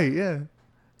him fight. Yeah.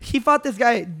 He fought this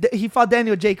guy. He fought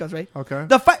Daniel Jacobs, right? Okay.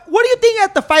 The fight. What do you think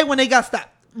at the fight when they got stopped?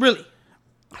 Really?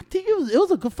 I think it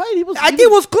was a good fight. I think it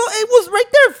was close. It was right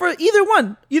there for either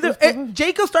one.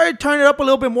 Jacob started turning it up a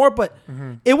little bit more, but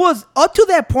it was up to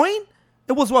that point.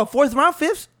 It was what, fourth round,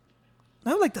 fifth?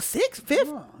 That was like the sixth, fifth.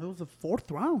 No, it was the fourth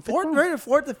round. Fourth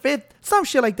or fifth, some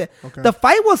shit like that. Okay. The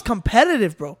fight was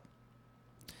competitive, bro.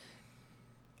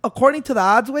 According to the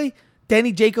odds way,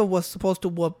 Danny Jacob was supposed to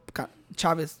whoop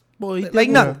Chavez. Well, like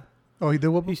nothing. Yeah. Oh, he did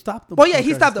whoop him? He stopped him. Oh yeah,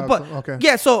 he stopped him. But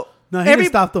yeah, so no, he didn't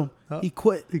stop him. He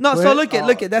quit. So look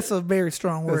at that's a very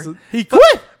strong word. He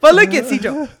quit. But look at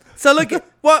Cedro. So look at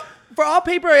for all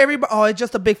paper, everybody. Oh, it's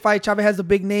just a big fight. Chavez has a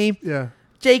big name. Yeah.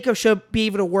 Jacob should be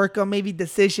able to work on maybe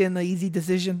an easy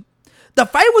decision. The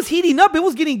fight was heating up. It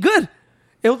was getting good.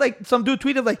 It was like some dude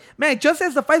tweeted like, man, just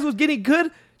as the fight was getting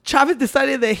good, Chavez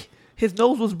decided that his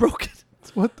nose was broken.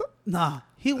 What the? Nah,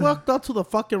 he walked up to the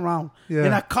fucking round. Yeah.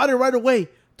 And I caught it right away.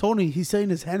 Tony, he's saying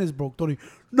his hand is broke. Tony,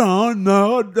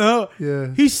 no.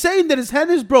 Yeah. He's saying that his hand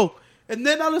is broke. And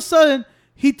then all of a sudden,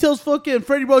 he tells fucking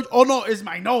Freddie Roach, oh no, it's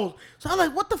my nose. So I'm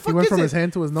like, what the fuck is it? He went from his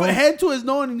hand to his nose? From hand to his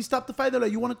nose, and he stopped the fight. They're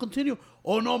like, you want to continue?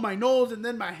 Oh no, my nose, and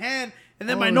then my hand, and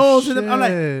then my nose. Shit. And then I'm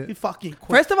like, he fucking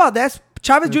quit. First of all, that's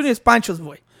Chavez Jr. is Pancho's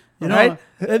boy. You know, right?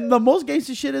 And the most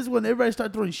gangster shit is when everybody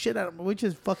start throwing shit at him, which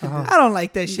is fucking. I don't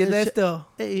like that shit. That's still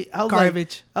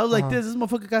garbage. I was like, this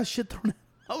motherfucker got shit thrown at him.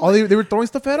 Oh, they were throwing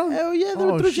stuff at him? Hell yeah, they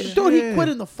were throwing shit. Dude, he quit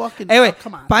in the fucking. Anyway,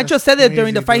 come on. Pancho said that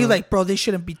during the fight. He's like, bro, they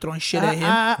shouldn't be throwing shit at him.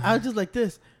 I was just like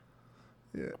this.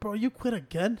 Yeah. Bro, you quit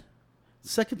again?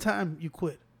 Second time you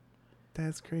quit.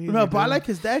 That's crazy. No, but I like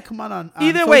his dad come on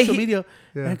either way, social media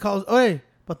and calls, oye,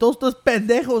 but those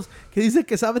pendejos que dicen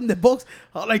que saben de box.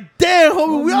 I'm like, damn,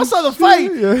 homie, we all saw the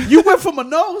fight. Yeah. You went from a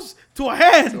nose to a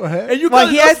hand. And you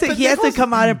he has to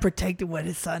come out and protect what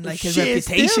his son, like his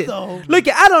reputation. Look,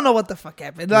 I don't know what the fuck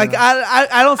happened. Like,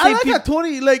 I don't say. I like how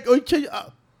Tony, like,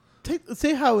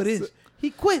 say how it is.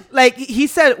 He quit. Like, he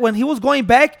said when he was going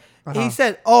back, he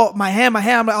said, oh, my hand.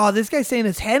 I'm like, oh, this guy's saying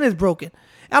his hand is broken.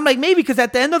 I'm like, maybe because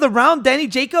at the end of the round, Danny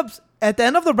Jacobs, at the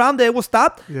end of the round that it was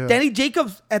stopped, Danny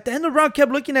Jacobs, at the end of the round, kept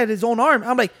looking at his own arm.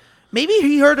 I'm like, maybe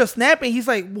he heard a snap and he's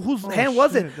like, whose hand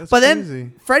was it? But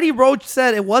then Freddie Roach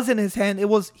said it wasn't his hand. It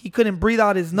was, he couldn't breathe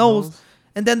out his nose.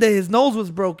 And then his nose was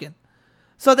broken.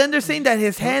 So then they're saying that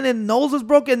his hand and nose was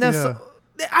broken. Then I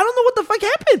don't know what the fuck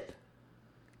happened.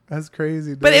 That's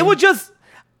crazy, dude. But it was just,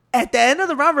 at the end of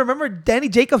the round, remember Danny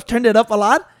Jacobs turned it up a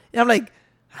lot? And I'm like,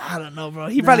 I don't know, bro.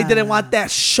 He probably didn't want that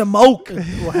smoke.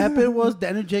 What happened was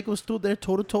Daniel Jacobs stood there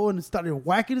toe-to-toe and started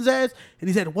whacking his ass. And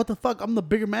he said, what the fuck? I'm the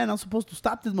bigger man. I'm supposed to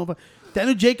stop this motherfucker.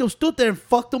 Daniel Jacobs stood there and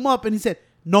fucked him up. And he said,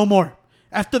 no more.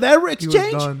 After that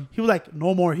exchange, he was like,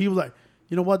 no more. He was like,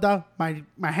 you know what, dog? My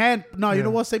hand. No, you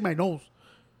know what? Say my nose.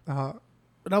 And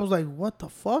I was like, what the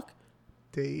fuck?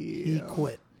 Damn. He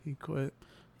quit.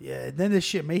 Yeah, and then this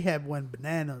shit Mayhem went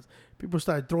bananas. People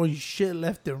started throwing shit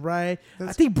left and right.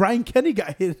 I think Brian Kenny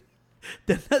got hit.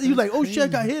 He was like, oh shit, I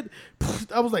got hit.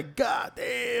 I was like, God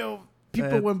damn.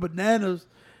 People went bananas.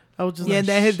 I was just and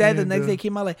then his dad the next day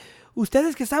came out like,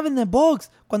 ustedes que saben de box,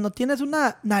 cuando tienes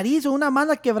una nariz o una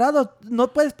mano quebrada, no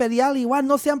puedes pelear igual,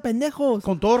 no sean pendejos.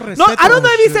 Con todo respeto. No, I don't know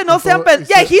if he said no sean pendejos.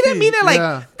 Yeah, he didn't mean it like,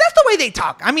 that's the way they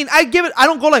talk. I mean, I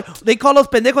don't go like, they call us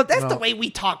pendejos. That's the way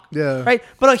we talk. Yeah. Right?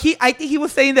 But I think he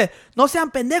was saying that, no sean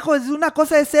pendejos, es una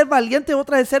cosa de ser valiente,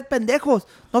 otra de ser pendejos.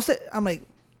 No sé, I'm like,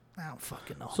 I don't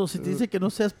fucking know. So, si te dice que no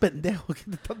seas pendejo, ¿qué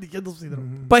te están diciendo,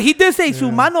 Sidro? But he did say su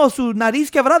mano, su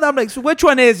nariz quebrada. I'm like, so which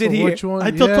one is it here? Which one?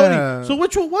 I told Tony, so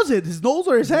which one was it? His nose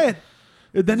or his head?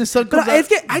 And then his son comes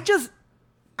out.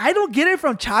 I don't get it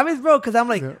from Chavez, bro, because I'm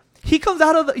like, he comes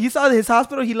out of he saw his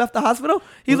hospital, he left the hospital.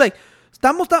 He's like,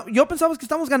 yo pensamos que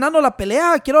estamos ganando la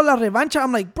pelea, quiero la revancha.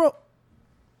 I'm like, bro,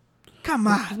 come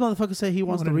on. This motherfucker said he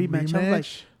wants the rematch. I'm like,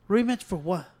 rematch for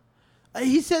what?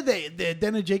 He said that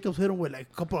Daniel Jacobs hit him with like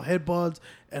a couple of headbutts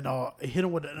and hit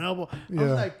him with an elbow. I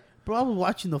was like, bro, I was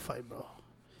watching the fight, bro.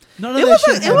 It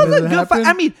was a good fight.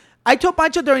 I mean, I told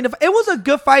Pancho during the fight, it was a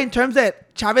good fight in terms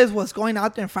that Chavez was going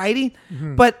out there and fighting.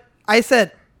 Mm-hmm. But I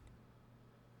said,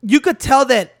 you could tell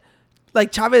that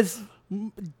like Chavez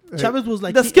was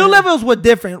like... The skill levels were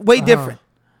different, way different.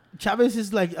 Chavez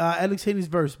is like Alex Haney's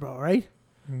verse, bro, right?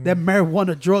 That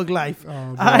marijuana drug life.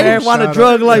 Marijuana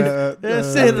drug life.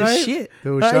 That's it, right? Shit.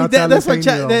 Dude, that's what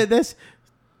that's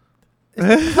How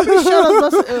many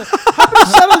shout-outs?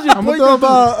 I'm gonna do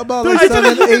about like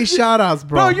 7-8 shout-outs,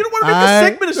 bro. Bro, you don't want to make a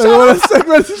segment of shout-outs?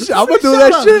 I'm gonna do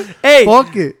that shit. Hey.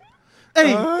 Fuck it.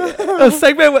 Hey, a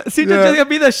segment with Cedro just gonna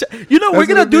be the we're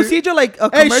gonna do Cedro like a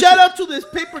commercial. Hey, shout out to this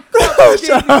paper cup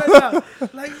right now.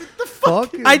 Like, what the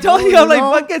fuck? It, I told you, I'm like,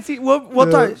 fuck it. Yeah. We'll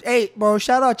talk. Hey, bro,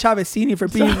 shout out Chavesini for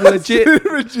being legit.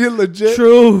 legit.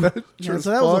 True. Yeah,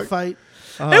 so that was a fight.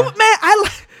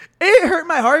 It hurt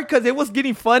my heart because it was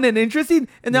getting fun and interesting,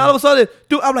 and then all of a sudden,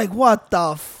 dude, I'm like, what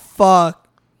the fuck?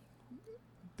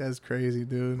 That's crazy,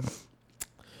 dude.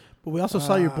 But we also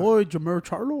saw your boy Jamal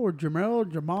Charlo or Jamal.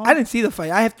 I didn't see the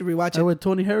fight. I have to rewatch it. With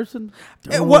Tony Harrison.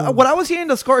 What I was hearing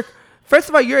the score. First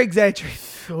of all, you're exaggerating.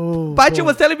 Pachi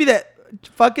was telling me that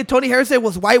fucking Tony Harrison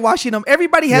was whitewashing him.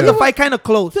 Everybody had the fight kind of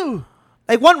close, Dude,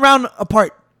 like 1 round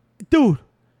apart. dude,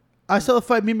 I saw the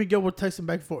fight. Me and Miguel were texting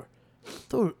back and forth.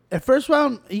 Dude, at first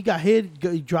round he got hit.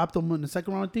 He dropped him in the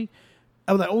second round. Thing.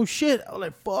 I was like, oh shit. I was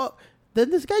like, fuck. Then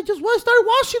this guy just started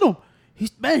washing him. He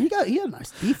had a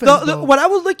nice defense. What I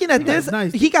was looking at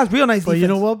he got real nice defense. But you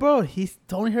know what, bro?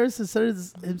 Tony Harrison said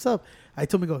it himself. I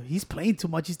told Miguel, he's playing too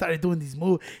much. He started doing these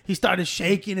moves. He started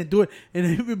shaking and doing.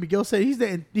 And even Miguel said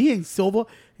he ain't Silva.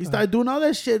 He started doing all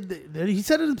that shit. He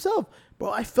said it himself,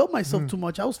 bro. I felt myself too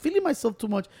much. I was feeling myself too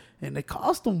much, and it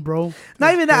cost him, bro.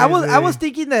 Not even that. I was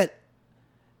thinking that.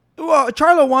 Well,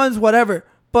 Charlo won, whatever.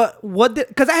 But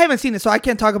because I haven't seen it, so I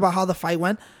can't talk about how the fight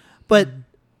went. But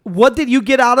what did you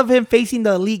get out of him facing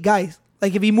the elite guys?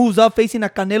 Like if he moves up facing a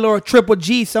Canelo or a Triple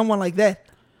G, someone like that.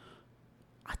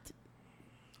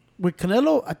 With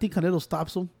Canelo, I think Canelo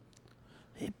stops him.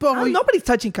 Bro, nobody's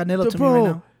touching Canelo to me right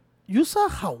now. You saw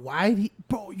how wide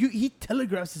he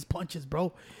telegraphs his punches,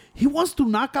 bro. He wants to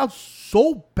knock out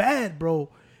so bad,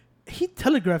 bro. He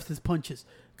telegraphs his punches.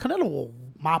 Canelo will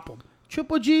mop him.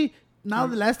 Triple G, now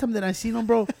the last time that I seen him,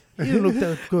 bro, he didn't look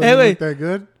that good. Anyway, that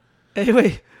good?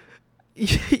 Anyway,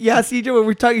 yeah, CJ, when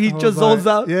we're talking, he just zones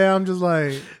out. Yeah, I'm just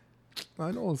like,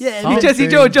 I know. Yeah,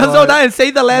 CJ would just zone out and say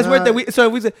the last word that we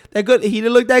said that good. He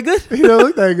didn't look that good. He didn't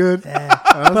look that good.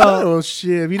 Oh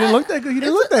shit! If he didn't look that good, he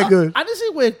didn't look that good.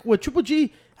 Honestly, with Triple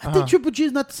G, I think Triple G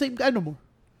is not the same guy no more.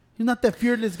 He's not that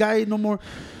fearless guy no more.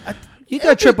 He's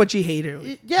a Triple G hater.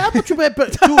 Yeah, I'm a Triple G,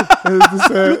 but dude,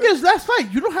 look at his last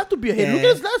fight. You don't have to be a hater. Yeah. Look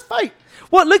at his last fight.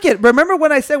 Well, remember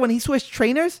when I said when he switched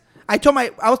trainers? I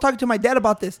was talking to my dad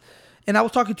about this, and I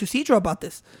was talking to Cedro about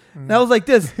this. And I was like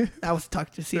this. I was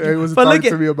talking to Cedro. Yeah, he was talking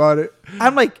to me about it.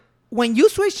 I'm like, when you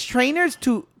switch trainers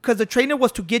because the trainer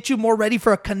was to get you more ready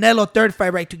for a Canelo third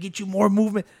fight, right? To get you more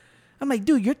movement. I'm like,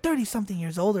 dude, you're 30-something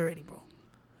years old already, bro.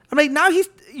 I'm like, now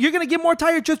you're going to get more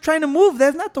tired just trying to move.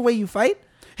 That's not the way you fight.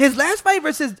 His last fight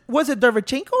versus, was it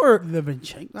Derevchenko or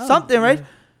Derevchenko? Something, right?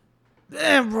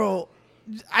 Damn, bro.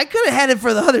 I could have had it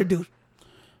for the other dude.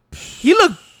 He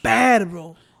looked bad,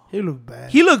 bro. He looked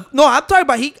bad. No, I'm talking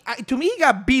about, to me, he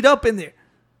got beat up in there.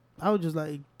 I was just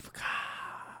like,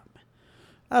 God,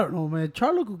 I don't know, man.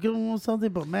 Charlo could give him something,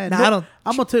 but man, I'm going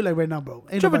to tell you like right now, bro.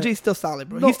 Triple G's still solid,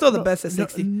 bro. He's still the best at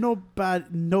 60. I don't know, man.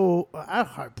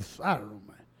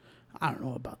 I don't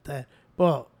know about that.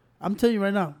 But I'm telling you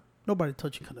right now, nobody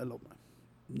touching Canelo, man.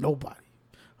 Nobody.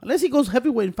 Unless he goes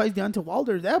heavyweight and fights Deontay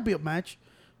Wilder, that'll be a match.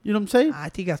 You know what I'm saying? I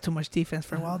think he got too much defense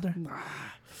for Wilder.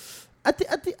 I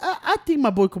think my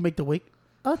boy could make the weight.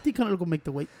 I think Canelo could make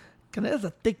the weight. Canelo's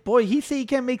a thick boy. He said he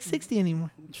can't make 60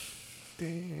 anymore.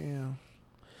 Damn.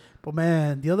 But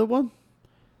man, the other one,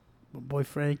 my boy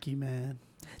Frankie, man.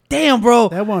 Damn, bro.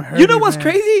 That one hurt. You know what's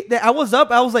crazy? That I was up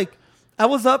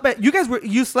at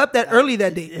you slept that early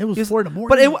that day. It was 4 a.m.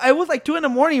 But it was like 2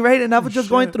 a.m, right? And I was just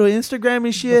going through Instagram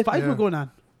and shit. The fights were going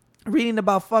on. Reading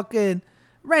about fucking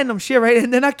random shit, right?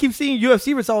 And then I keep seeing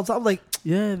UFC results. I'm like,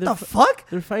 yeah, the fuck?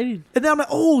 They're fighting. And then I'm like,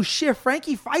 oh shit,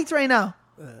 Frankie fights right now.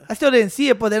 I still didn't see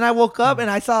it, but then I woke up and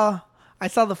I saw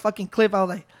the fucking clip. I was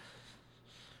like,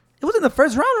 it was in the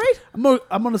first round, right?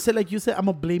 I'm gonna say like you said, I'm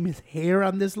gonna blame his hair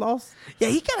on this loss. Yeah,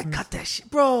 he gotta cut that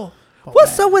shit, bro.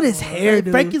 What's up with his hair,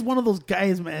 dude? Frankie's one of those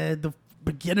guys, man. The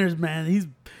beginners, man.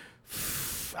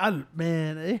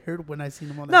 Man, it hurt when I seen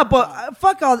him on that. No, but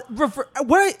fuck all.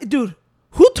 Dude,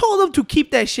 who told him to keep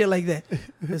that shit like that?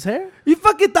 His hair? You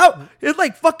fucking thought it's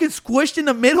like fucking squished in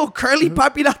the middle, curly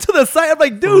popping out to the side. I'm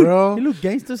like, dude. Bro. He looked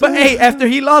gangster. But hey, after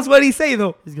he lost, what'd he say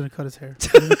though? He's gonna cut his hair.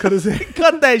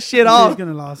 Cut that shit off. He's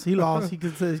gonna lose. He lost. He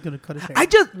could say he's gonna cut his hair.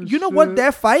 You know what?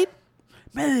 That fight,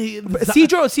 man.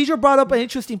 Cedro brought up an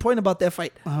interesting point about that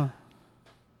fight.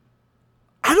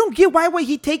 I don't get why would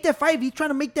he take that fight if he's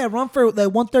trying to make that run for the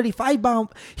 135 pound.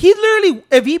 He literally,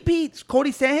 if he beats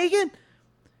Cody Sandhagen,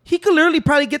 he could literally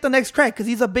probably get the next crack because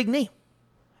he's a big name.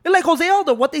 And like Jose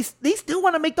Aldo, they still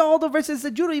want to make the Aldo versus the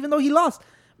Judo even though he lost.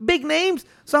 big names.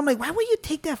 So I'm like, why would you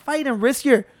take that fight and risk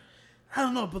your... I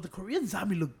don't know, but the Korean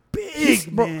Zombie look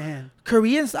big, man.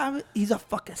 Korean Zombie, he's a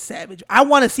fucking savage. I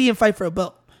want to see him fight for a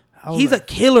belt. He's a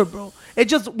killer, bro. It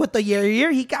just, with the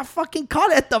Yair, he got fucking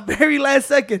caught at the very last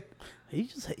second.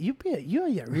 You're a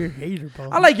Yair hater, bro.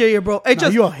 I like Yair, bro.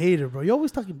 You're a hater, bro. You're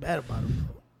always talking bad about him,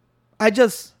 bro. Why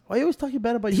are you always talking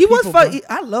bad about He was fucking...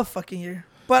 I love fucking Yair.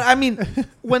 But, I mean,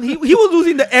 when he was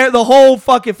losing the whole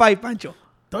fucking fight, Pancho.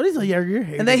 Thought he's a Yair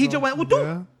hater. And then he just went,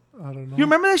 yeah, I don't know. You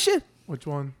remember that shit? Which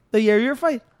one? The Yair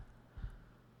fight.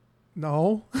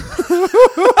 No.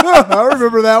 I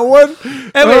remember that one.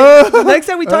 Anyway, next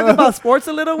time we talk about sports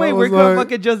a little way, we're going to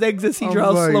fucking just exit Cedar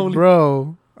slowly.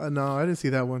 Bro. No, I didn't see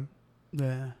that one.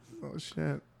 Yeah. Oh,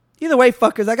 shit. Either way,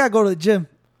 fuckers, I got to go to the gym.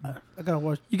 I got to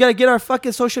watch. You got to get our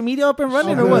fucking social media up and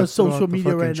running or what? Social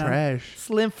media right trash. now.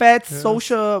 Slim Fats,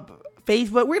 social,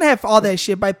 Facebook. We're going to have all that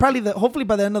shit by hopefully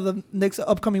by the end of the next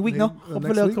upcoming week, no?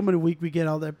 Hopefully the upcoming week we get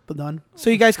all that done. So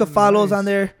you guys can follow us on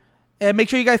there. And make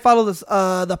sure you guys follow this,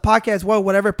 the podcast,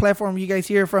 whatever platform you guys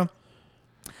hear from.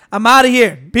 I'm out of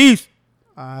here. Peace.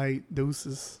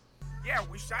 Deuces. Yeah,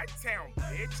 we Chi-Town,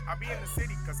 bitch. I be in the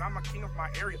city because I'm a king of my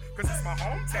area. Because it's my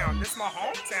hometown. This my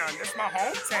hometown. This my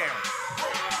hometown.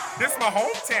 This my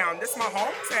hometown. This my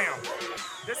hometown.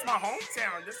 This my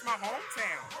hometown. This my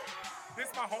hometown. This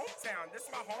my hometown. This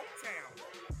my hometown.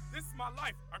 This is my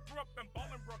life. I grew up in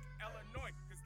Bolingbrook, Illinois.